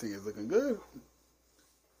yeah, this thing is looking good.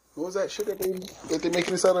 What was that shit that they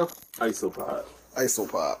making this out of? Isopod.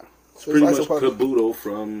 Isopod. It's pretty much Kabuto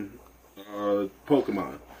from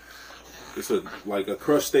Pokemon. It's like a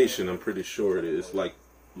crustacean, I'm pretty sure it is. Like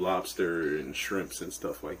lobster and shrimps and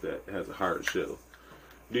stuff like that. It has a hard shell.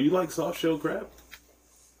 Do you like soft shell crab?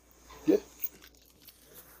 Yeah.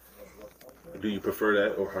 Do you prefer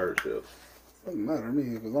that or hard shell? Doesn't matter to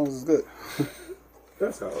me as long as it's good.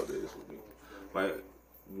 That's how it is with me. Like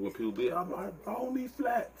when people be, I don't need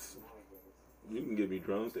flats. You can give me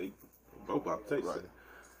drumstick. Both about to taste it.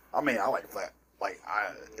 I mean, I like flat. Like,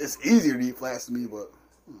 it's easier to eat flats to me, but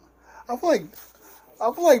I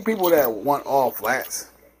feel like people that want all flats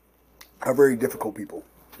are very difficult people.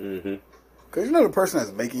 Mm-hmm. Because you know the person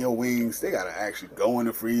that's making your wings, they got to actually go in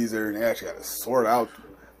the freezer and they actually got to sort out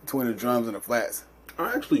between the drums and the flats.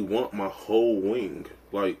 I actually want my whole wing.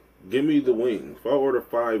 Like, give me the wing. If I order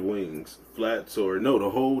 5 wings, flats or no, the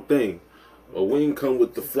whole thing. A wing come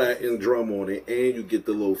with the flat and drum on it, and you get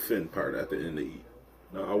the little fin part at the end to eat.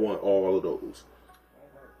 Now, I want all of those.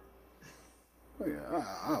 Yeah,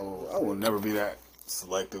 I will never be that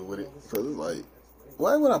selective with it. Because it's like,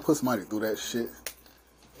 why would I put somebody through that shit?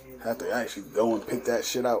 Have to actually go and pick that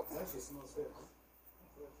shit out.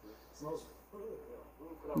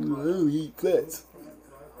 I don't eat flats.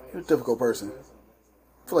 You're a difficult person.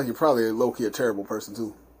 I feel like you're probably low-key a terrible person,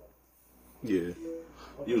 too. Yeah.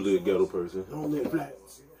 Usually a ghetto person. Only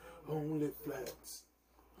flats. Only flats.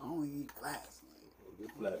 I only eat flats.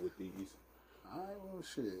 Get flat with these. Alright, well,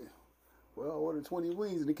 shit. Well, I ordered 20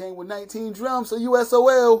 wings and it came with 19 drums, so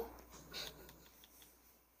USOL.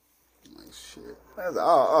 Like, shit. That's,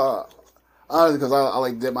 honestly, because I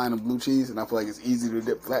like dip mine in blue cheese, and I feel like it's easy to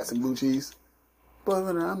dip flats in blue cheese. But other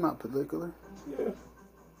than that, I'm not particular. Yeah.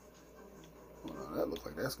 Well, that looks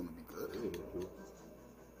like that's going to be good. What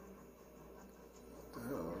the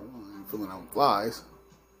hell? I ain't feeling on flies.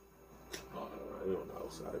 Oh, I on the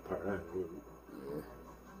outside part. I ain't really.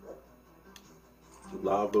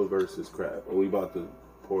 Lava versus crab. Are we about to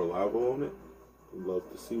pour lava on it? We'd love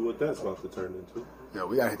to see what that's about to turn into. Yeah,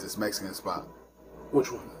 we gotta hit this Mexican spot. Which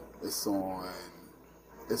one? It's on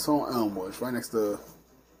Elmwood. It's right next to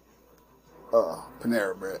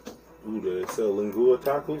Panera Bread. Ooh, they sell lingua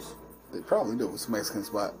tacos? They probably do. It's a Mexican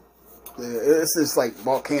spot. It's this like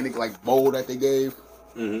volcanic like bowl that they gave.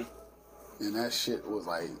 Mm-hmm. And that shit was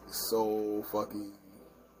like so fucking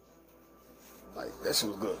like that shit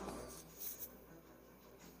was good.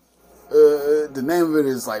 The name of it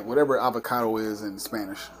is like whatever avocado is in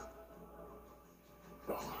Spanish.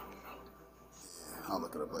 Oh, I'll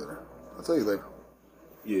look it up later. I'll tell you later.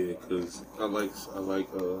 yeah, because I like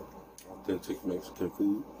authentic Mexican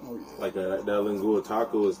food. Oh, yeah. Like that lingua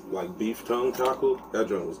taco is like beef tongue taco. That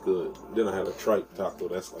joint was good. Then I had a tripe taco.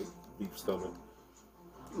 That's like beef stomach.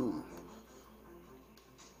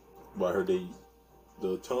 But I heard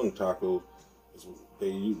the tongue taco,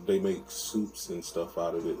 They make soups and stuff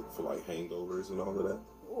out of it for like hangovers and all of that.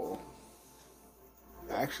 Oh.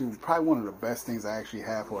 Actually, probably one of the best things I actually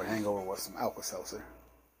had for a hangover was some Alka-Seltzer.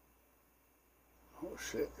 Oh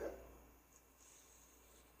shit.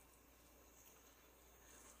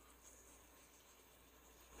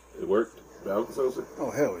 It worked. The Alka-Seltzer. Oh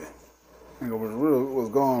hell yeah. Hangover was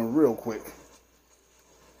gone real quick.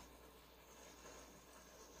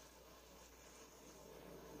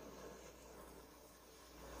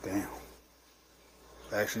 Damn.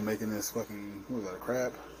 Actually making this fucking, what was that, a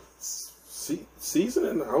crab?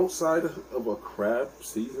 Seasoning the outside of a crab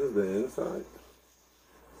seasons the inside?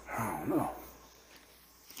 I don't know.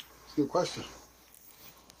 It's a good question.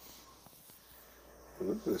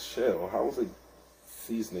 Look at the shell. How was it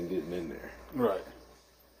seasoning getting in there? Right.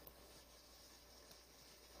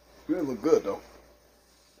 It didn't look good though.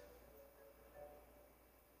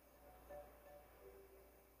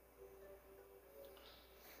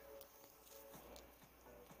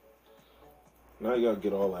 Now you gotta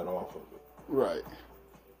get all that off of it. Right.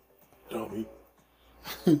 Dummy.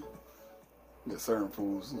 There's certain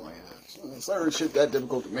foods like that. Certain shit that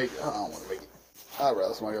difficult to make. I don't want to make it. I'd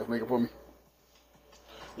rather somebody else make it for me.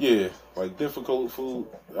 Yeah, like difficult food,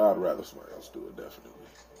 I'd rather somebody else do it, definitely.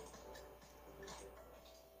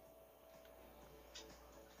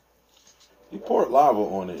 You poured lava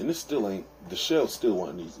on it, and it still ain't, the shell still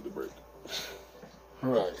wasn't easy to break.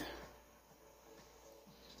 Right.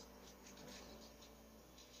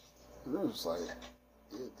 It was just like,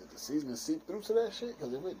 did the seasoning seep through to that shit?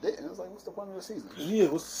 Because if it didn't, it's like, what's the point of the seasoning? Yeah,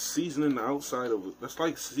 what's seasoning the outside of it? That's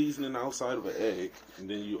like seasoning the outside of an egg, and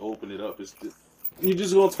then you open it up, you're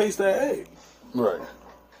just gonna taste that egg. Right.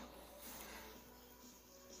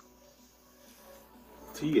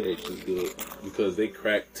 Tea eggs is good because they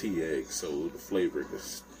crack tea eggs, so the flavor can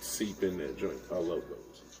seep in that joint. I love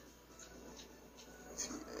those.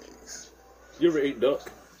 Tea eggs. You ever ate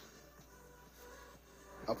duck?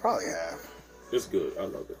 I probably have. It's good. I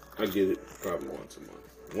love it. I get it probably once a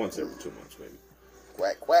month. Once every 2 months, maybe.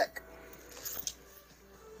 Quack, quack.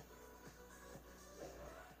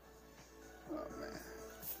 Oh, man.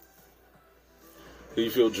 Do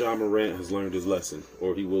you feel John Morant has learned his lesson,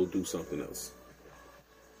 or he will do something else?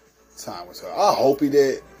 Time will tell. I hope he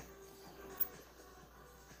did.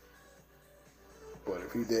 But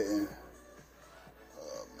if he didn't,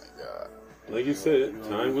 oh my God. Like you said,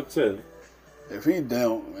 time would tell. If he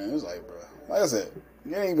don't, man, it's like, bro. Like I said,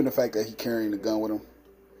 it ain't even the fact that he carrying the gun with him.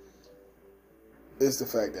 It's the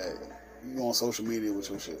fact that you on social media with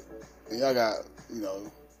your shit. And y'all got, you know,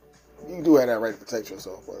 you do have that right to protect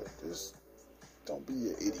yourself, but just don't be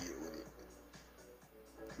an idiot with it.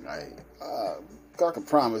 Like, I can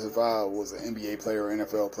promise if I was an NBA player or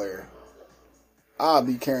NFL player, I'll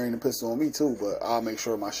be carrying a pistol on me too, but I'll make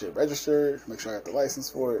sure my shit registered, make sure I got the license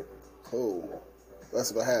for it. Cool.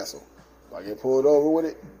 Less of a hassle. If I get pulled over with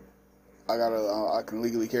it, I can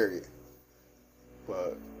legally carry it.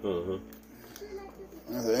 But, and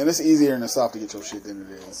it's easier in the South to get your shit than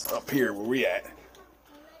it is up here where we at.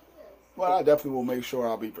 Well, I definitely will make sure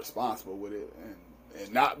I'll be responsible with it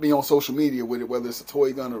and not be on social media with it, whether it's a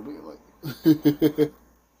toy gun or like.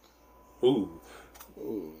 Ooh.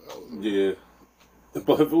 Yeah.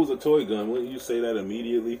 But if it was a toy gun, wouldn't you say that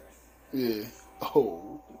immediately? Yeah.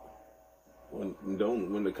 Oh.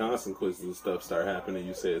 When the consequences and stuff start happening,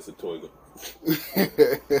 you say it's a toy gun.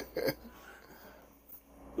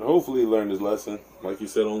 Hopefully he learned his lesson. Like you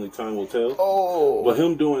said, only time will tell. Oh. But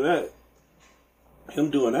him doing that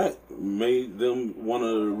made them want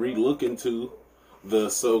to re-look into the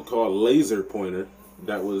so-called laser pointer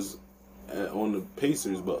that was on the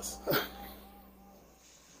Pacers bus.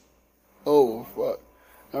 Oh, fuck.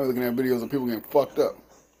 I was looking at videos of people getting fucked up.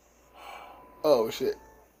 Oh, shit.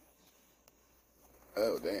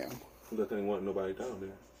 Oh, damn. That thing wasn't nobody down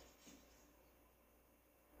there.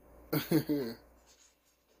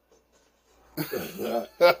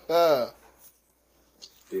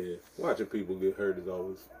 Yeah, watching people get hurt is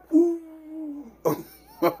always.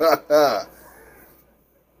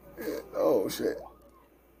 Oh, shit.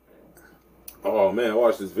 Oh, man, I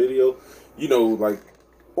watched this video. You know, like,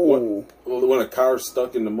 when a car's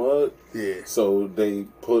stuck in the mud, yeah. So they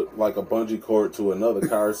put like a bungee cord to another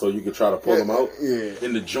car so you could try to pull them out. Yeah.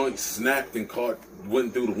 And the joint snapped and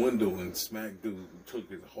went through the window and smacked dude. Took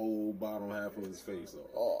his whole bottom half of his face off.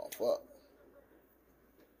 Oh, fuck.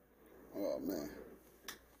 Oh, man.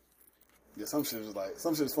 Yeah, some shit is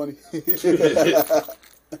funny.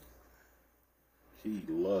 He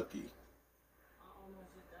lucky.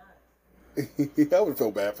 I would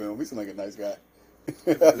feel bad for him. He seemed like a nice guy.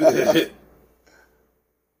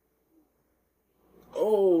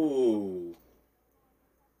 Oh.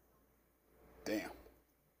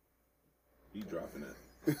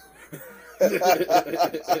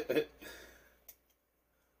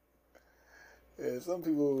 Yeah, some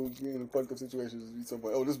people get in fucked up situations be so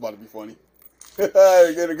funny. Oh, this is about to be funny.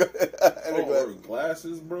 Her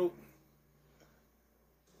glasses broke.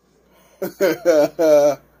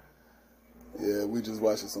 Yeah, we just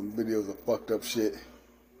watching some videos of fucked up shit.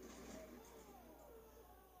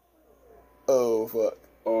 Oh, fuck.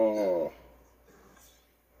 Oh.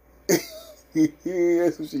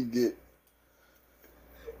 That's what she get.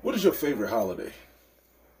 What is your favorite holiday?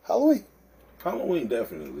 Halloween. Halloween,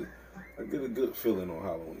 definitely. I get a good feeling on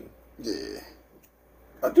Halloween. Yeah.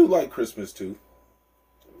 I do like Christmas, too.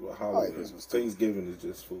 But Halloween, I like Christmas, too. Thanksgiving is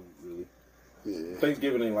just food, really. Yeah.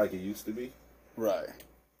 Thanksgiving ain't like it used to be. Right.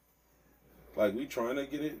 Like, we trying to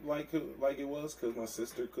get it like it was, because my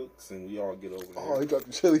sister cooks, and we all get over there. Oh, he dropped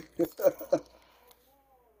the chili.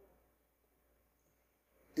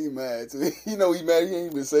 He mad, too. You know he mad. He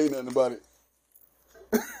ain't even say nothing about it.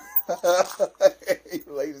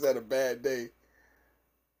 Like he just had a bad day.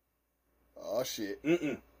 Oh, shit.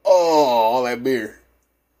 Mm-mm. Oh, all that beer.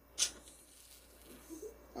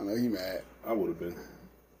 I know he mad. I would have been.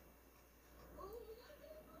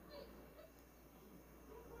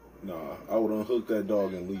 Nah, I would unhook that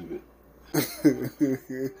dog and leave it.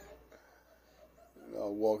 I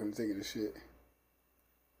was walking and taking the shit.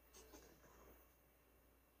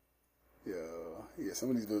 Yeah,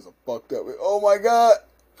 some of these videos are fucked up. Oh my god!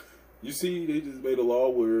 You see, they just made a law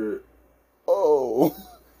where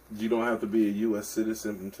you don't have to be a U.S.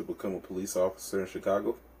 citizen to become a police officer in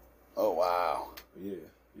Chicago. Oh, wow. Yeah,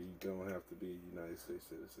 you don't have to be a United States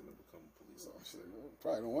citizen to become a police officer.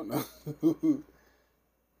 Probably don't want no.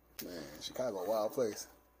 Man, Chicago, a wild place.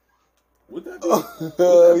 Would that be?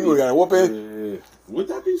 You would got a whooping? Yeah. Would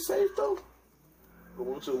that be safe, though? A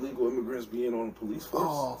bunch of illegal immigrants being on the police force?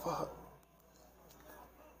 Oh, fuck.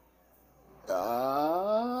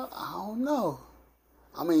 I don't know.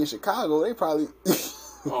 I mean, in Chicago, they probably...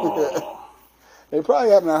 They probably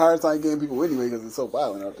having a hard time getting people anyway because it's so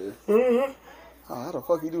violent out there. Mm-hmm. Oh, how the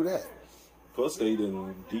fuck you do that? Plus, they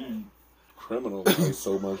done decriminalize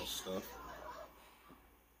so much stuff.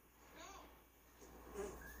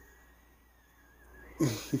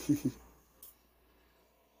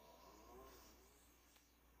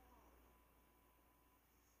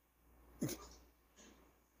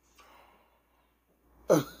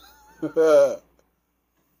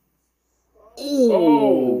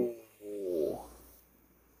 Oh.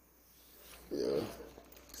 Yeah.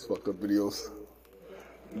 These fucked up videos.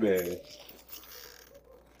 Man.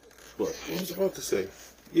 But what was I about to say?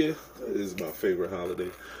 Yeah, that is my favorite holiday.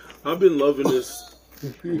 I've been loving this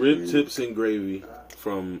rib tips and gravy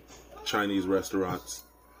from Chinese restaurants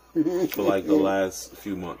for like the last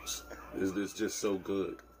few months. It's just so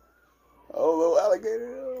good. Oh, little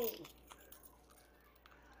alligator.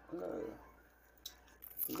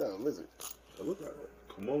 Is that a lizard? I look like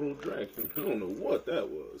a Komodo dragon. I don't know what that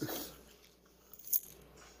was.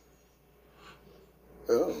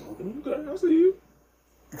 Oh. Okay, I see you.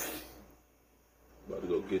 About to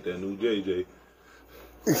go get that new JJ.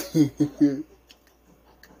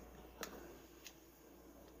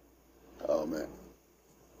 Oh, man.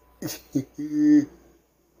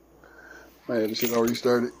 Man, this shit already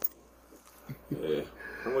started. Yeah.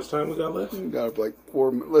 How much time we got left? We got like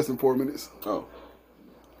less than 4 minutes. Oh.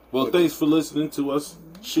 Well, thanks for listening to us.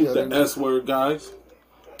 Shoot the S word, guys.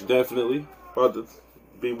 Definitely. About to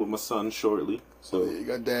be with my son shortly. So yeah, you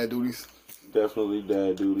got dad duties. Definitely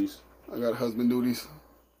dad duties. I got husband duties.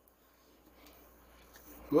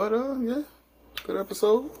 But, yeah. Good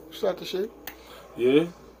episode. Shot the shit. Yeah.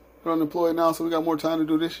 We're unemployed now, so we got more time to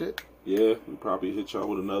do this shit. Yeah, we probably hit y'all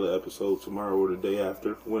with another episode tomorrow or the day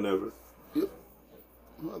after, whenever. Yep.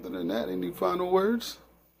 Other than that, any final words?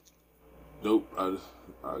 Nope. I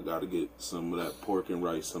gotta get some of that pork and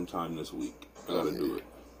rice sometime this week. I gotta do it.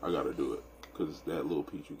 I gotta do it. Because that little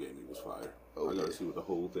piece you gave me was fire. Oh, I gotta see what the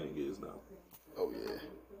whole thing is now. Oh, yeah.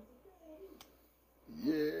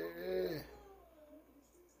 Yeah.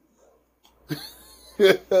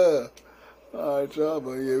 Alright, y'all.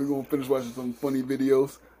 But yeah, we're going to finish watching some funny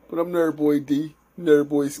videos. But I'm Nerd Boy D. Nerd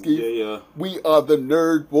Boy Ski. Yeah. We are the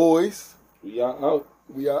Nerd Boys. We are out.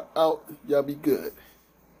 We are out. Y'all be good.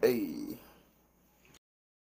 Hey.